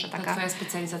jest pierwsza taka... To twoja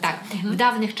specjalizacja. Tak. W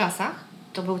dawnych czasach,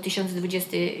 to był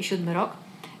 1027 rok,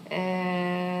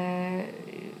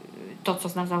 to, co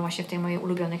znalazło się w tej mojej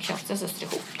ulubionej książce ze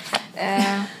strychów,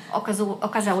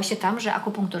 okazało się tam, że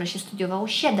akupunkturę się studiowało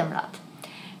 7 lat.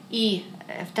 I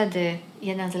wtedy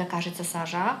jeden z lekarzy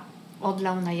cesarza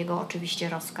odlał na jego oczywiście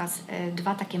rozkaz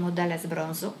 2 takie modele z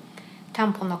brązu.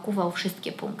 Tam ponakuwał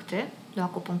wszystkie punkty do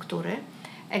akupunktury.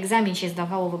 Egzamin się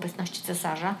zdawało w obecności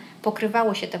cesarza.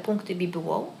 Pokrywało się te punkty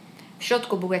bibułą. W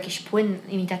środku był jakiś płyn,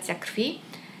 imitacja krwi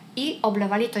i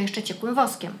oblewali to jeszcze ciepłym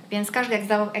woskiem. Więc każdy jak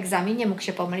zdawał egzamin, nie mógł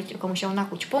się pomylić, tylko musiał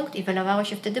nakłuć punkt i wylewała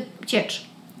się wtedy ciecz.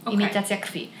 Imitacja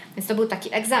krwi. Więc to był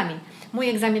taki egzamin. Mój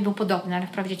egzamin był podobny, ale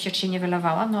wprawdzie ciecz się nie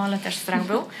wylewała, no ale też strach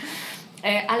był.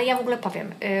 Ale ja w ogóle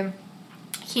powiem,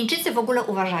 Chińczycy w ogóle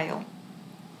uważają,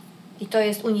 i to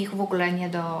jest u nich w ogóle nie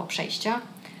do przejścia,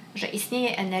 że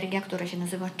istnieje energia, która się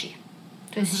nazywa chi.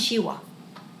 To jest siła.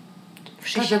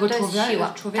 Każdego to jest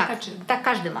siła. Człowieka tak, czy... tak,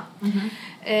 każdy ma.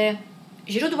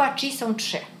 Źródła chi są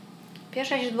 3.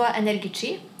 Pierwsze źródła energii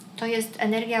chi to jest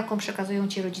energia, jaką przekazują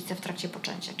Ci rodzice w trakcie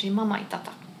poczęcia, czyli mama i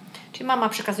tata. Czyli mama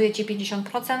przekazuje Ci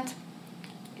 50%,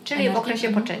 czyli energii, w okresie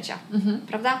poczęcia.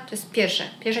 Prawda? To jest pierwsze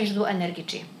źródło energii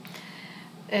chi.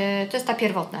 To jest ta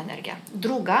pierwotna energia.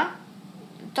 Druga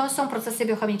to są procesy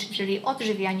biochemiczne, czyli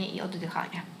odżywianie i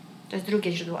oddychanie. To jest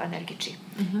drugie źródło energii chi.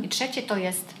 I trzecie to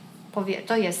jest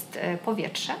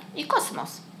powietrze i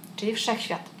kosmos, czyli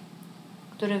wszechświat,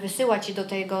 który wysyła Ci do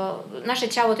tego... Nasze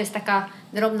ciało to jest taka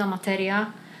drobna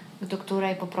materia, do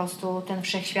której po prostu ten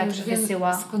wszechświat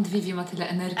wysyła... Skąd Vivi ma tyle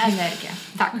energii? Energię,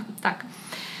 tak.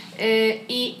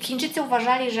 I Chińczycy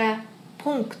uważali, że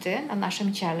punkty na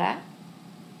naszym ciele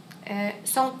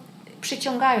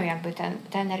przyciągają jakby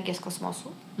tę energię z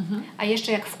kosmosu, a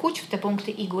jeszcze jak wkuć w te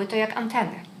punkty igły, to jak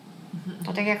anteny.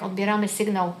 To tak jak odbieramy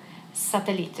sygnał z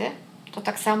satelity, to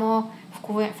tak samo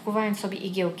wkuwając sobie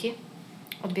igiełki,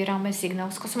 odbieramy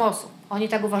sygnał z kosmosu. Oni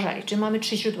tak uważali, czyli mamy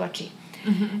 3 źródła chi.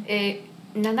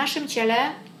 Na naszym ciele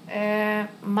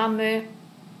mamy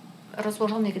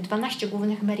rozłożonych 12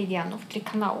 głównych meridianów, czyli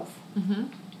kanałów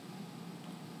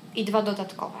i 2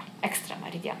 dodatkowe, ekstra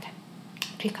meridiany,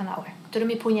 czyli kanały,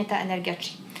 którymi płynie ta energia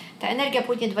chi. Ta energia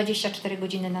płynie 24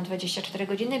 godziny na 24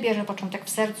 godziny, bierze początek w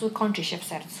sercu, kończy się w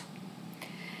sercu.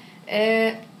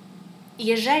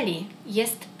 Jeżeli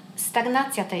jest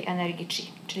stagnacja tej energii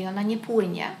chi, czyli ona nie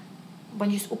płynie,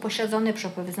 bądź jest upośledzony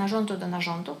przepływ z narządu do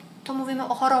narządu, to mówimy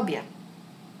o chorobie.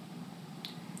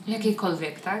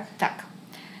 Jakiejkolwiek, tak? Tak.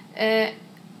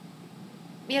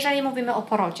 Jeżeli mówimy o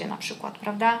porodzie na przykład,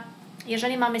 prawda?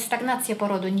 Jeżeli mamy stagnację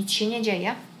porodu, nic się nie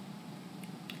dzieje,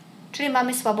 czyli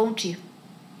mamy słabą chi.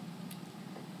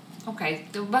 Okej,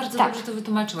 to bardzo dobrze to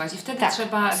wytłumaczyłaś. I wtedy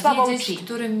trzeba słabą wiedzieć, chi. w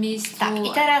którym miejscu... Tak,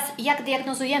 i teraz jak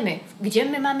diagnozujemy? Gdzie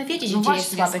my mamy wiedzieć, gdzie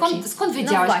jest słaby chi? Skąd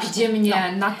wiedziałaś, gdzie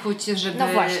mnie nakłuć, żeby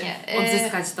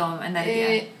odzyskać tą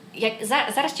energię?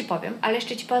 Zaraz Ci powiem, ale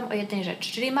jeszcze Ci powiem o jednej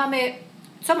rzeczy. Czyli mamy,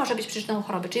 co może być przyczyną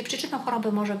choroby? Czyli przyczyną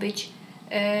choroby może być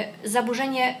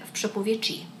zaburzenie w przepływie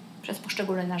chi przez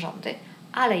poszczególne narządy,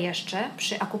 ale jeszcze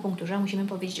przy akupunkturze musimy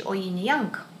powiedzieć o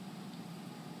yin-yang.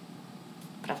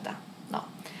 Prawda?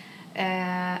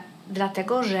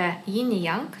 Dlatego, że yin i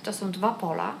yang to są 2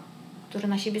 pola, które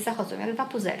na siebie zachodzą, jak 2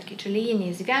 puzelki, czyli yin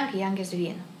jest w yang i yang jest w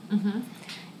yin.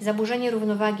 Zaburzenie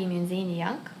równowagi między yin i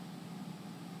yang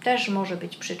też może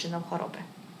być przyczyną choroby.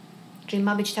 Czyli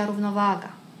ma być ta równowaga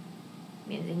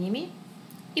między nimi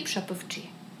i przepływ chi.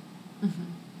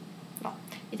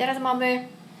 I teraz mamy...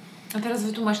 A teraz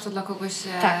wytłumacz to dla kogoś,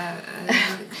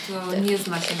 kto nie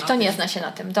zna się na tym. Kto nie zna się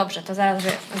na tym. Dobrze, to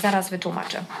zaraz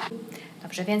wytłumaczę.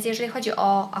 Dobrze, więc jeżeli chodzi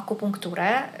o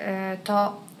akupunkturę,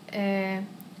 to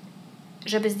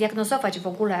żeby zdiagnozować w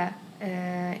ogóle,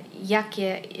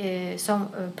 jakie są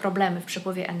problemy w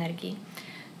przepływie energii,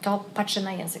 to patrzę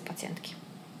na język pacjentki.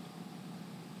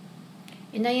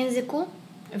 I na języku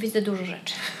widzę dużo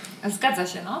rzeczy. Zgadza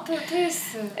się, to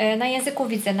jest... Na języku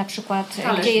widzę na przykład,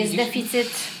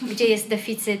 gdzie jest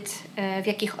deficyt, w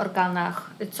jakich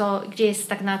organach, gdzie jest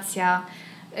stagnacja.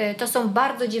 To są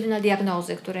bardzo dziwne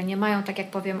diagnozy, które nie mają, tak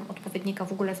jak powiem, odpowiednika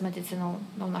w ogóle z medycyną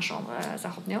naszą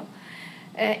zachodnią.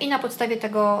 I na podstawie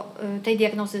tej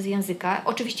diagnozy z języka,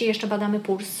 oczywiście jeszcze badamy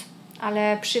puls,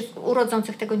 ale przy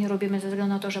urodzących tego nie robimy ze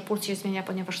względu na to, że puls się zmienia,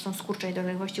 ponieważ są skurcze i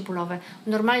dolegliwości bólowe.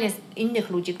 Normalnie z innych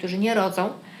ludzi, którzy nie rodzą,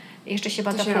 Jeszcze się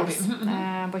bada puls,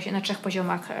 bo się na 3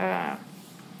 poziomach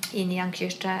yin yang się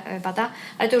jeszcze bada,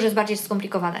 ale to już jest bardziej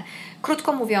skomplikowane.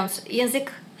 Krótko mówiąc,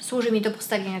 język służy mi do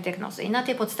postawienia diagnozy i na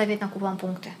tej podstawie nakuwam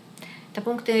punkty. Te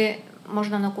punkty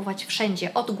można nakuwać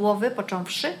wszędzie, od głowy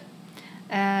począwszy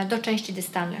do części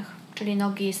dystalnych, czyli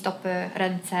nogi, stopy,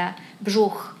 ręce,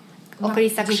 brzuch,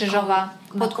 okolica krzyżowa,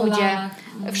 podkudzie,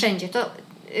 wszędzie. To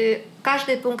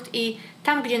każdy punkt i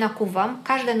tam, gdzie nakuwam,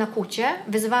 każde nakucie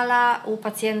wyzwala u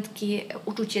pacjentki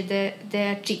uczucie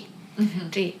de chi,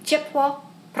 czyli ciepło,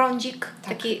 prądzik,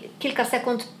 taki kilka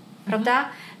sekund, prawda?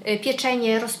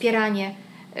 Pieczenie, rozpieranie,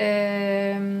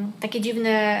 takie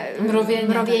dziwne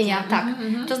mrowienia. Tak.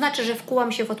 To znaczy, że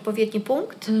wkułam się w odpowiedni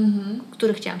punkt,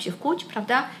 który chciałam się wkuć,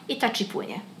 prawda? I ta chi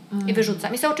płynie. I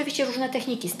wyrzucam. I są oczywiście różne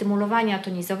techniki stymulowania,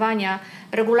 tonizowania,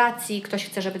 regulacji. Ktoś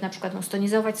chce, żeby na przykład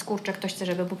stonizować skurcze, ktoś chce,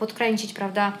 żeby podkręcić,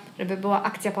 prawda? Żeby była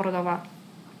akcja porodowa.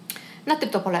 Na tym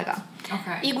to polega.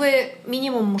 Okay. Igły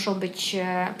minimum muszą być,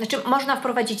 można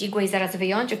wprowadzić igłę i zaraz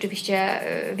wyjąć, oczywiście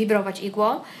wibrować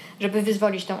igłą, żeby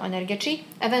wyzwolić tą energię chi,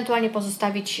 ewentualnie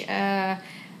pozostawić.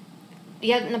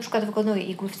 Ja na przykład wykonuję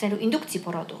igły w celu indukcji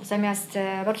porodu.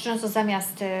 Bardzo często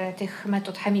zamiast tych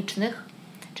metod chemicznych,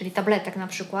 czyli tabletek na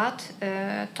przykład,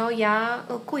 to ja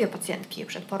kuję pacjentki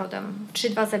przed porodem.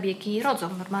 3-2 zabiegi i rodzą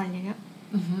normalnie, nie?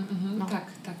 Tak.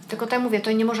 Tylko tak mówię,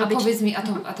 to nie może być... Powiedz mi,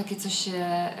 a takie coś,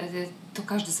 to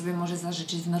każdy sobie może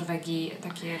zażyczyć w Norwegii,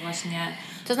 takie właśnie...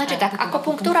 To znaczy tak,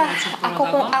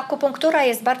 akupunktura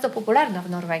jest bardzo popularna w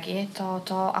Norwegii,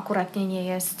 to akuratnie nie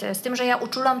jest. Z tym, że ja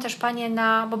uczulam też panie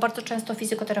bo bardzo często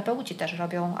fizykoterapeuci też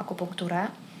robią akupunkturę.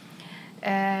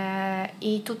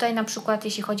 I tutaj na przykład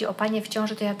jeśli chodzi o panie w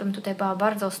ciąży, to ja bym tutaj była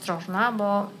bardzo ostrożna,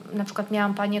 bo na przykład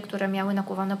miałam panie, które miały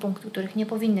nakuwane punkty, których nie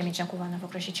powinny mieć nakuwane w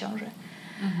okresie ciąży.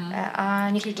 A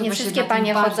nie wszystkie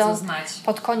panie chodzą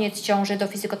pod koniec ciąży do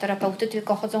fizykoterapeuty,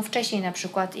 tylko chodzą wcześniej na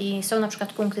przykład i są na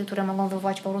przykład punkty, które mogą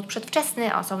wywołać poród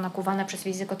przedwczesny, a są nakuwane przez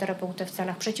fizjoterapeutę w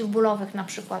celach przeciwbólowych na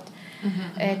przykład.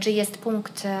 Czy jest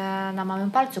punkt na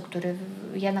małym palcu, który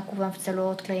ja nakuwam w celu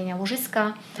odklejenia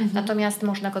łożyska, natomiast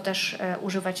można go też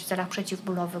używać w celach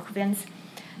przeciwbólowych, więc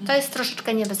to jest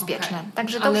troszeczkę niebezpieczne.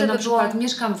 Także dobrze ale na by przykład było...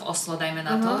 mieszkam w Oslo, dajmy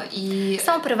na to. I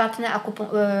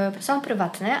Są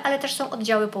prywatne, ale też są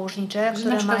oddziały położnicze,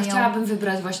 które na przykład mają... chciałabym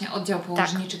wybrać właśnie oddział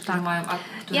położniczy, który mają...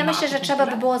 Ja myślę, że trzeba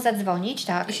by było zadzwonić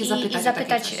i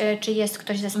zapytać, czy jest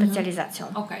ktoś ze specjalizacją.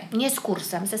 Nie z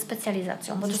kursem, ze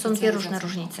specjalizacją, bo to są 2 różne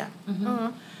różnice.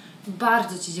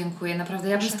 Bardzo Ci dziękuję, naprawdę.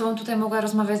 Ja bym z Tobą tutaj mogła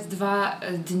rozmawiać 2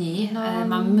 dni.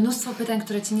 Mam mnóstwo pytań,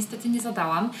 które Ci niestety nie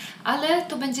zadałam, ale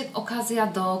to będzie okazja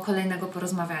do kolejnego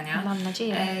porozmawiania. Mam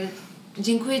nadzieję.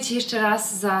 Dziękuję Ci jeszcze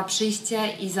raz za przyjście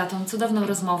i za tą cudowną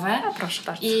rozmowę. Proszę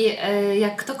bardzo. I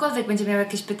jak ktokolwiek będzie miał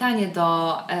jakieś pytanie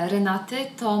do Renaty,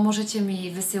 to możecie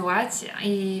mi wysyłać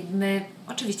i my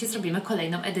oczywiście zrobimy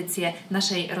kolejną edycję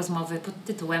naszej rozmowy pod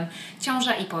tytułem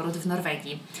Ciąża i poród w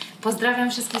Norwegii.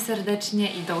 Pozdrawiam wszystkich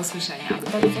serdecznie i do usłyszenia.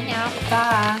 Do widzenia.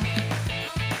 Pa!